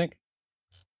 Chris, what do you think?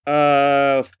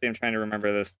 Let's see, I'm trying to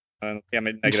remember this. Yeah,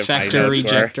 my negative Infector,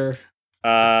 rejector.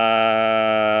 Okay.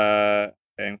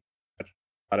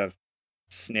 A lot of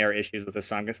snare issues with this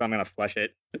song, so I'm gonna flush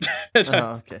it. Okay.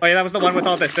 Oh yeah, that was the one with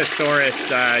all the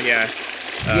thesaurus. Yeah.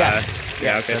 Yes.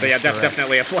 Yeah. Yes, Okay. So that yeah, is correct.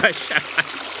 definitely a flush.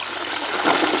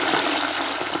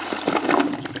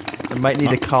 I might need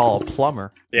to call a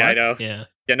plumber. Yeah, What? I know. Yeah.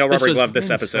 Yeah, no This rubber was glove this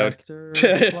episode.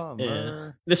 Inspector Plumber.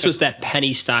 Yeah. This was that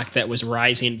penny stock that was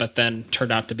rising, but then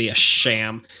turned out to be a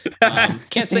sham.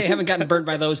 Can't say I haven't gotten burned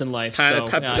by those in life. So, Our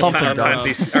Ponzi in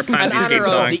honor scheme of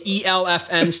song. the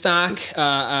ELFN stock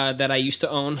that I used to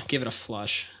own, give it a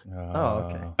flush.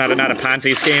 Oh, okay. Not a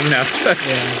Ponzi scheme, no.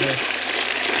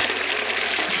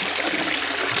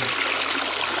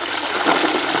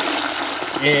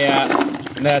 Yeah,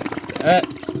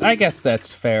 I guess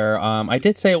that's fair. I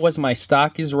did say it was my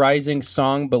Stock is Rising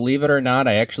song. Believe it or not,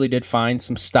 I actually did find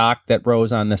some stock that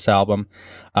rose on this album,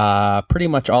 pretty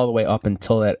much all the way up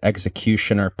until that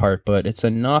Executioner part. But it's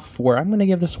enough where I'm going to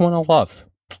give this one a love,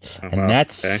 and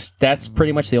that's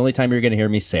pretty much the only time you're going to hear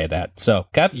me say that. So,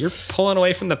 Kev, You're pulling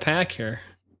away from the pack here.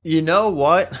 You know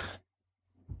what?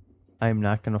 I'm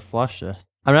not gonna flush it.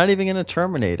 I'm not even gonna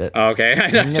terminate it. Okay.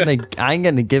 I'm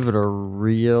gonna give it a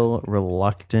real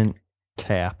reluctant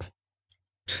tap.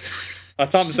 A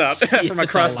thumbs up from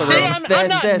across the See, room. I'm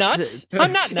not nuts.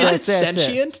 I'm not Is nuts. it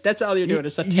sentient? That's all you're doing.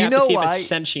 It's a tap You know to see why? if it's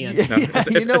sentient.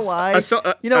 You know why?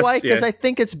 You know why? Because yeah. I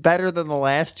think it's better than the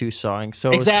last two songs.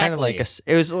 So it was kind of like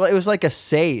Exactly. it was like a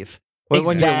save. When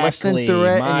you're listening Exactly, through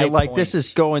it and my you're like, this is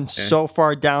point. going so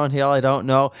far downhill, I don't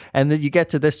know. And then you get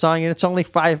to this song and it's only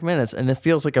 5 minutes and it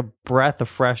feels like a breath of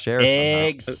fresh air. Somehow.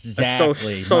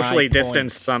 Exactly. Socially my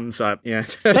distanced point. thumbs up. Yeah.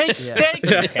 Thank you,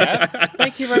 Kev.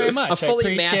 Thank you very much. A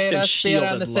fully I masked appreciate and us being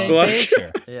on the shielded same love. page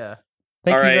here. Yeah.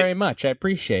 Thank All you right. very much. I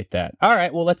appreciate that. All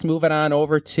right, well, let's move it on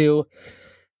over to,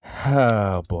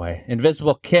 oh boy,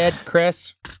 Invisible Kid,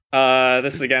 Chris.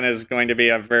 This again is going to be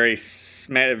a very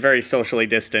socially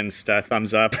distanced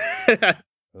thumbs up.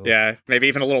 Yeah, maybe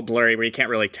even a little blurry where you can't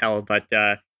really tell, but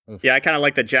yeah, I kind of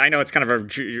like I know it's kind of a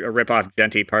rip-off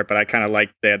Genty part, but I kind of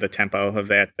like the tempo of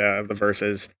that of the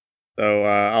verses. So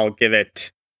I'll give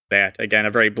it that. Again,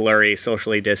 a very blurry,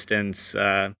 socially distanced.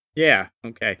 Yeah,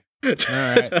 okay. All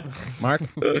right, Mark.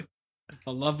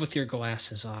 I love with your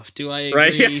glasses off. Do I agree?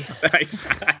 Right? Yeah. Nice.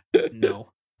 No.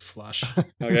 Flush.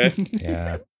 Okay.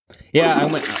 Yeah. I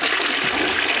went.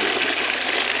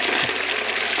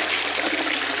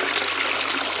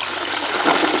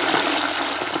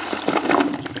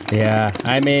 Yeah,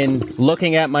 I mean,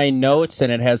 looking at my notes, and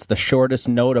it has the shortest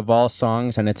note of all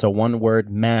songs, and it's a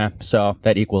one-word meh, so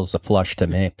that equals a flush to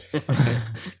me.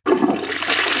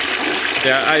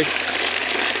 Yeah,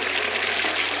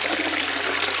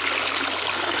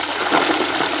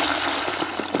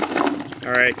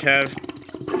 All right, Kev.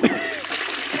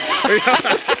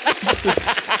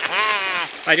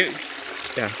 I do.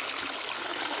 Yeah.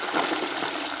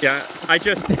 Yeah, I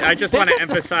just want to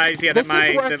emphasize, that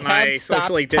my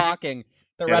socially talking.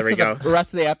 The rest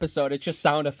of the episode, it's just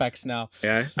sound effects now.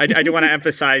 Yeah, I do want to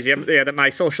emphasize, that my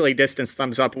socially distanced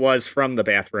thumbs up was from the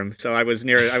bathroom, so I was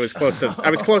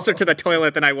closer to the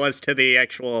toilet than I was to the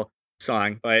actual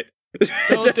song. But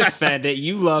don't defend it.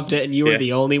 You loved it, and you were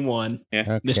the only one. Yeah,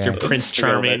 Okay. Mr. Prince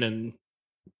Charming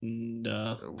and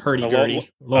hurdy-gurdy.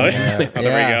 There we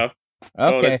go.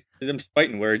 Okay. I'm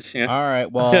fighting words. Yeah. All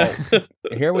right. Well,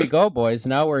 here we go, boys.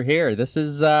 Now we're here. This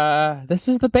is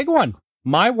the big one.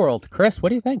 My World. Chris, what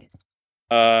do you think?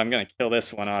 I'm gonna kill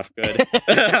this one off good.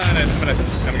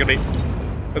 I'm gonna be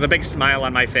with a big smile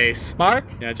on my face. Mark?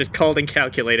 Yeah, just cold and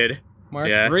calculated. Mark?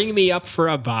 Yeah. Bring me up for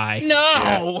a bye.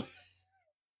 No!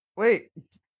 Wait.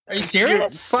 Are you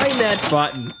serious? Find that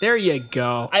button. There you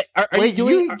go. Are Wait,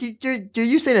 you doing...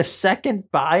 you saying a second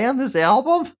buy on this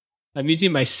album? I'm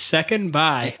using my second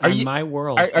buy on My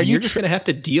World. Are you're you just going to have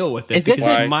to deal with it Is this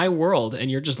because why? it's my world and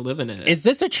you're just living in it. Is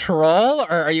this a troll, or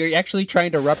are you actually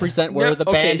trying to represent where the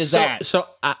band is at? So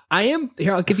I am...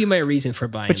 Here, I'll give you my reason for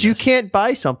buying But you this. can't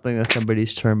buy something that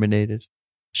somebody's terminated.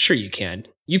 Sure you can.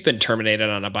 You've been terminated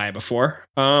on a buy before.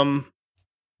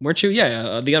 Weren't you?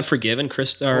 Yeah, The Unforgiven,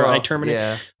 Chris, or I terminated.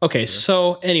 Yeah. Okay,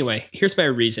 so anyway, here's my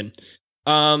reason.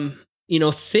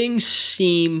 Things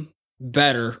seem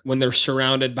better when they're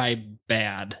surrounded by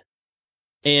bad.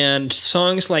 And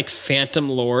songs like Phantom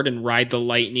Lord and Ride the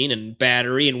Lightning and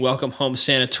Battery and Welcome Home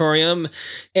Sanatorium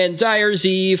and Dyer's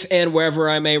Eve and Wherever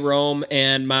I May Roam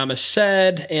and Mama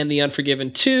Said and The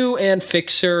Unforgiven 2 and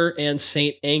Fixer and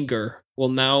Saint Anger will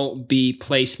now be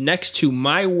placed next to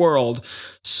My World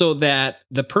so that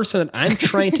the person that I'm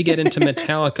trying to get into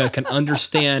Metallica can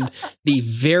understand the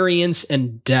variance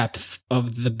and depth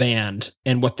of the band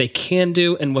and what they can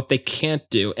do and what they can't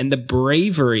do and the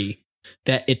bravery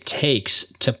that it takes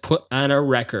to put on a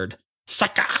record.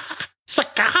 Sucka!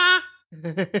 Sucka!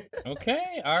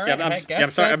 Okay, all right. Yeah, I'm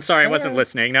sorry, I wasn't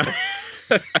listening. No.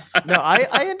 No,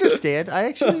 I understand. I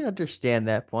actually understand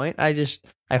that point. I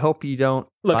hope you don't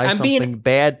buy something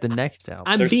bad the next album.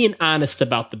 I'm being honest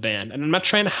about the band, and I'm not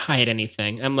trying to hide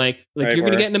anything. I'm like Right, you're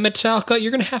going to word. get into Metallica,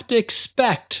 you're going to have to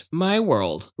expect My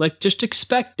World. Like, just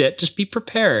expect it. Just be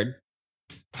prepared.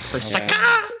 For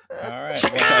Sucka! All right.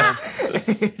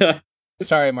 Well,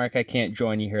 sorry, Mark, I can't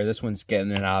join you here. This one's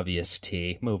getting an obvious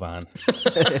T. Move on.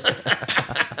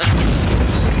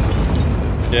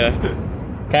 Yeah.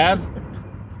 Cav?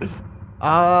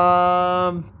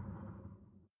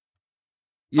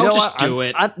 You I'll know just what? do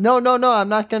it. No, I'm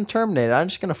not going to terminate it. I'm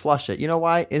just going to flush it. You know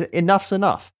why? Enough's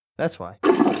enough. That's why.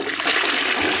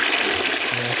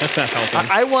 That's not helping.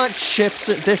 I want Chips.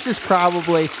 This is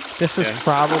probably Chips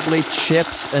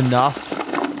enough.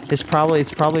 It's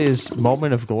probably his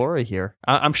moment of glory here.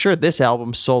 I'm sure this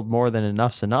album sold more than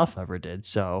Enough's Enough ever did.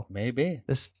 So Maybe.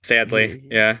 this, Sadly,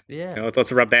 yeah. yeah.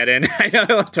 Let's rub that in. I know.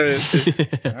 All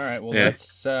right, well, Yeah.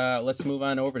 let's move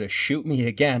on over to Shoot Me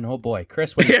Again. Oh, boy.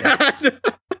 Chris, what do you think? Yeah.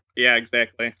 Yeah,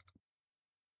 exactly.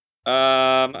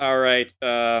 All right.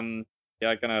 I'm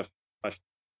gonna.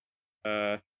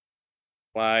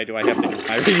 Why do I have to give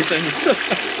my reasons?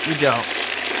 You don't.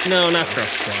 No, not Crush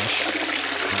Flush.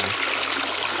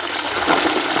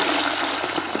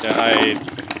 Yeah,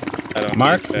 I don't.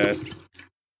 Mark? think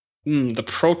that. The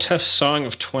protest song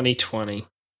of 2020.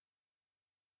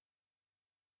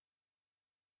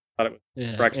 Thought it was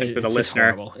Yeah, correction to the it's just listener.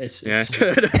 horrible. It's Yeah.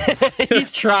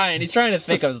 He's trying to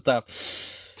think of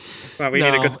stuff. Well, we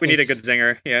need a good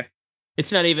zinger. Yeah.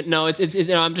 It's not even. No, it's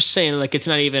I'm just saying, like, it's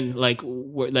not even like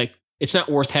it's not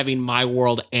worth having My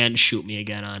World and Shoot Me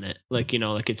Again on it. Like,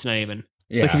 like it's not even.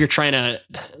 Yeah. Like, if you're trying to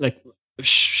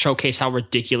showcase how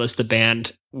ridiculous the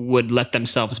band would let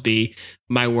themselves be,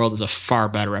 My World is a far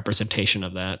better representation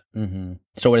of that. Mm-hmm.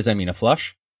 So what does that mean? A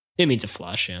flush? It means a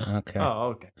flush, yeah. Okay.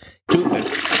 Oh, okay.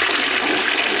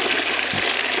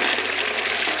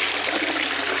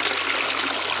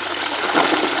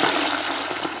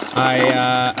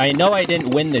 I know I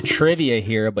didn't win the trivia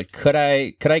here, but could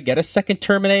I get a second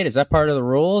terminate? Is that part of the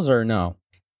rules or no?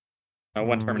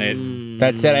 One terminate.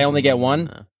 That's it. I only get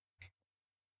one.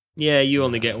 Yeah, you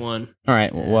only get one. All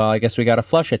right. Well, I guess we got to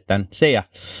flush it then. See ya.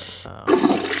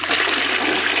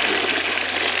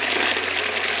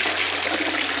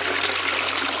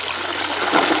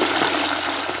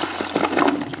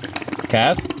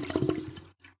 Kev?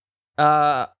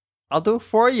 I'll do it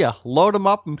for you. Load them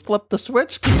up and flip the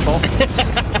switch, people.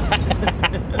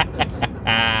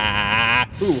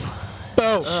 Ooh.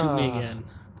 Boom. Shoot me again.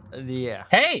 Yeah.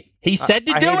 Hey, he said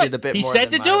to do it. He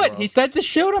said to do it. He said to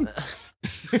shoot him.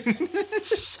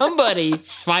 Somebody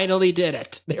finally did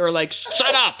it. They were like,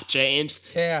 "Shut up, James.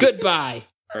 Yeah. Goodbye."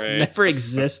 All right. Never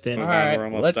existed. All right, we're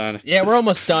almost done. Yeah, we're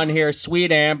almost done here.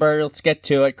 Sweet Amber. Let's get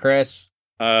to it, Chris.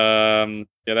 Yeah,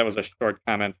 that was a short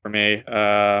comment for me.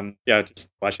 Yeah, just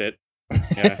flush it.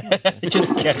 Yeah.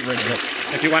 Just get rid of it.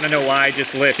 If you want to know why,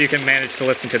 if you can manage to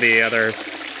listen to the other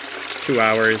 2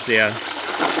 hours, yeah,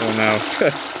 we'll know.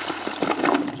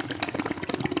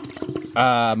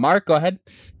 Mark, go ahead.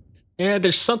 Yeah,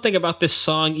 there's something about this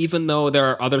song, even though there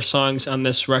are other songs on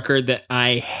this record that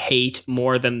I hate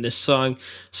more than this song.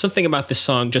 Something about this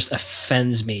song just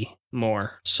offends me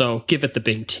more. So give it the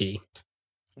big T.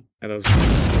 Yeah, those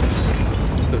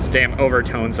damn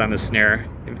overtones on the snare.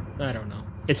 I don't know.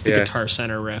 It's the Guitar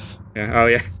Center riff. Yeah. Oh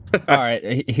yeah. All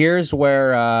right, here's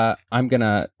where I'm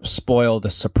gonna spoil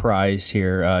the surprise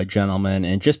here, gentlemen,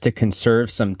 and just to conserve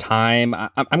some time,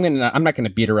 I'm not gonna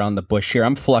beat around the bush here.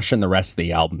 I'm flushing the rest of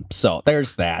the album, so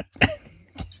there's that.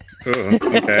 Ooh,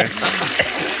 okay.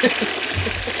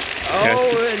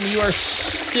 Oh, and you are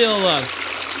still a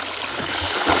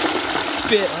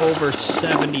bit over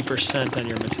 70% on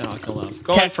your Metallica love,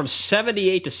 going from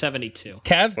 78 to 72.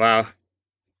 Kev, Wow.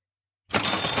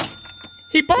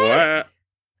 he bought it What?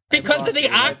 because of the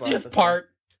octave part.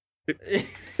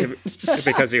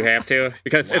 Because you have to.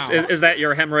 Because is that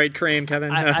your hemorrhoid cream,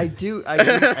 Kevin? I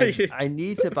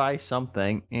need to buy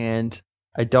something, and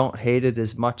I don't hate it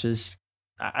as much as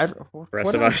Rest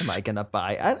what of else us. am I gonna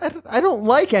buy? I don't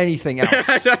like anything else.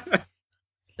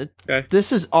 Okay.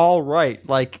 This is all right.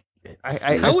 Like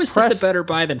How is this a better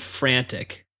buy than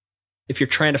Frantic? If you're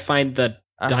trying to find the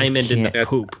diamond in the can't.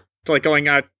 poop. It's like going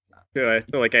out to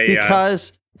like a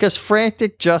because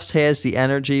Frantic just has the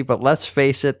energy, but let's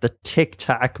face it, the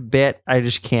TikTok bit, I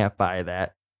just can't buy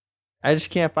that. I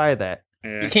just can't buy that.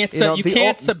 yeah. You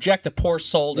can't subject a poor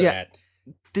soul to that.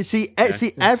 See,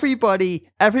 everybody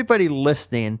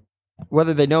listening,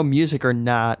 whether they know music or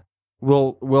not,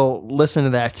 will listen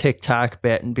to that TikTok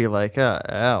bit and be like,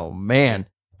 oh man.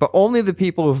 But only the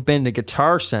people who've been to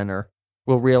Guitar Center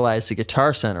will realize the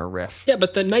Guitar Center riff. Yeah,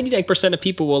 but the 99% of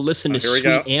people will listen to here we Sweet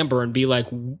go. Amber and be like,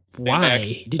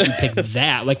 why did you pick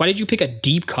that? Like, why did you pick a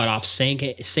deep cut off Saint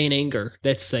Anger?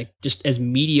 That's like just as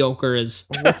mediocre as...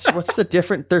 What's the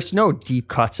difference? There's no deep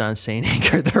cuts on Saint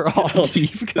Anger. They're all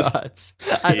deep cuts.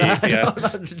 Yeah,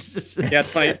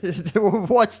 it's funny.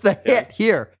 What's the hit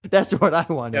here? That's what I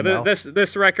want to know.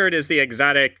 This record is the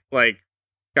exotic, like,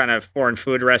 kind of foreign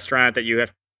food restaurant that you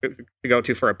have to go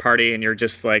to for a party, and you're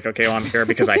just like, okay, well, I'm here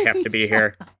because I have to be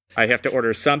here. I have to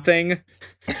order something.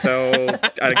 So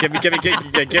give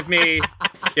me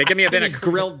a bin of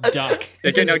grilled duck.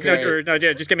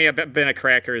 just give me a bin of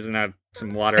crackers and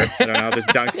some water. I don't know, just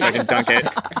dunk so I can dunk it.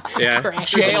 Yeah,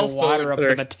 Jail water of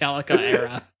the Metallica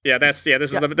era. yeah, this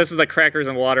is the crackers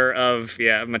and water of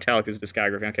Metallica's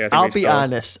discography. Okay, I'll be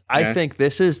honest. I think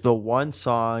this is the one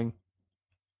song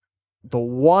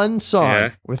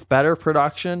with better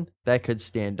production that could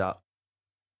stand up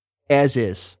as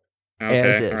is. Okay,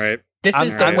 as is. all right. This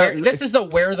is the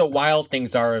where the wild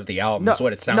things are of the album. Is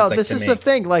what it sounds like to me. No, this is the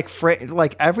thing. Like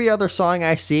every other song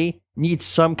I see needs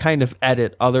some kind of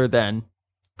edit other than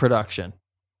production.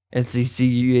 It's easy.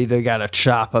 You either got to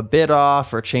chop a bit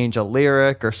off or change a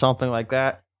lyric or something like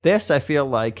that. This, I feel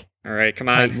like, All right, come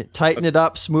on. tighten it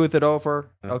up, smooth it over.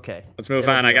 Okay, Let's move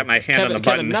on. I got my hand on the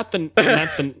button. Kevin, not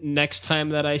the next time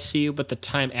that I see you, but the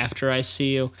time after I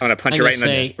see you. I'm gonna punch you right in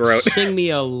the throat. Sing me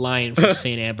a line from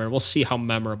Saint Amber. We'll see how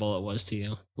memorable it was to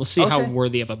you. We'll see how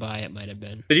worthy of a buy it might have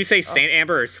been. Did you say Saint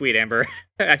Amber or Sweet Amber?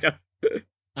 I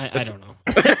don't know.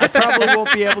 I probably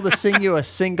won't be able to sing you a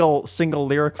single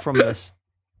lyric from this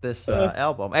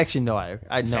album. Actually, no, I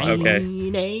know. Okay.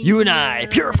 You and I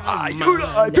purify. You and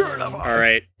I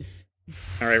purify.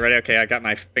 All right, ready? Okay, I got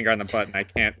my finger on the button. I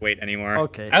can't wait anymore.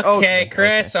 Okay,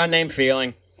 Chris, unnamed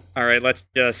feeling. All right, let's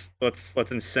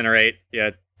incinerate.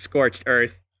 Yeah, scorched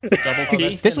earth. Double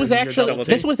T. This was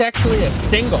actually a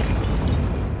single.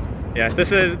 Yeah,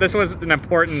 this was an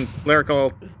important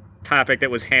lyrical topic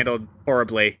that was handled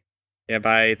horribly,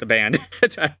 by the band.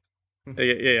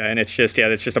 Yeah, and it's just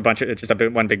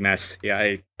one big mess.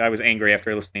 Yeah, I was angry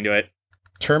after listening to it.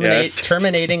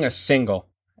 Terminating a single.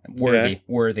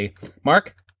 Worthy.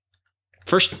 Mark?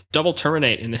 First double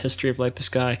terminate in the history of Light the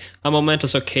Sky. A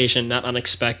momentous occasion, not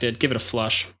unexpected. Give it a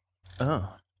flush.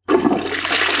 Oh.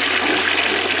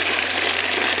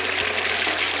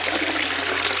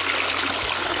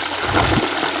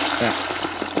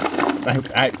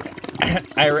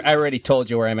 I already told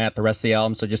you where I'm at the rest of the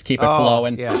album, so just keep it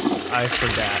flowing. Yeah, I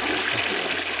forgot.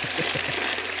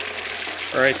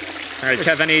 All right,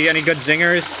 Kev, any good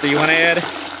zingers that you want to add?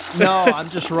 No, I'm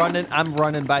just running. I'm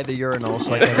running by the urinals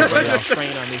like everybody else.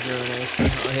 Train on these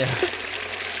urinals. Oh, yeah.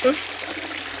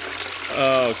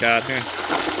 Oh God.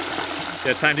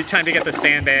 Yeah, time to get the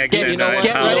sandbags.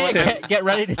 Get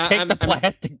ready to take the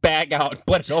plastic bag out and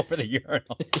put it over the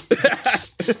urinal.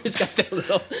 It's got that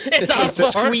little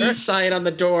squeeze sign on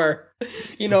the door.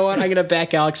 You know what? I'm gonna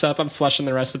back Alex up. I'm flushing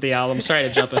the rest of the album. Sorry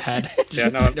to jump ahead.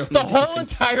 The whole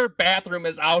entire bathroom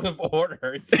is out of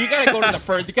order. You gotta go to the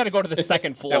first. You gotta go to the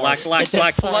second floor. Lock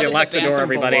the door,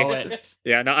 everybody.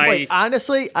 Yeah, no, Wait,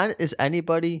 honestly, is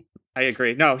anybody? I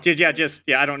agree. No, dude, I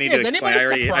don't need to Is explain.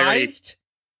 anybody surprised?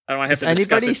 I don't have to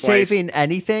Anybody discuss it twice. saving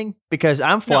anything? Because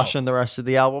I'm flushing the rest of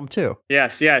the album too.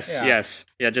 Yes. Yeah, just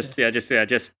do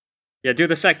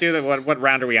the what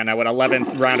round are we on now? What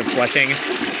 11th round of flushing?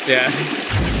 Yeah.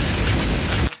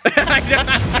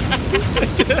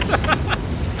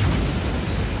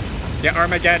 Yeah,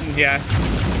 Armageddon, yeah.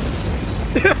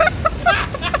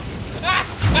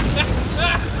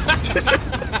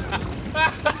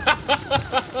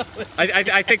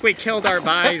 I think we killed our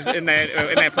buys in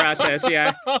that process.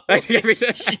 Yeah, I think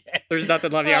everything. There's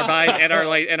nothing left. Our buys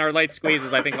and our light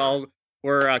squeezes. I think all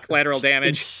were collateral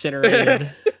damage.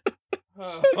 Incinerated.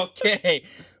 Okay.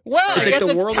 Well, I I think guess the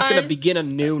it's world is time. going to begin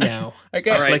anew now. Okay.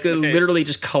 All right. Like it literally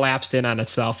just collapsed in on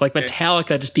itself. Like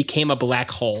Metallica just became a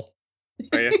black hole.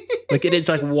 Right. Like it is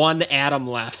like one atom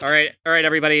left. All right,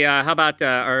 everybody. How about do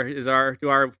our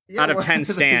out of 10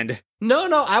 stand?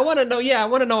 No, I want to know. Yeah, I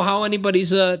want to know how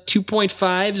anybody's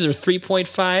 2.5s or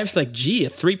 3.5s. Like, gee, a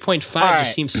 3.5 right.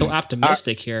 just seems so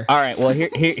optimistic here. All right. Well,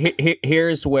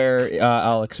 here's where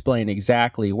I'll explain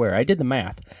exactly where I did the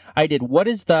math. I did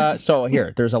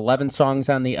there's 11 songs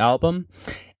on the album,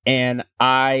 and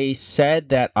I said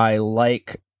that I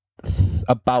like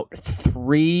about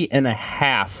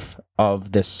 3.5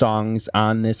 of the songs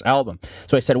on this album.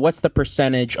 So I said, what's the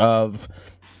percentage of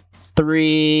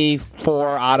 4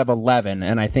 out of 11?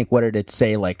 And I think, what did it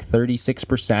say, like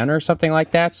 36% or something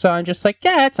like that? So I'm just like,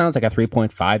 yeah, it sounds like a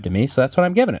 3.5 to me. So that's what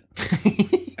I'm giving it.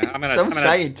 I'm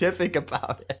scientific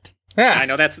about it. Yeah, I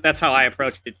know that's how I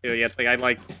approached it too. Yeah, it's like I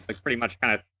like pretty much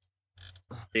kind of.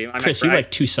 Chris, you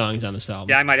like 2 songs on this album.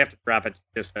 Yeah, I might have to drop it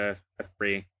just a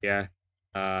 3. Yeah.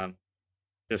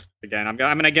 Just again, I'm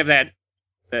gonna give that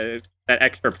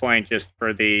extra point just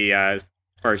for the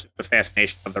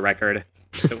fascination of the record.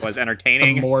 It was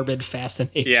entertaining. A morbid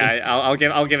fascination. Yeah, I'll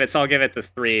give it the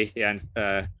 3. Yeah,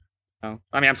 and, I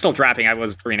mean, I'm still dropping. I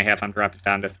was 3.5. I'm dropping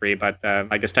down to 3, but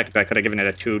I guess technically I could have given it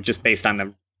a 2 just based on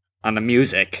the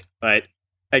music. But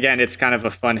again, it's kind of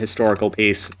a fun historical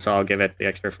piece, so I'll give it the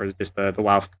extra for just the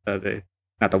wow,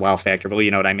 not the wow factor, but you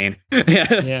know what I mean.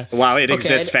 Yeah. Wow, it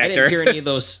exists factor. I didn't hear any of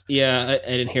those. Yeah, I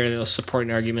didn't hear any of those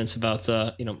supporting arguments about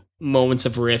moments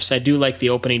of riffs. I do like the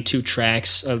opening 2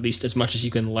 tracks, at least as much as you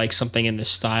can like something in this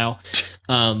style.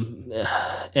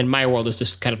 And My World is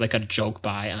just kind of like a joke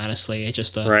by, honestly. It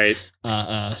just right.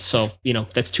 So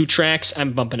that's 2 tracks.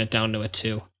 I'm bumping it down to a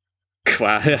 2.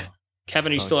 Wow.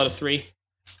 Kevin, are you still at a 3?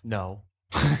 No.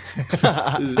 0.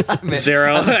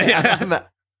 I'm at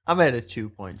a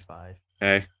 2.5.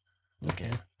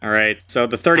 Okay. All right. So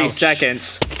the 30 Ouch.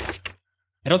 seconds.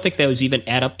 I don't think those even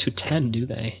add up to 10, do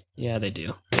they? Yeah, they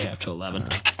do. They add up to 11.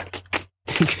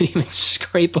 You can even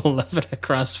scrape 11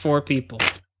 across 4 people.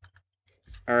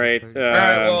 All right. All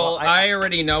right. Well, I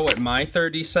already know what my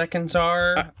 30 seconds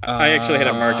are. I actually had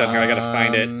it marked on here. I gotta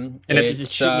find it. And Is it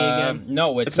shoot me again?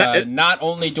 No, it's not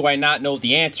only do I not know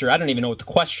the answer, I don't even know what the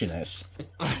question is.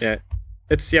 Yeah.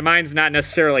 Mine's not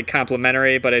necessarily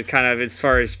complimentary, but it kind of, as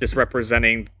far as just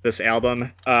representing this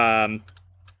album,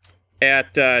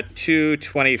 at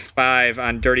 2:25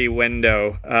 on Dirty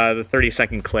Window, the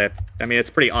 30-second clip. I mean, it's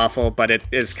pretty awful, but it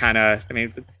is kind of,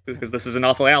 because this is an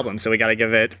awful album, so we got to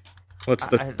give it, what's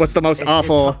the most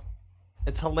awful?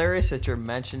 It's hilarious that you're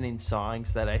mentioning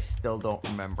songs that I still don't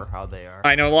remember how they are.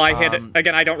 I know, well, I had,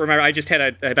 again, I don't remember, I just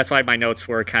had that's why my notes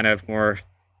were kind of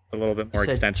a little bit more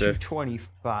extensive. 225.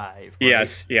 Right?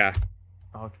 Yes, yeah.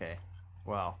 Okay.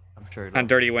 Well, I'm sure. On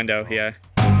Dirty Window, yeah.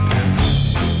 Am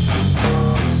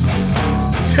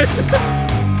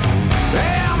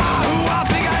I who I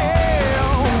think I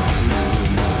am?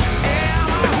 Am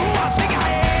I who I think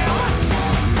I am?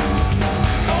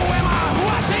 Oh, am I who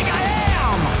I think I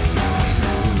am?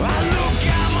 I look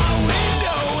out my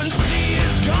window and see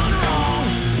it's gone wrong.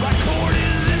 My court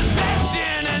is in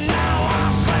session and now I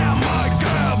slam my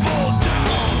gavel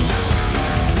down.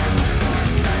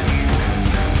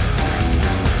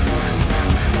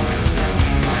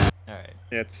 All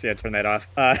turn that off.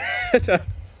 But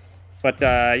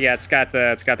it's got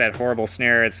that horrible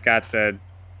snare. It's got the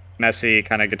messy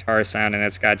kind of guitar sound, and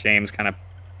it's got James kind of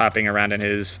popping around in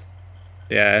his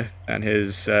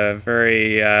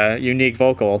very unique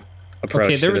vocal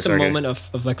approach. Okay, there was a moment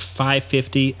of like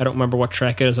 550. I don't remember what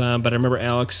track it was on, but I remember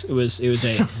Alex. It was a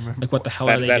like, what the hell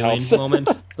are they doing helps. moment.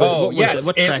 Oh, yes.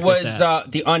 What It track was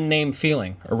that? The Unnamed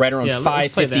Feeling, right around Let's play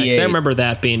that, 'cause 5:58. I remember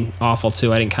that being awful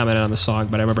too. I didn't comment on the song,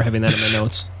 but I remember having that in my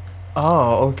notes.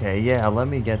 Oh, okay, yeah. Let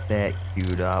me get that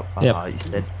queued up. Yep. You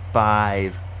said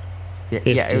 5.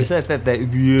 Yeah, it was that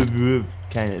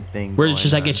kind of thing. Where it's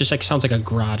just going like sounds like a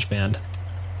garage band.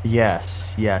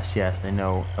 Yes. I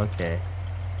know. Okay,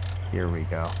 here we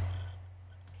go.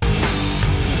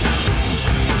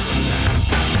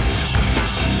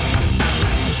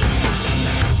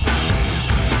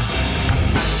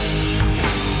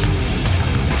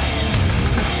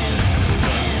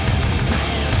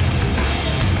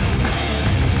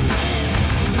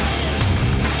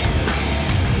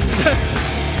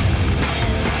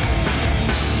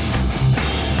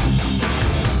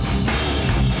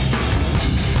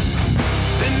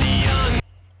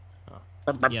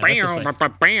 Yeah,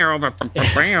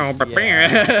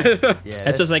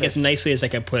 That's just like as nicely as I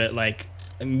could put it, like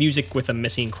music with a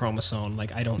missing chromosome.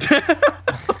 Like I don't.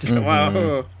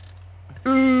 Wow.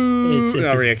 It's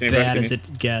No as reaction, bad but- as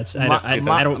it gets. My-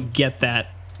 I don't get that.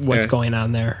 What's Yeah. going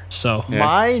on there? So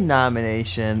My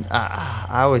nomination,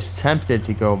 I was tempted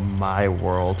to go My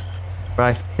World, but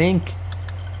I think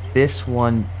this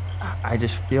one, I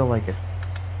just feel like it's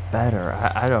better.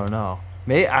 I don't know.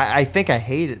 Maybe I think I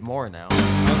hate it more now. Kill,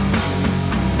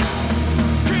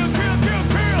 kill, kill, kill,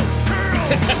 kill.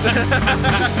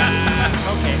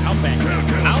 okay, I'll back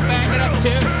it up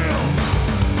too.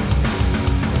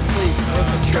 Please, where's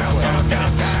the triple?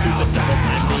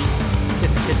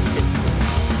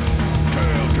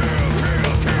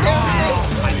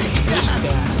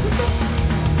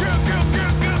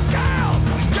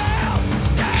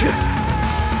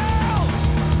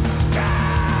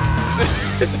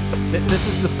 This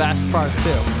is the best part too.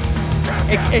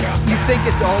 You think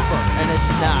it's over, and it's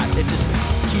not. It just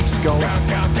keeps going.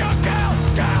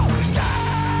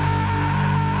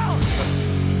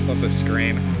 Love the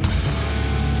scream.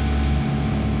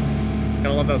 I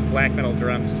love those black metal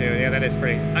drums too. Yeah, that is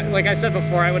pretty. Like I said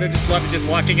before, I would have just loved just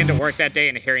walking into work that day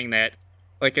and hearing that,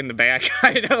 like in the back.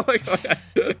 I know,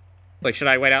 like should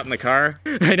I wait out in the car?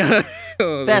 I know.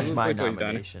 That's my Wait till he's done.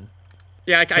 nomination.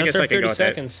 Yeah, I guess I could go with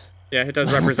that. Yeah, it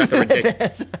does represent the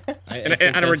ridiculous.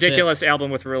 And a ridiculous album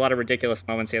with a lot of ridiculous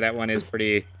moments. Yeah, that one is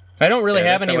pretty. I don't really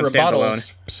have that any one stands alone.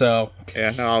 rebuttals, so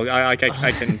Yeah, no, I can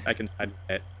side with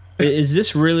it. Is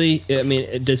this really? I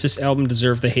mean, does this album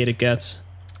deserve the hate it gets?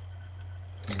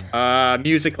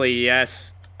 Musically,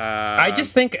 yes. I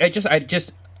just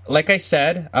like I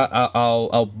said,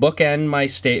 I'll bookend my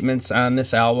statements on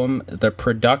this album. The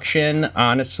production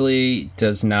honestly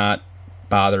does not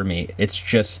bother me. It's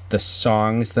just the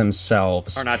songs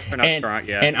themselves Are not strong,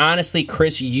 yeah. And honestly,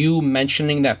 Chris, you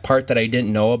mentioning that part that I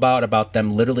didn't know about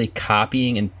them literally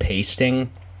copying and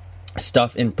pasting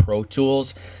stuff in Pro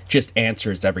Tools just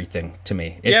answers everything to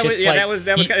me. It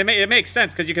it makes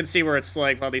sense because you can see where it's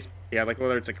like, well, these, like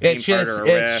whether it's a clean it's part just or a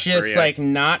riff. it's just or, like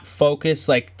not focused.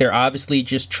 Like they're obviously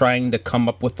just trying to come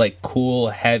up with like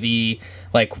cool, heavy,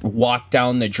 like walk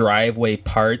down the driveway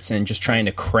parts and just trying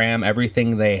to cram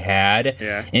everything they had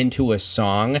into a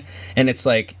song. And it's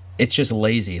like, it's just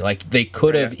lazy. Like they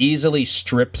could have easily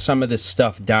stripped some of this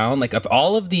stuff down. Like if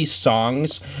all of these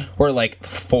songs were like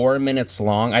 4 minutes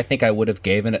long, I think I would have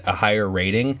given it a higher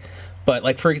rating. But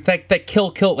like for that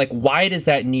kill, like why does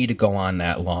that need to go on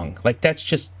that long? Like that's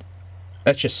just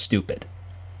stupid.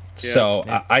 So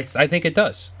I think it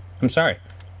does. I'm sorry.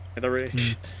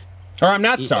 Or I'm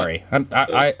not sorry.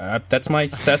 That's my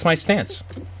stance.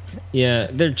 Yeah,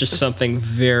 there's just something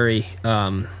very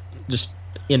just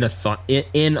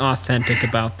inauthentic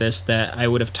about this that I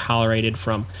would have tolerated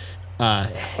from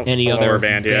any other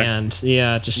band.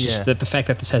 Yeah, just the fact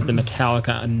that this has the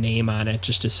Metallica name on it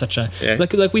just is such a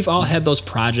like we've all had those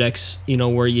projects,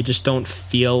 where you just don't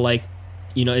feel like,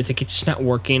 it's like it's just not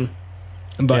working.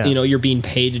 But you're being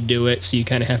paid to do it, so you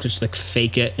kind of have to just like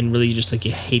fake it and really just like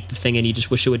you hate the thing and you just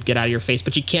wish it would get out of your face.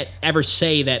 But you can't ever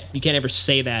say that.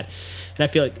 And I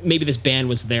feel like maybe this band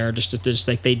was there just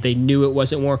like they knew it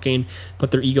wasn't working,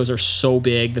 but their egos are so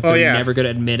big that they're never going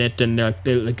to admit it, and it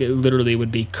literally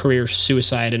would be career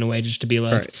suicide in a way just to be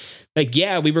like. Like,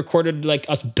 yeah, we recorded like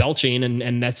us belching,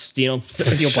 and that's you'll buy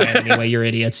it anyway. You're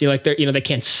idiots. They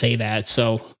can't say that.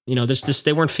 So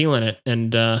they weren't feeling it,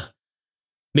 and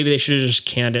maybe they should have just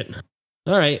canned it.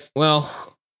 All right, well,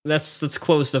 let's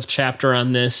close the chapter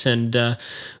on this, and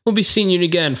we'll be seeing you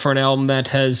again for an album that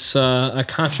has a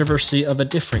controversy of a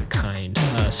different kind.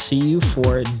 See you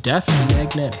for Death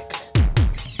Magnetic.